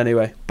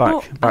 Anyway,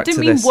 back to this. I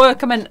didn't mean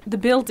work, I meant the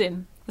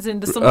building. As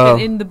in there's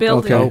something in the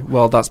building. Okay,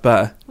 well, that's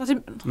better.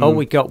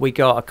 We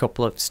got a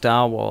couple of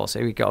Star Wars.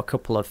 We got a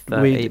couple of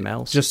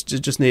emails.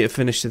 Just need to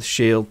finish the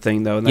S.H.I.E.L.D.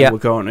 thing, though, and then we'll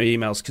go on to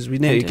emails, because we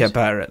need to get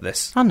better at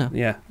this. I know.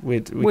 Yeah,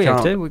 we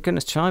can't. We're going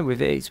to try with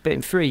it. It's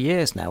been 3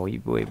 years now.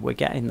 We're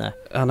getting there.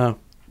 I know.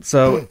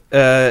 So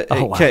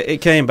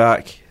it came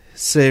back.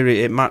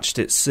 It matched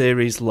its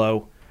series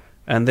low,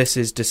 and this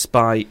is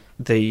despite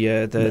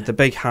the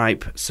big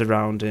hype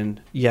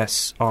surrounding.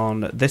 Yes,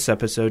 on this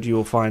episode you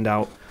will find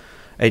out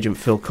Agent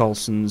Phil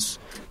Coulson's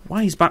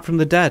why he's back from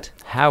the dead.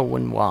 How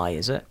and why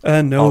is it?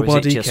 Nobody or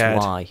is it just cared.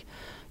 Why?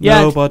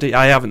 Yeah, nobody.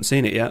 I haven't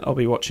seen it yet. I'll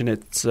be watching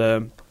it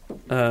later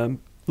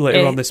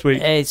on this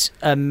week. It's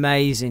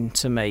amazing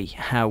to me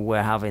how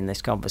we're having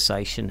this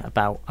conversation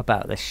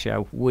about this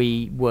show.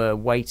 We were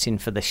waiting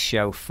for this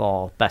show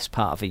for best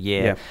part of a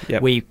year.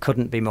 Yeah. We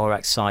couldn't be more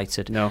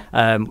excited. No.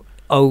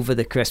 Over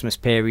the Christmas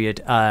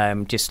period,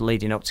 just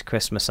leading up to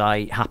Christmas,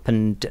 I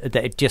happened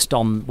just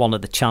on one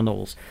of the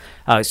channels.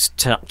 I was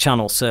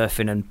channel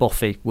surfing and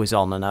Buffy was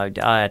on, and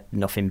I had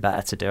nothing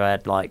better to do. I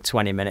had like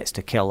 20 minutes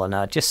to kill, and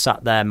I just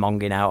sat there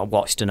monging out. I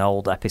watched an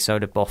old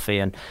episode of Buffy,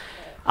 and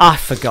I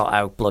forgot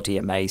how bloody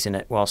amazing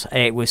it was.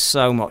 It was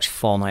so much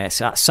fun. I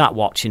sat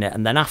watching it,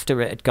 and then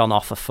after it had gone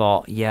off, I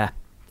thought,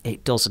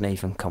 it doesn't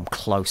even come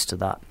close to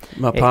that.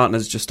 My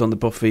partner's just on the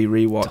Buffy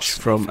rewatch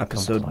from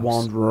episode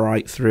 1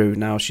 right through.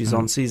 Now she's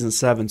on season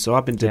 7, so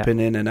I've been dipping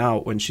in and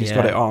out when she's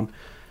got it on.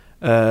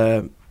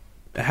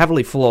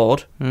 Heavily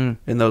flawed in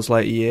those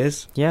later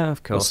years. Yeah,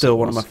 of course. But still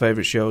one of my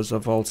favourite shows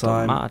of all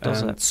time. Doesn't matter,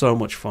 does it? So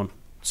much fun.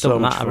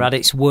 Doesn't matter. At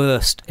its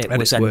worst, it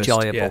was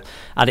enjoyable. Yeah.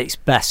 At its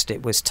best,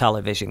 it was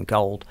television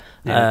gold.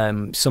 Yeah.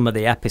 Some of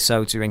the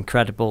episodes are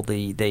incredible.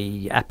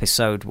 The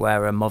episode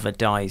where a mother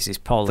dies is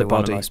probably one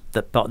of the most.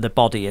 The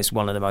body is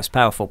one of the most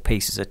powerful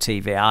pieces of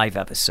TV I've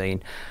ever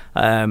seen.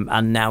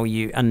 And now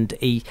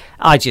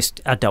I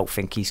don't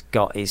think he's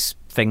got his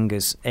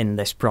fingers in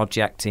this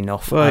project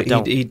enough. Well,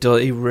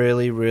 he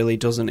really, really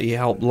doesn't. He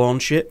helped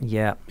launch it.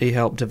 Yeah, he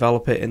helped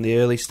develop it in the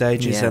early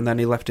stages, and then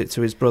he left it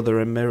to his brother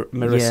and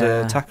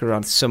Marissa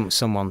Takaran.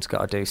 Someone's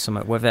got to do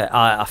something with it.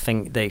 I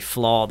think the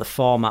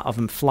format of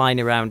them flying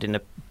around in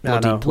a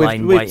bloody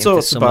plane we've waiting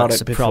for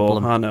someone's a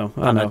problem. I know.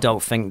 I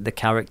don't think the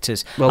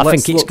characters. Well, I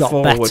think it's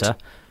got better.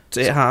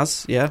 It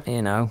has, yeah.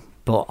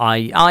 But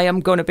I am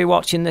going to be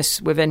watching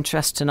this with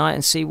interest tonight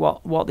and see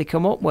what they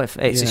come up with.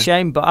 It's a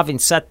shame, but having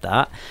said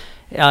that,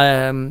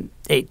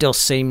 It does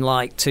seem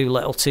like too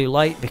little too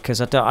late,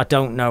 because I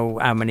don't know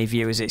how many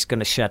viewers it's going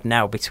to shed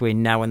now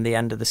between now and the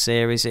end of the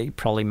series. It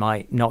probably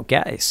might not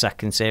get its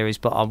second series,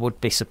 but I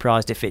would be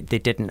surprised if they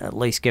didn't at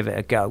least give it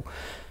a go.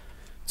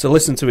 To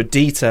listen to a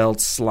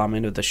detailed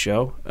slamming of the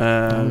show,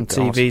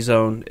 TV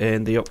Zone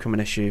in the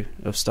upcoming issue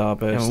of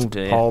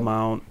Starburst, Paul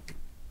Mount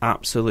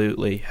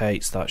absolutely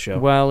hates that show.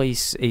 Well,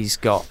 he's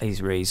got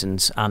his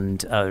reasons,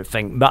 and I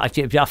think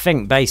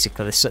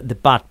basically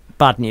the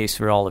bad news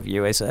for all of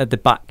you is at the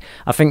back.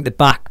 I think the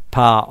back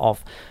part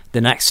of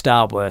the next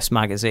Starburst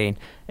magazine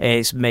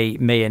is me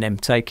and him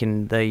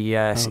taking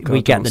the.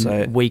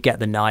 We get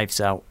the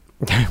knives out.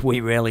 We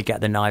really get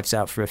the knives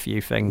out for a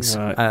few things,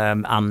 right.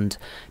 And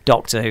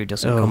Doctor Who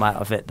doesn't come out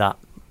of it that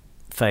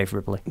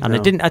favourably.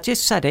 And I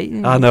just said it.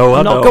 I'm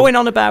not going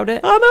on about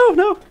it.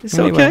 No, it's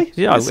anyway, okay.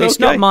 Yeah, it's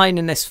not mine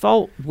and this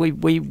fault. We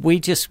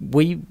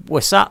were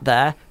sat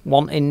there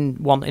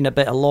wanting a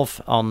bit of love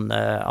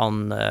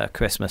on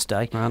Christmas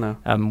Day. I know.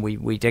 And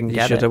we didn't get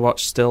it. You should have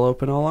watched Still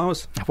Open All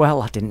Hours.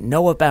 Well, I didn't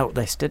know about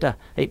this, did I?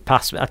 It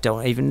passed me. I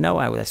don't even know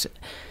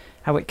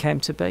how it came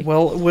to be.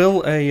 Well,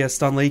 will a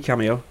Stan Lee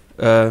cameo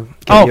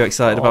get you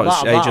excited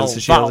about Agents of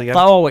S.H.I.E.L.D.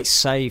 again? It's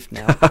saved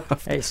now.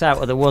 It's out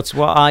of the woods.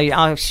 Well,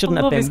 I shouldn't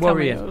have been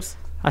worrying.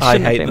 I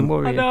hate them.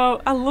 I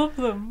know, I love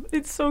them.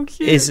 It's so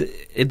cute.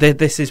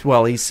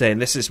 He's saying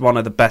this is one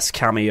of the best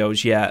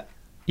cameos yet.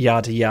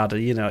 Yada yada.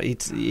 You know,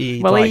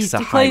 he likes to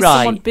hype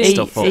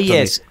stuff up. He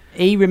is.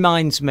 He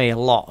reminds me a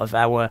lot of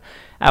our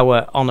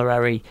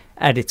honorary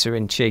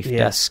editor-in-chief,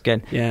 Desk,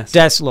 and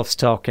Des loves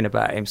talking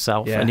about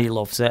himself, and he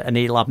loves it, and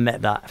he'll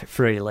admit that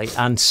freely,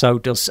 and so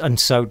does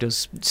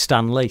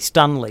Stan Lee.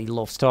 Stan Lee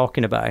loves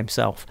talking about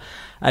himself,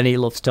 and he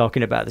loves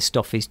talking about the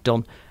stuff he's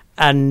done,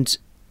 and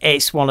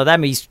it's one of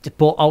them.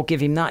 But I'll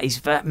give him that.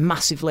 He's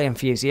massively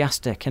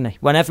enthusiastic, isn't he?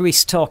 Whenever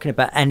he's talking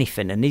about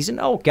anything, and he's an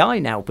old guy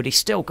now, but he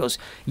still goes,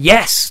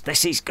 "Yes,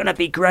 this is going to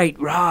be great,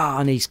 rah!"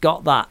 And he's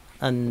got that.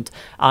 And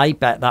I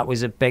bet that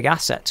was a big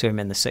asset to him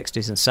in the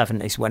 60s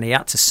and 70s when he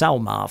had to sell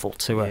Marvel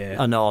to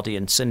an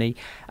audience,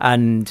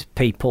 and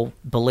people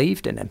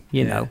believed in him,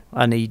 you know,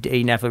 and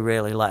he never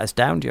really let us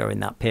down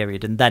during that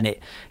period. And then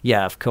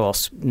of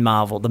course, the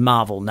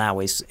Marvel now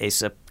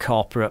is a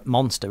corporate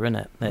monster, isn't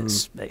it?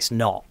 It's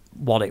not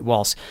what it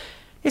was.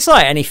 It's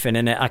like anything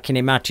in it. I can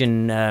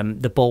imagine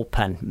the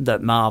bullpen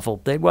that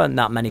Marvel, there weren't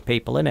that many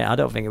people in it. I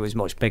don't think it was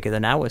much bigger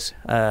than ours.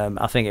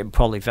 I think it was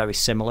probably very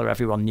similar.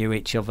 Everyone knew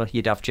each other.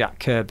 You'd have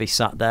Jack Kirby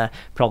sat there,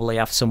 probably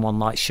have someone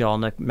like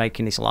Shauna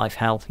making his life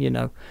hell, you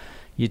know.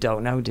 You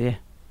don't know, do you?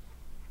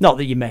 Not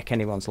that you make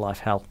anyone's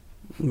life hell.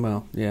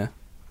 Well, yeah.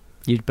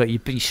 But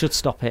you should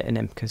stop hitting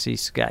him, because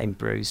he's getting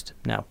bruised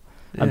now.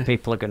 Yeah. And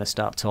people are going to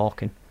start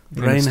talking.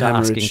 They're going to start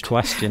asking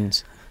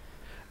questions.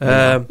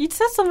 You'd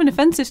said something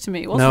offensive to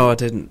me, wasn't No, it? I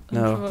didn't.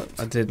 No,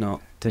 I did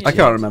not. I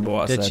can't remember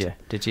what I said.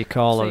 Did you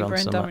call her on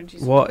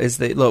something? What is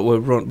the... Look, we're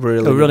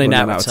running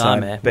out of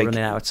time here. We're running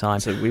out of time.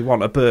 So we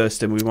want a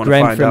burst, and we want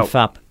Graham to find out...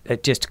 from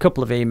Fab, just a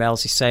couple of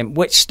emails. He's saying,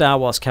 which Star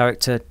Wars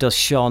character does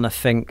Shauna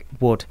think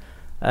would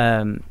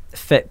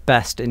fit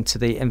best into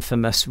the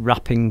infamous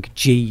rapping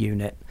G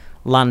unit?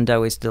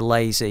 Lando is the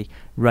lazy,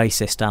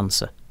 racist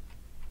answer.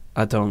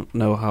 I don't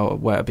know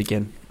where to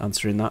begin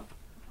answering that.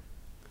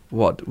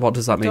 What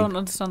does that mean? I don't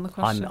understand the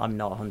question. I'm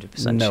not 100%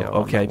 sure. No,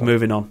 okay,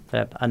 moving on.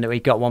 And we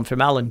got one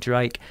from Alan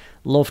Drake.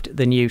 Loved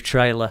the new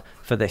trailer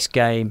for this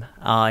game.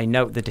 I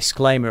note the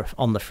disclaimer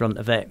on the front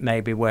of it.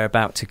 Maybe we're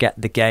about to get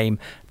the game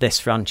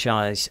this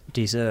franchise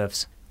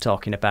deserves.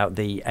 Talking about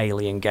the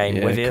Alien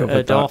game with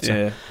her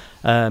daughter.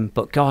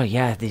 But God,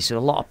 there's a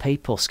lot of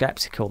people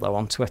sceptical though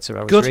on Twitter.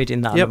 I was reading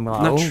that and I'm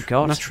like, oh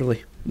God.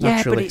 Naturally.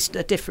 Yeah, but it's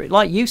a different,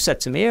 like you said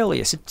to me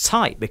earlier, it's a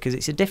type because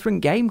it's a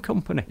different game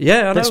company. Yeah,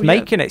 I know. That's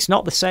making it. It's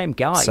not the same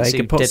guys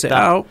who puts it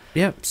out.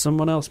 Yeah,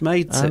 someone else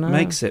makes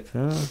it.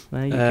 Oh,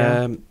 there you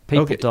go.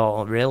 People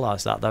don't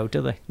realise that though,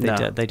 do they?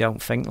 They don't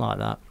think like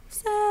that.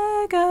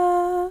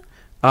 Sega.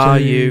 Are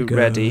you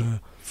ready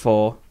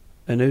for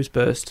a news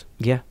burst?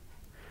 Yeah.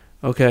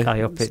 Okay. I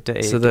hope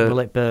will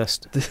it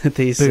burst?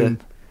 These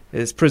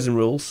it's prison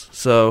rules,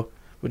 so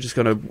we're just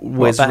going to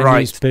whiz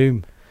right.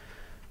 Boom.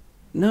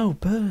 No,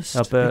 burst.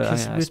 I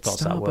suppose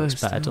that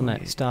works better, doesn't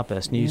it?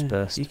 Starburst, news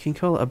burst. You can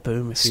call it a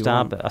boom if you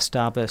want. A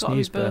starburst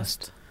news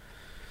burst.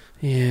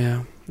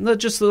 Yeah. No,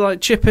 just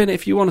like chip in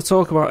if you want to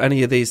talk about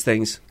any of these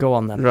things. Go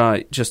on then.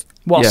 Right, just...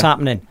 What's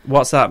happening?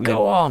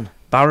 Go on.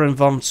 Baron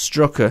von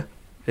Strucker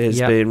is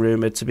being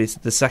rumoured to be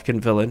the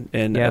second villain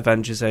in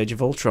Avengers Age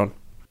of Ultron.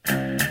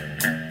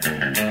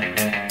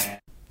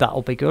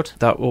 That'll be good.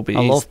 That will be.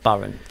 I love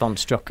Baron von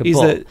Strucker. He's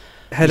the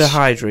head of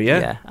Hydra, yeah?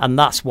 Yeah, and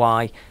that's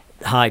why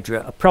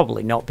Hydra are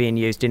probably not being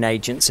used in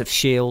Agents of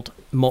S.H.I.E.L.D.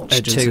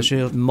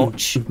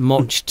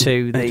 much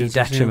to the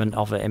detriment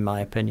of it, in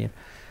my opinion.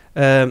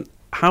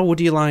 How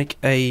would you like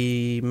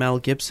a Mel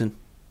Gibson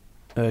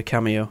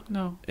cameo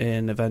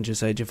in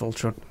Avengers Age of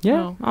Ultron? Yeah,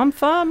 no. I'm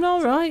fine, I'm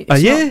all right.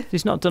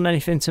 He's not done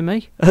anything to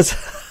me.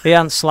 He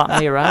hasn't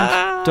slapped me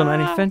around, done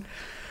anything.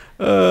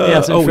 He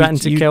hasn't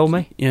threatened to kill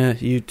me. Yeah,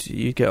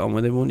 you'd get on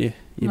with him, wouldn't you?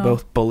 You're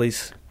both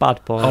bullies.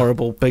 Bad boy.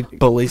 Horrible big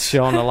bullies.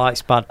 Shauna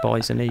likes bad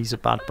boys and he's a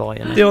bad boy.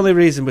 The only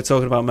reason we're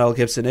talking about Mel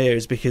Gibson here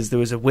is because there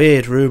was a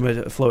weird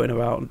rumour floating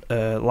around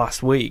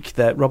last week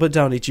that Robert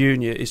Downey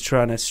Jr. is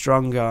trying to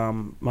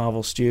strong-arm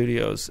Marvel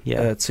Studios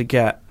to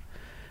get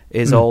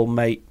his old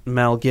mate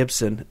Mel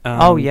Gibson and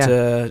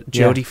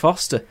Jodie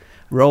Foster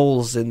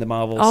roles in the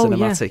Marvel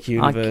Cinematic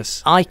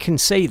Universe. I can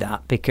see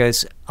that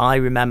because I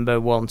remember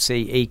once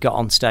he got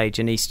on stage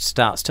and he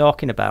starts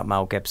talking about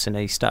Mel Gibson.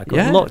 He started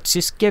going, look,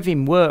 just give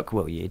him work,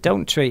 will you?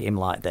 Don't treat him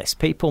like this.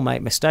 People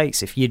make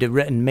mistakes. If you'd have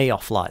written me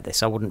off like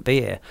this, I wouldn't be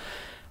here.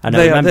 And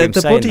I remember him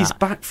saying buddies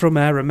back from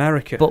Air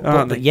America,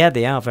 aren't they? Yeah,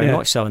 they are very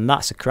much so, and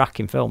that's a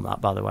cracking film. That,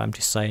 by the way, I'm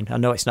just saying. I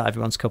know it's not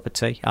everyone's cup of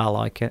tea. I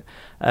like it,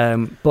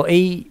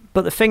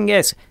 but the thing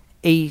is,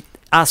 he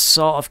has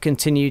sort of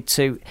continued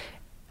to.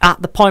 At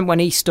the point when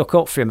he stuck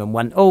up for him and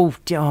went,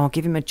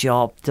 give him a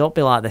job, don't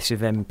be like this with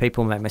him,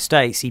 people make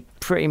mistakes, he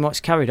pretty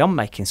much carried on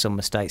making some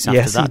mistakes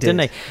after that,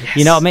 didn't he? Yes.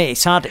 You know what I mean?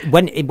 It's hard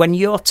when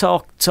you're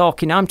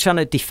talking. I'm trying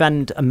to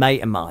defend a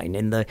mate of mine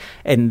in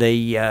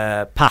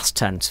the past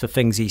tense for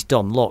things he's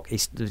done. Look,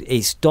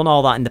 he's done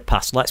all that in the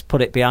past. Let's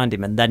put it behind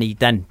him, and then he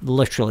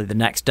literally the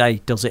next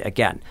day does it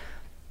again.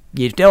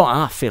 You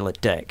don't feel a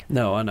dick.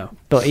 No, I know,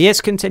 but he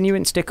is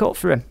continuing to stick up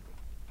for him.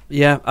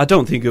 Yeah, I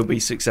don't think he'll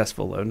be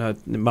successful though. No,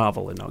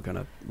 Marvel are not going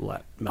to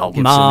let Mel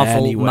Gibson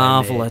anywhere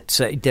Marvel,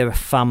 they're a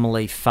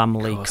family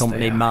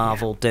company.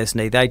 Marvel,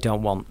 Disney, they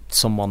don't want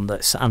someone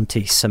that's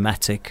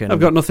anti-Semitic. And I've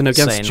got nothing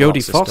against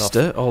Jodie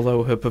Foster,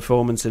 although her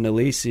performance in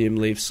Elysium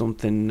leaves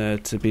something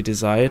to be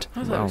desired.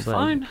 I thought it was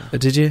fine.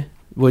 Did you?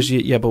 Was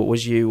you? Yeah, but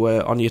was you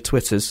on your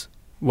Twitters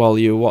while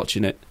you were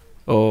watching it?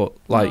 Or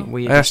I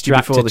asked you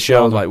before the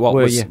show, like what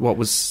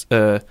was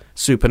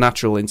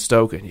supernatural in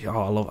Stoker?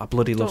 I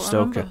bloody love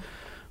Stoker. Remember.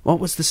 What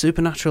was the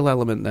supernatural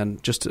element then?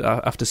 Just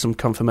after some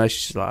confirmation,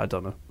 she's like, I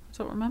don't know. I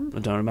don't remember.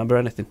 I don't remember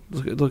anything.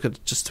 Look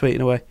at just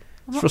tweeting away.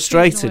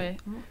 Frustrated.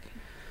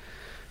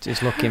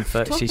 She's looking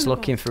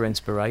for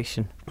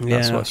inspiration.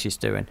 That's what she's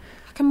doing.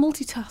 I can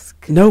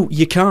multitask. No,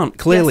 you can't.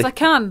 Clearly, yes, I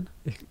can.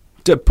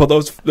 Put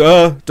those.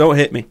 Don't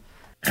hit me.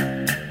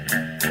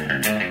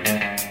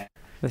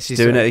 This is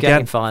doing it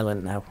again.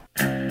 Violent now.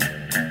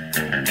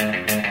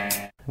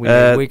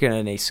 We're going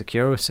to need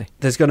security.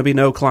 There's going to be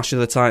no Clash of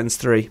the Titans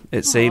 3,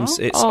 it seems.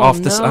 It's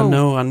off the... I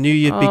know, I knew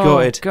you'd be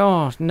gutted. Oh,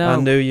 God, no. I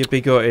knew you'd be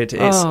gutted.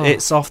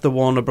 It's off the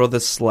Warner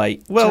Brothers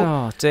slate.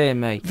 Well, dear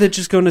me. They're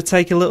just going to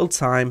take a little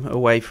time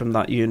away from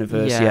that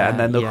universe, and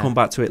then they'll come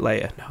back to it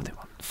later. No, they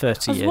won't. 30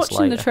 years later. I was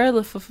watching the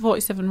trailer for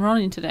 47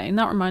 Ronin today, and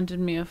that reminded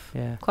me of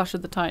Clash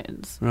of the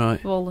Titans.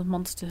 Right. With all the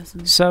monsters.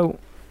 And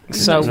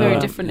it's very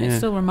different. It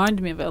still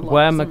reminded me of it a lot.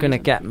 Where am I going to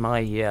get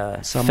my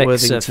Sam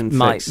Worthington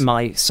fix?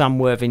 My Sam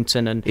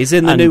Worthington and he's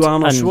in the new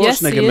Arnold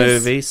Schwarzenegger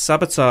movie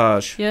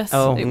Sabotage. Yes,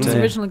 it was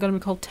originally going to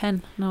be called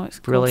 10. No, it's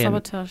called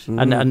Sabotage.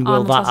 And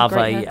will that have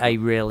a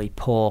really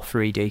poor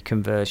 3D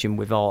conversion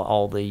with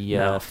all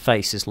the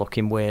faces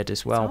looking weird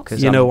as well?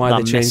 Cause you know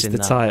why they changed the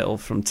title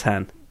from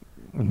 10?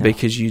 No.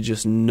 Because you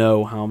just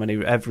know how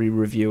many every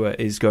reviewer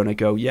is going to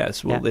go.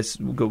 Yes, well this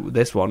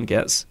one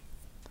gets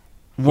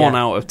 1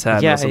 out of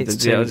 10 or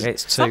something.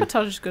 It's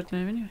Sabotage is a good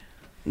name anyway.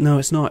 No,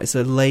 it's not. It's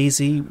a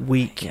lazy,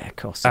 weak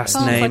ass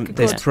name. Like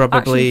There's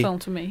probably action film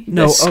to me.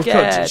 No,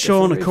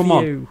 Shauna, come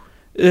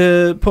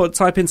on.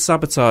 Type in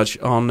Sabotage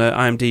on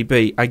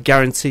IMDb. I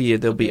guarantee you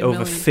there'll be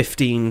over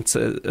 15.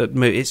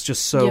 It's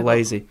just so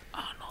lazy.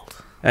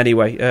 Arnold.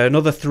 Anyway,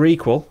 another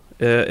threequel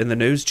in the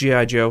news.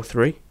 G.I. Joe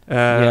 3,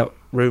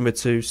 rumoured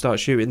to start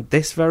shooting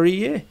this very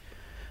year.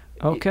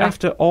 Okay.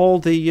 After all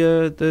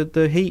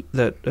the heat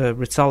that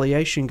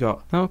Retaliation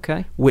got.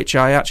 Okay. Which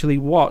I actually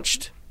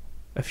watched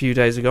a few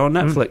days ago on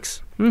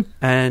Netflix.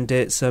 And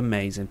it's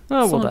amazing.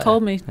 Someone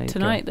told me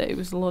tonight that it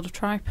was a lot of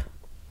tripe.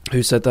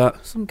 Who said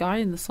that? Some guy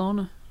in the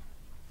sauna.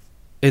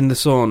 In the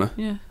sauna?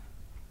 Yeah.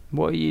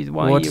 Why are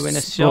you in a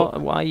sauna?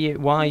 Why are you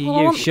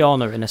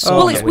Shauna in a sauna?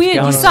 Well, it's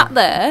weird. You sat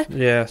there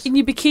in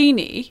your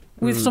bikini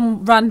with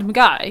some random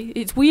guy.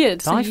 It's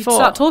weird. So you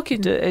start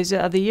talking.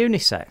 Are they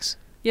unisex?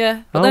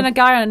 Yeah, but then a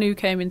guy I knew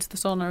came into the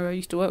sauna who I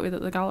used to work with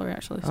at the gallery,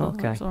 actually, so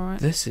that's all right.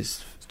 This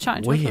is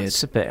weird.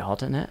 It's a bit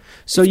odd, isn't it?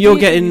 So you're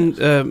getting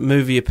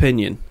movie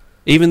opinion,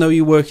 even though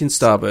you work in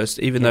Starburst,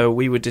 even though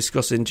we were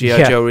discussing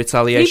G.I. Joe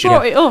Retaliation. He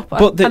brought it up,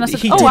 and I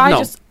said, he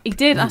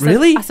did. I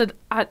really? Said,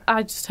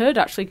 I just heard,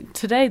 actually,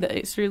 today that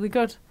it's really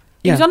good.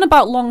 He was on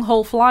about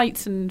long-haul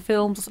flights and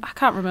films. I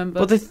can't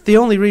remember. But the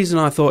only reason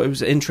I thought it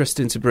was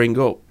interesting to bring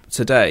up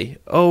today,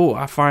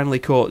 I finally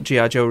caught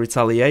G.I. Joe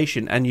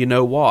Retaliation, and you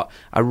know what?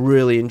 I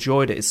really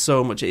enjoyed it. It's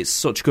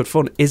such good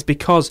fun, is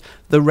because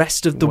the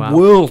rest of the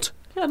world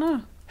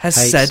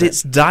has said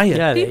it's dire.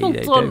 Yeah, people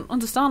don't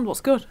understand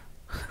what's good.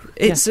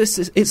 It's a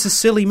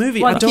silly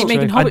movie. I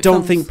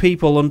don't think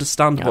people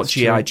understand what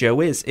G.I. Joe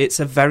is. It's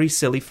a very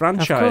silly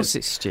franchise. Of course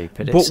it's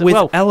stupid. But with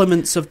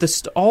elements of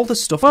all the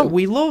stuff that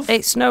we love.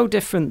 It's no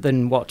different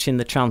than watching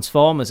the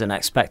Transformers and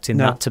expecting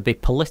that to be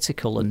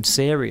political and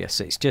serious.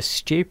 It's just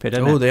stupid,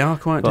 isn't it? They are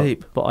quite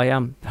deep. But I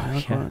am. They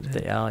are quite deep.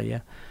 They are,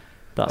 yeah.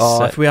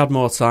 If we had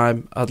more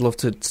time, I'd love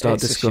to start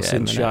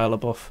discussing Shia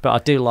LaBeouf. But I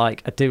do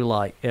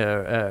like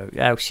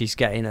how she's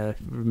getting her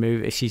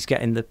removed. She's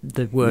getting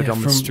the word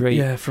on the street.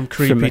 Yeah, from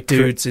creepy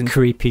dudes in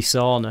creepy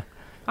sauna.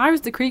 I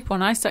was the creep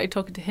one. I started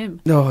talking to him.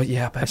 Oh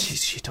yeah, but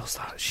she does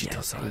that. She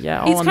does that.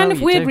 Yeah, it's kind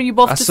of weird when you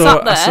both just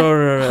sat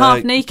there,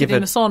 half naked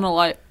in the sauna,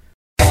 like.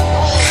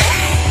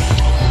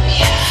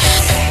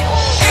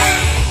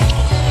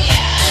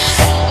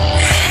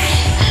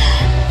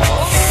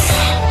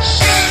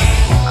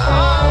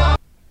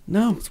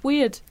 No, it's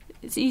weird.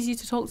 It's easy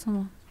to talk to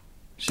someone.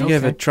 She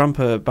gave a tramp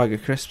a bag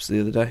of crisps the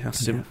other day.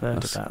 Asked him. I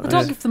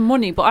don't give them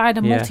money, but I had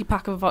a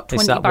multi-pack of about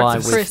 20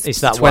 bags of crisps.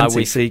 Is that 20,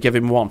 why so you give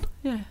him one?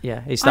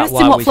 Yeah. Is I that asked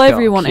why him what we've flavour got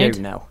he a wanted.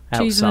 queue now?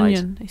 Cheese and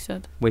onion, he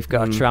said. We've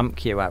got a tramp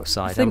queue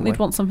outside. I think they'd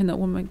want something that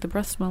wouldn't make the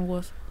breath smell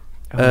worse.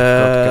 Oh,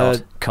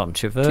 God.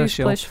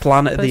 Controversial.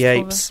 Planet of the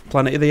Apes.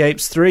 Planet of the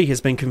Apes 3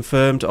 has been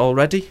confirmed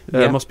already.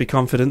 Must be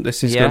confident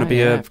this is going to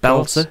be a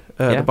belter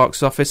at the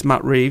box office.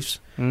 Matt Reeves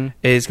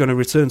is going to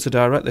return to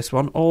direct this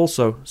one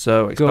also.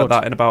 So expect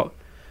that in about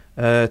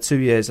 2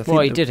 years. I think.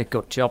 Well, he did a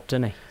good job,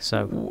 didn't he?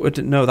 So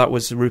no, that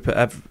was Rupert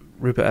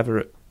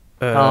Everett.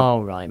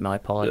 Right, my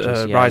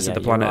apologies. Rise of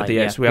the Planet of the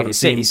Apes. We haven't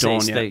seen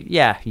Dawn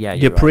yet.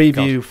 Your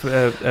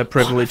preview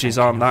privileges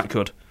aren't that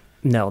good.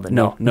 No, they're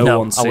not. No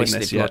one's seen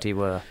this yet.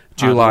 Were.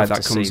 July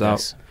that comes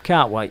out.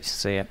 Can't wait to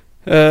see it.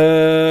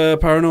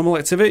 Paranormal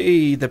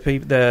Activity,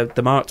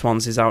 the marked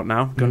ones is out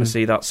now. Going to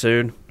see that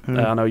soon.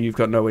 I know you've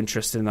got no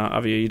interest in that,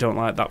 have you? You don't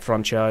like that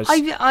franchise.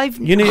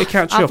 You need to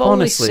catch up.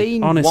 Honestly,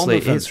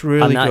 it's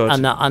really good.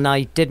 And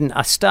I didn't.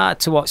 I started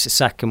to watch the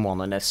second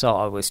one, and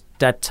I was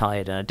dead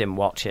tired, and I didn't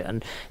watch it.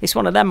 And it's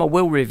one of them. I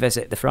will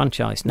revisit the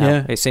franchise now.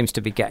 Yeah. It seems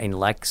to be getting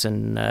legs,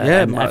 and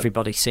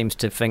everybody seems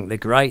to think they're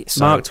great.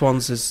 So marked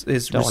ones is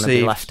don't received.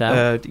 Be left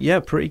out.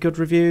 Pretty good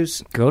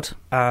reviews. Good,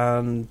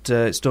 and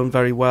it's done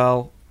very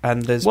well.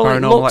 And there's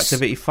Paranormal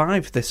Activity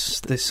 5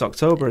 this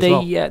October as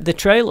well. The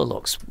trailer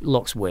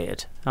looks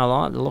weird. I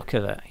like the look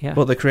of it. Yeah.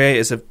 Well, the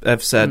creators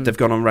have said they've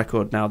gone on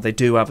record now. They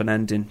do have an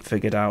ending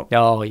figured out.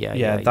 Oh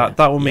yeah.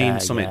 That will mean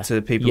something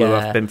to people who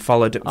have been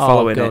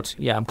following it.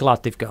 Yeah, I'm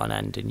glad they've got an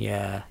ending.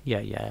 Yeah.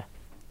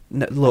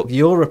 No, look,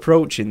 you're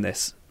approaching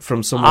this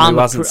from someone who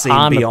hasn't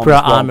seen Beyond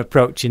One. I'm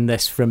approaching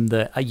this from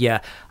the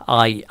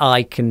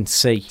I can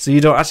see. So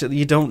you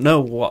don't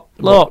know what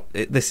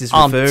this is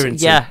referring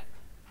to. Yeah.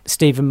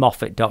 Stephen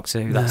Moffat,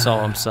 Doctor Who, that's all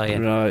I'm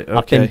saying. Right, okay.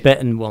 I've been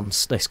bitten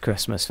once this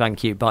Christmas,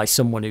 thank you, by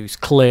someone who's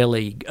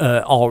clearly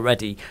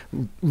already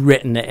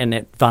written it in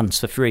advance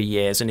for 3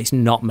 years and he's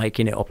not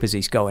making it up as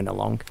he's going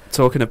along.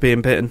 Talking of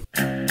being bitten,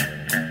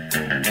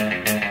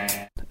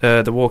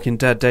 The Walking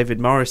Dead,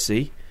 David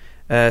Morrissey,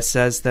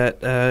 says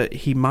that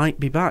he might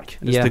be back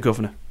as the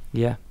governor.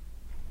 Yeah.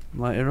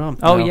 Later on.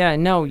 Oh, yeah,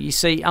 no, you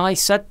see, I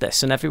said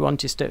this and everyone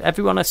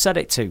I said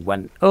it to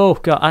went, oh,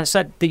 God, I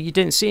said that you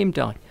didn't see him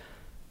die.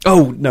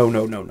 Oh no!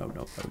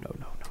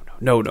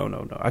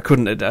 I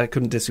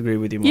couldn't disagree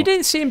with you more. You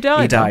didn't see him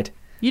die. He died.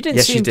 You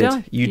didn't see him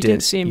die. You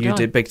didn't see him die. You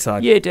did big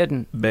time. You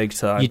didn't. Big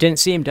time. You didn't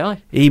see him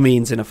die. He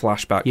means in a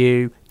flashback.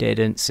 You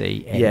didn't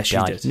see him die. Yes,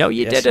 you did. No,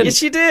 you didn't.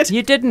 Yes, you did.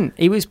 You didn't.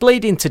 He was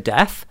bleeding to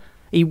death.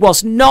 He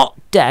was not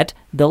dead.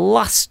 The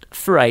last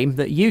frame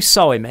that you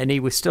saw him in,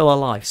 he was still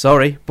alive.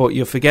 Sorry, but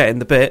you're forgetting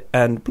the bit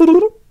and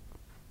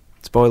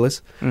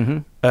spoilers.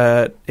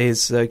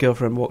 His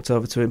girlfriend walked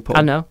over to him, put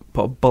a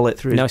bullet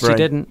through his brain. No, she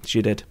didn't.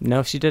 She did.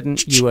 No, she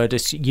didn't.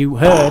 You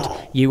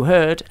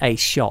heard a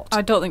shot.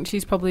 I don't think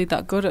she's probably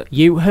that good at.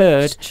 You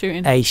heard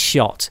shooting a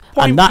shot.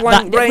 Point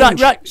blank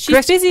range. Right. She's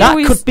Chris, busy. That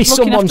could be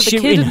someone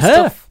shooting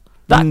her.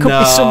 That could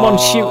be someone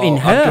shooting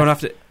her. I'm going to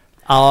have to.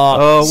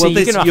 Well,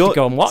 you're going to have to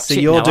go and watch it.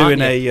 So you're now,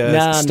 doing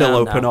a still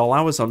open all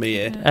hours on me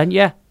here. And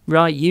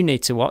right, you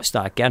need to watch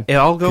that again. Yeah,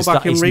 I'll go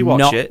back and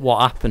rewatch it.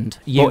 What happened?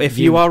 But if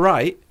you are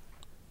right,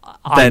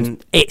 then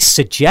it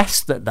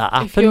suggests that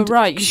happened. If you're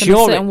right, you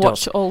can sit and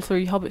watch all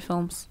 3 Hobbit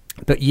films.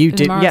 But you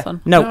did, No,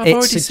 I've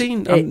already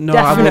seen. No,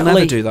 I will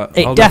never do that.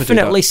 It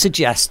definitely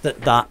suggests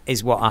that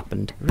is what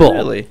happened.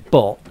 Really?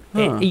 But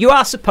you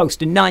are supposed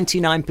to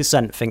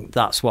 99% think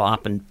that's what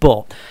happened,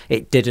 but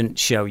it didn't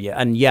show you.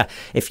 And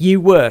if you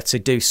were to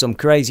do some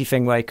crazy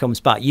thing where he comes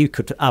back, you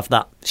could have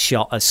that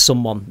shot as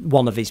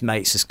one of his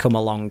mates has come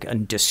along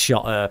and just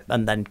shot her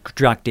and then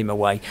dragged him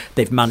away.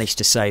 They've managed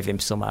to save him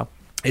somehow.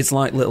 It's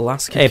like Little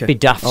Ass Kicker. It'd be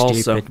daft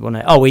stupid,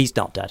 wouldn't it? Oh, he's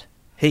not dead.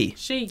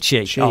 She.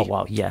 Oh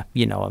well, yeah,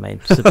 you know what I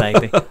mean. It's a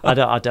baby. I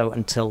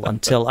don't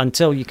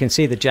until you can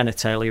see the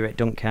genitalia. It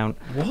don't count.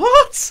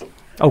 What?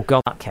 Oh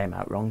God, that came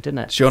out wrong, didn't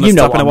it? You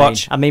know what I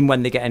watch. I mean,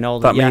 when they're getting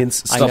older, that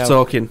means stop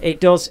talking. It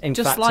does. In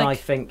fact, I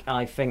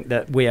think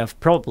that we have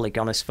probably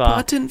gone as far. But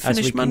I didn't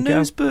finish my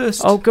news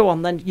burst. Oh, go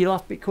on then. You'll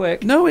have to be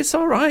quick. No, it's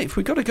all right. If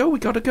we got to go, we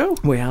got to go.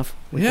 We have.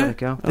 We got to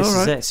go. This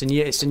is it.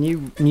 It's a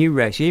new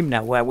regime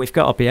now where we've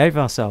got to behave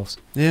ourselves.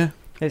 Yeah.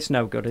 It's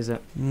no good, is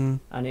it?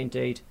 And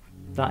indeed,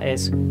 that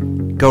is.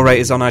 Go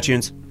rate us on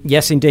iTunes.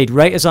 Yes, indeed.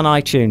 Rate us on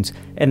iTunes.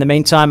 In the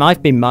meantime,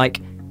 I've been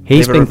Mike,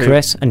 he's been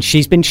Chris, and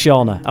she's been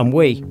Shauna, and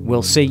we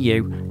will see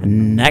you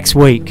next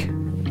week.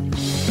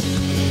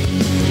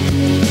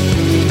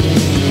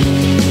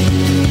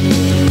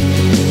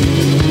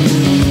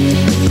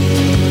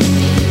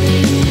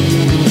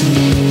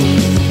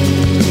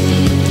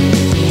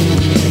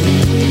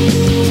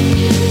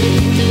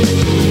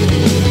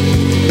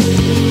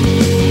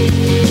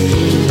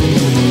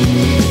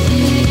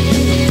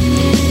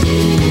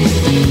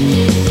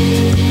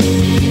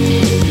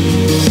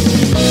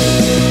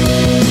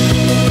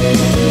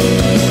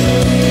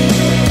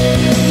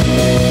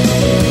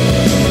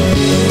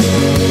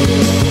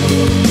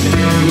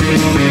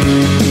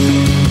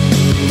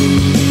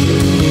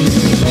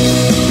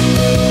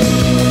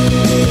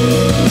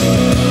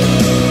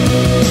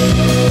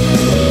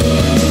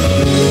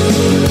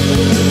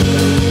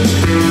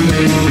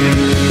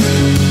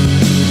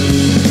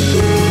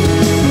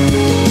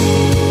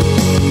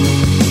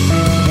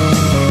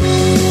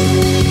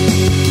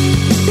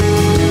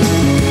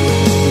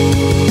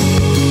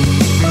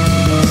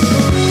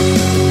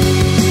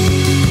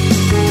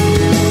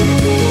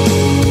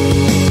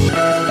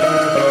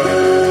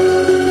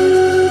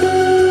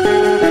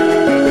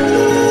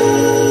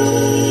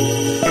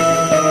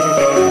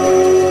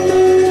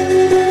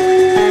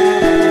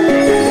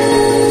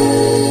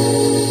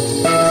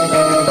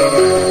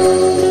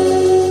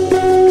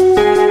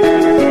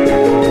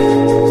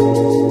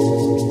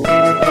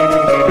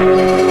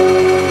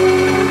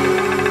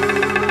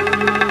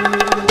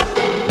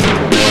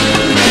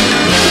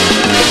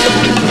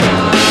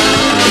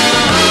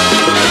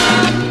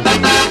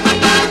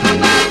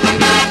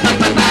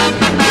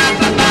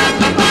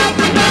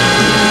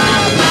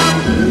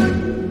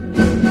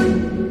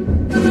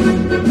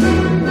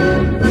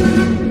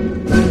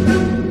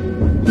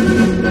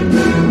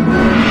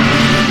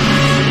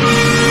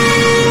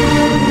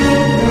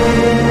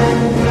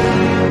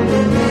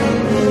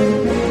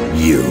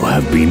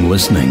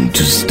 listening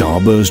to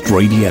Starburst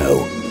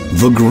Radio,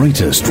 the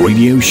greatest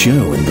radio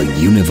show in the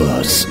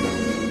universe.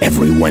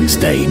 Every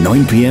Wednesday,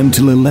 9 p.m.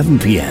 till 11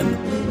 p.m.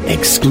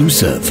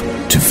 Exclusive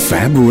to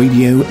Fab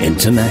Radio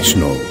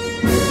International.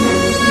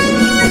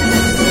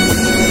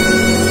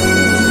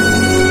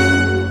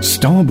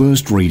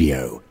 Starburst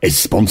Radio is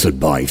sponsored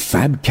by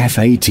Fab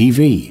Cafe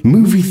TV,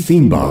 movie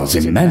theme bars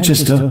in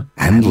Manchester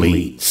and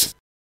Leeds.